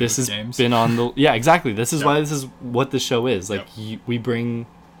is what I do this with has games. Been on the yeah, exactly. This is Yep. why this is what the show is. Like Yep. we bring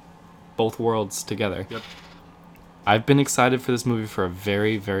both worlds together. Yep. I've been excited for this movie for a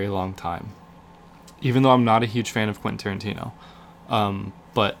very, very long time. Even though I'm not a huge fan of Quentin Tarantino.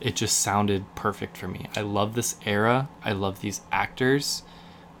 But it just sounded perfect for me. I love this era. I love these actors.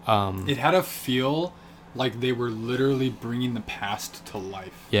 It had a feel like they were literally bringing the past to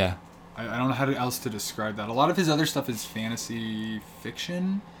life. Yeah. I don't know how else to describe that. A lot of his other stuff is fantasy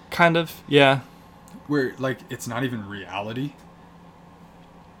fiction. Kind of, yeah. Where, like, it's not even reality.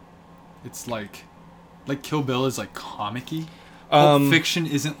 It's like Kill Bill is, like, comic-y. Pulp Fiction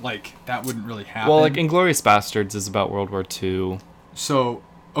isn't, like, that wouldn't really happen. Well, like, Inglourious Bastards is about World War II. So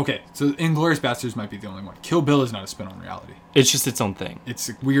Inglourious Bastards might be the only one. Kill Bill is not a spin on reality. It's just its own thing. It's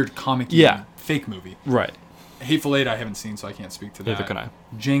a weird comic-y Yeah. fake movie. Right. Hateful Eight I haven't seen, so I can't speak to that. Neither can I.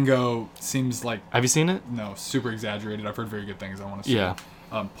 Django seems like... Have you seen it? No, super exaggerated. I've heard very good things. I want to see Yeah.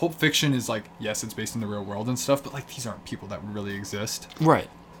 it. Pulp Fiction is like, yes, it's based in the real world and stuff, but like these aren't people that really exist. Right.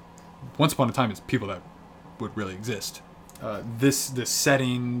 Once upon a time, it's people that would really exist. This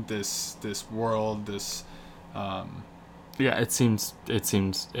setting, this world, this... Yeah,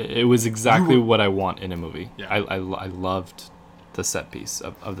 it was exactly what I want in a movie. Yeah. I loved the set piece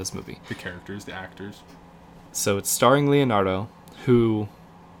of this movie. The characters, the actors. So it's starring Leonardo, who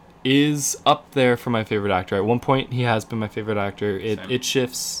is up there for my favorite actor. At one point, he has been my favorite actor. It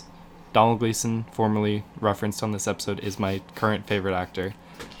shifts. Donald Gleason, formerly referenced on this episode, is my current favorite actor.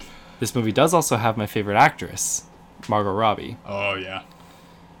 This movie does also have my favorite actress, Margot Robbie. Oh, yeah.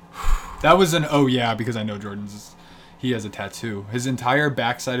 That was an oh, yeah, because I know he has a tattoo. His entire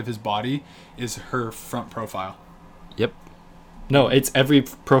backside of his body is her front profile. Yep. No, it's every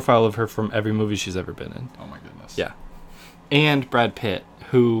profile of her from every movie she's ever been in. Oh, my goodness. Yeah. And Brad Pitt,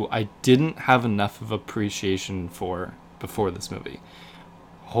 who I didn't have enough of appreciation for before this movie.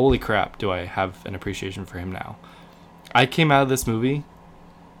 Holy crap, do I have an appreciation for him now. I came out of this movie.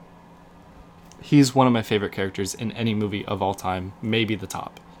 He's one of my favorite characters in any movie of all time, maybe the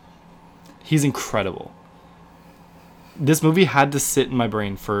top. He's incredible. This movie had to sit in my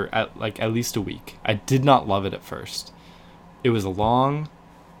brain for at least a week. I did not love it at first. It was long,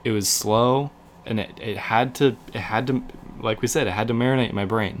 it was slow, and it had to, like we said, it had to marinate in my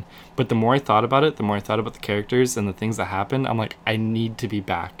brain. But the more I thought about it, the more I thought about the characters and the things that happened, I'm like, I need to be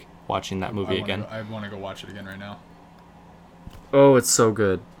back watching that movie again. I want to go watch it again right now. Oh, it's so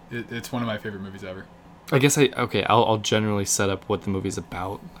good. It's one of my favorite movies ever. I guess I'll generally set up what the movie's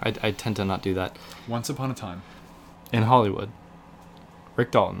about. I tend to not do that. Once Upon a Time. In Hollywood,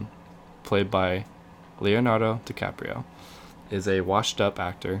 Rick Dalton, played by Leonardo DiCaprio, is a washed-up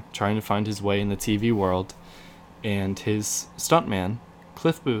actor trying to find his way in the TV world, and his stuntman,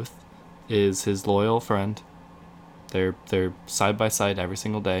 Cliff Booth, is his loyal friend. They're side by side every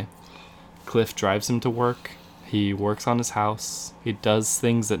single day. Cliff drives him to work. He works on his house. He does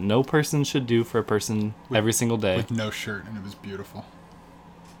things that no person should do for a person every single day. With no shirt, and it was beautiful.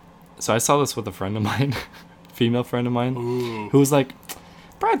 So I saw this with a friend of mine, female friend of mine, Ooh. who was like,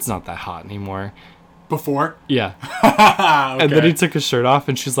 Brad's not that hot anymore. Before? Yeah. Okay. And then he took his shirt off,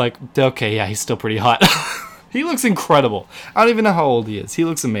 and she's like, okay, yeah, he's still pretty hot. He looks incredible. I don't even know how old he is. He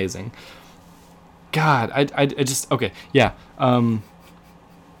looks amazing. God, I just, okay, yeah.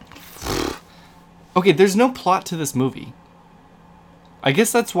 Okay, there's no plot to this movie. I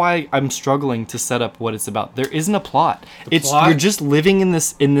guess that's why I'm struggling to set up what it's about. There isn't a plot. You're just living in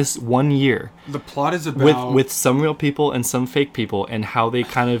this 1 year. The plot is about... With some real people and some fake people and how they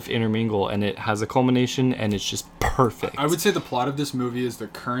kind of intermingle, and it has a culmination, and it's just perfect. I would say the plot of this movie is the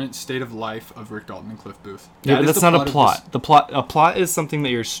current state of life of Rick Dalton and Cliff Booth. Yeah, but that's not a plot. A plot is something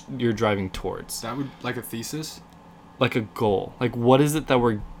that you're driving towards. That would, like a thesis? Like a goal. Like, what is it that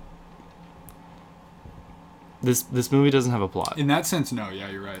we're... This movie doesn't have a plot. In that sense, no.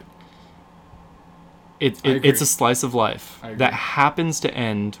 Yeah, you're right. It's a slice of life I agree. that happens to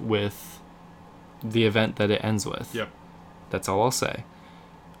end with the event that it ends with. Yep. That's all I'll say.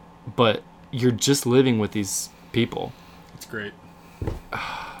 But you're just living with these people. It's great.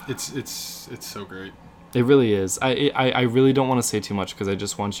 It's so great. It really is. I really don't want to say too much because I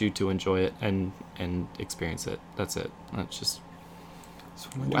just want you to enjoy it and experience it. That's it. That's just.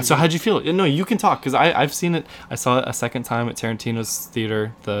 So how'd you feel? No, you can talk because I've seen it. I saw it a second time at Tarantino's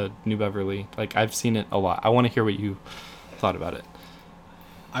theater, the New Beverly. Like, I've seen it a lot. I want to hear what you thought about it.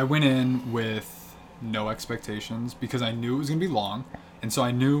 I went in with no expectations because I knew it was going to be long. And so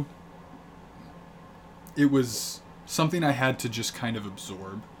I knew it was something I had to just kind of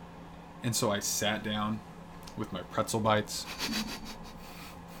absorb. And so I sat down with my pretzel bites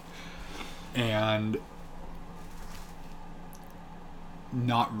and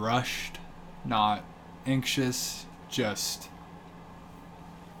not rushed, not anxious, just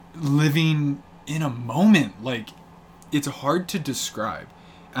living in a moment. Like, it's hard to describe.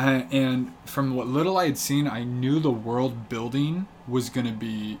 And from what little I had seen, I knew the world building was going to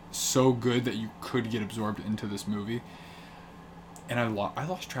be so good that you could get absorbed into this movie. And I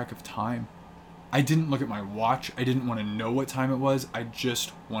lost track of time. I didn't look at my watch. I didn't want to know what time it was. I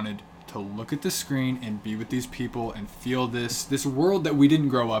just wanted to look at the screen and be with these people and feel this world that we didn't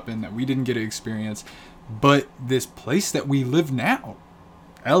grow up in, that we didn't get to experience, but this place that we live now.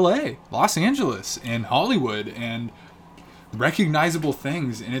 LA, Los Angeles, and Hollywood, and recognizable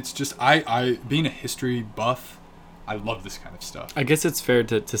things. And it's just, I being a history buff, I love this kind of stuff. I guess it's fair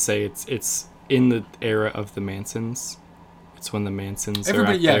to say it's in the era of the Mansons. It's when the Mansons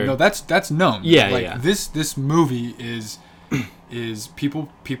Everybody, are out there. No, that's known. Yeah, like, yeah. This movie is people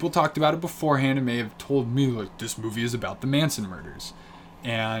talked about it beforehand and may have told me, like, this movie is about the Manson murders,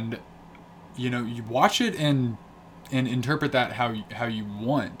 and you know, you watch it and interpret that how you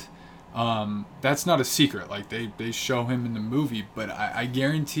want. That's not a secret. Like, they show him in the movie, but I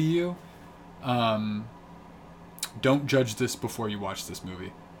guarantee you, don't judge this before you watch this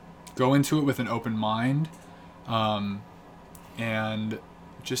movie. Go into it with an open mind. And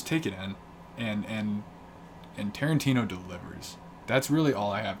just take it in, and Tarantino delivers. That's really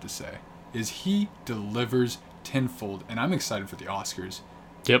all I have to say. Is he delivers tenfold, and I'm excited for the Oscars.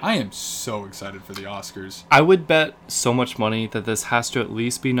 Yep. I am so excited for the Oscars. I would bet so much money that this has to at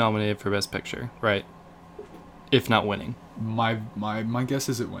least be nominated for Best Picture, right? If not winning. My guess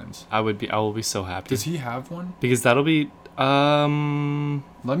is it wins. I will be so happy. Does he have one? Because that'll be I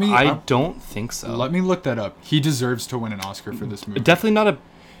don't think so. Let me look that up. He deserves to win an Oscar for this movie. Definitely not a.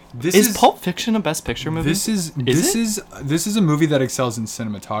 Is Pulp Fiction a Best Picture movie? This is a movie that excels in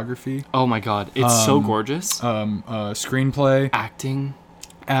cinematography. Oh my god, it's so gorgeous. Screenplay, acting.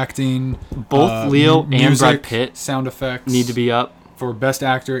 Both Leo music, and Brad Pitt sound effects need to be up for Best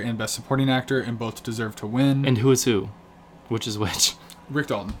Actor and Best Supporting Actor, and both deserve to win. And who is who? Which is which? Rick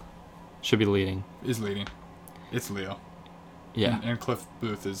Dalton should be leading. Is leading. It's Leo. Yeah. And Cliff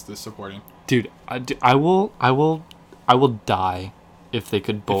Booth is the supporting. Dude, I will die if they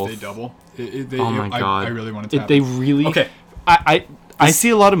could both. If they double. Oh my god. I really want it to happen. They really. Okay. I see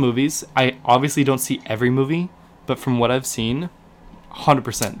a lot of movies. I obviously don't see every movie, but from what I've seen,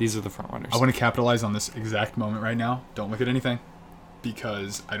 100% these are the front runners. I want to capitalize on this exact moment right now. Don't look at anything,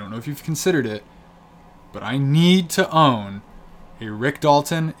 because I don't know if you've considered it, but I need to own a Rick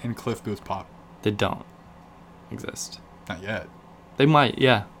Dalton and Cliff Booth pop. They don't exist. Not yet. They might,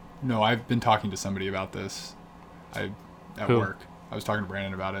 yeah. No, I've been talking to somebody about this. Who? Work. I was talking to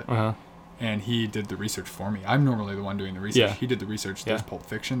Brandon about it. Uh-huh. And he did the research for me. I'm normally the one doing the research. Yeah. He did the research. There's Pulp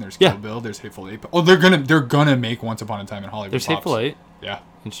Fiction. There's Yeah. Kill Bill. There's Hateful Eight. Oh, they're gonna make Once Upon a Time in Hollywood. There's pops. Hateful Eight. Yeah.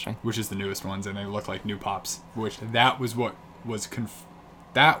 Interesting. Which is the newest ones, and they look like new pops. Which that was what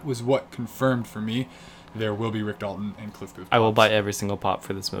confirmed for me. There will be Rick Dalton and Cliff Booth. I will buy every single pop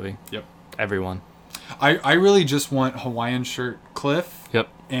for this movie. Yep. Everyone. I really just want Hawaiian shirt Cliff. Yep.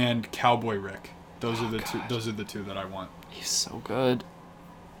 And Cowboy Rick. Those are the two. Those are the two that I want. He's so good.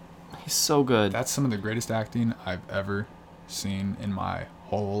 He's so good. That's some of the greatest acting I've ever seen in my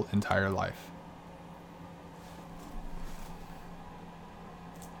whole entire life.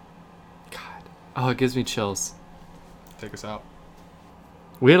 God. Oh, it gives me chills. Take us out.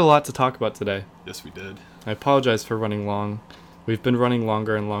 We had a lot to talk about today. Yes, we did. I apologize for running long. We've been running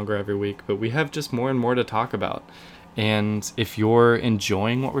longer and longer every week, but we have just more and more to talk about. And if you're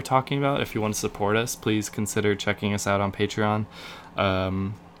enjoying what we're talking about, if you want to support us, please consider checking us out on Patreon.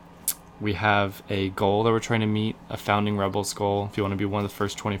 We have a goal that we're trying to meet, a Founding Rebels goal. If you want to be one of the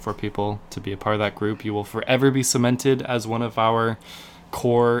first 24 people to be a part of that group, you will forever be cemented as one of our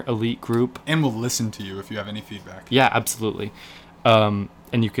core elite group. And we'll listen to you if you have any feedback. Yeah, absolutely.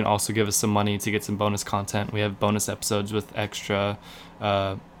 And you can also give us some money to get some bonus content. We have bonus episodes with extra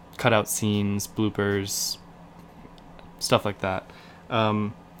cutout scenes, bloopers, stuff like that.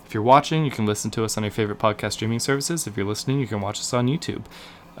 If you're watching, you can listen to us on your favorite podcast streaming services. If you're listening, you can watch us on YouTube.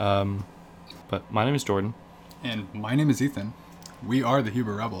 But my name is Jordan. And my name is Ethan. We are the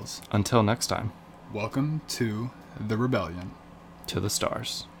Huber Rebels. Until next time. Welcome to the rebellion. To the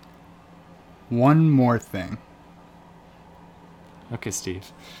stars. One more thing. Okay,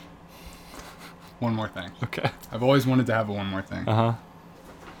 Steve. One more thing. Okay. I've always wanted to have a one more thing. Uh-huh.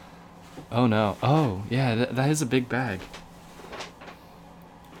 Oh, no. Oh, yeah, that is a big bag.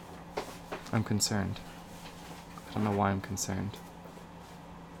 I'm concerned. I don't know why I'm concerned.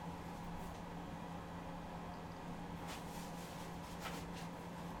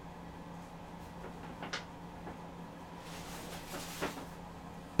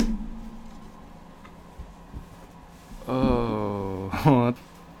 Oh,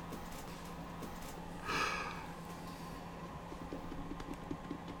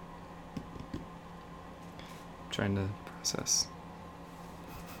 trying to process.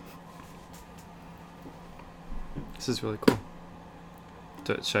 This is really cool.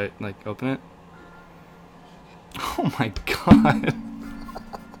 Should I, open it? Oh my god.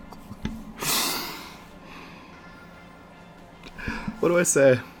 What do I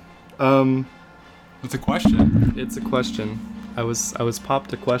say? It's a question. It's a question. I was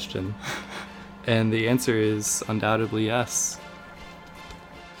popped a question. And the answer is undoubtedly yes.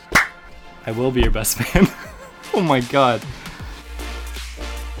 I will be your best man. Oh my god.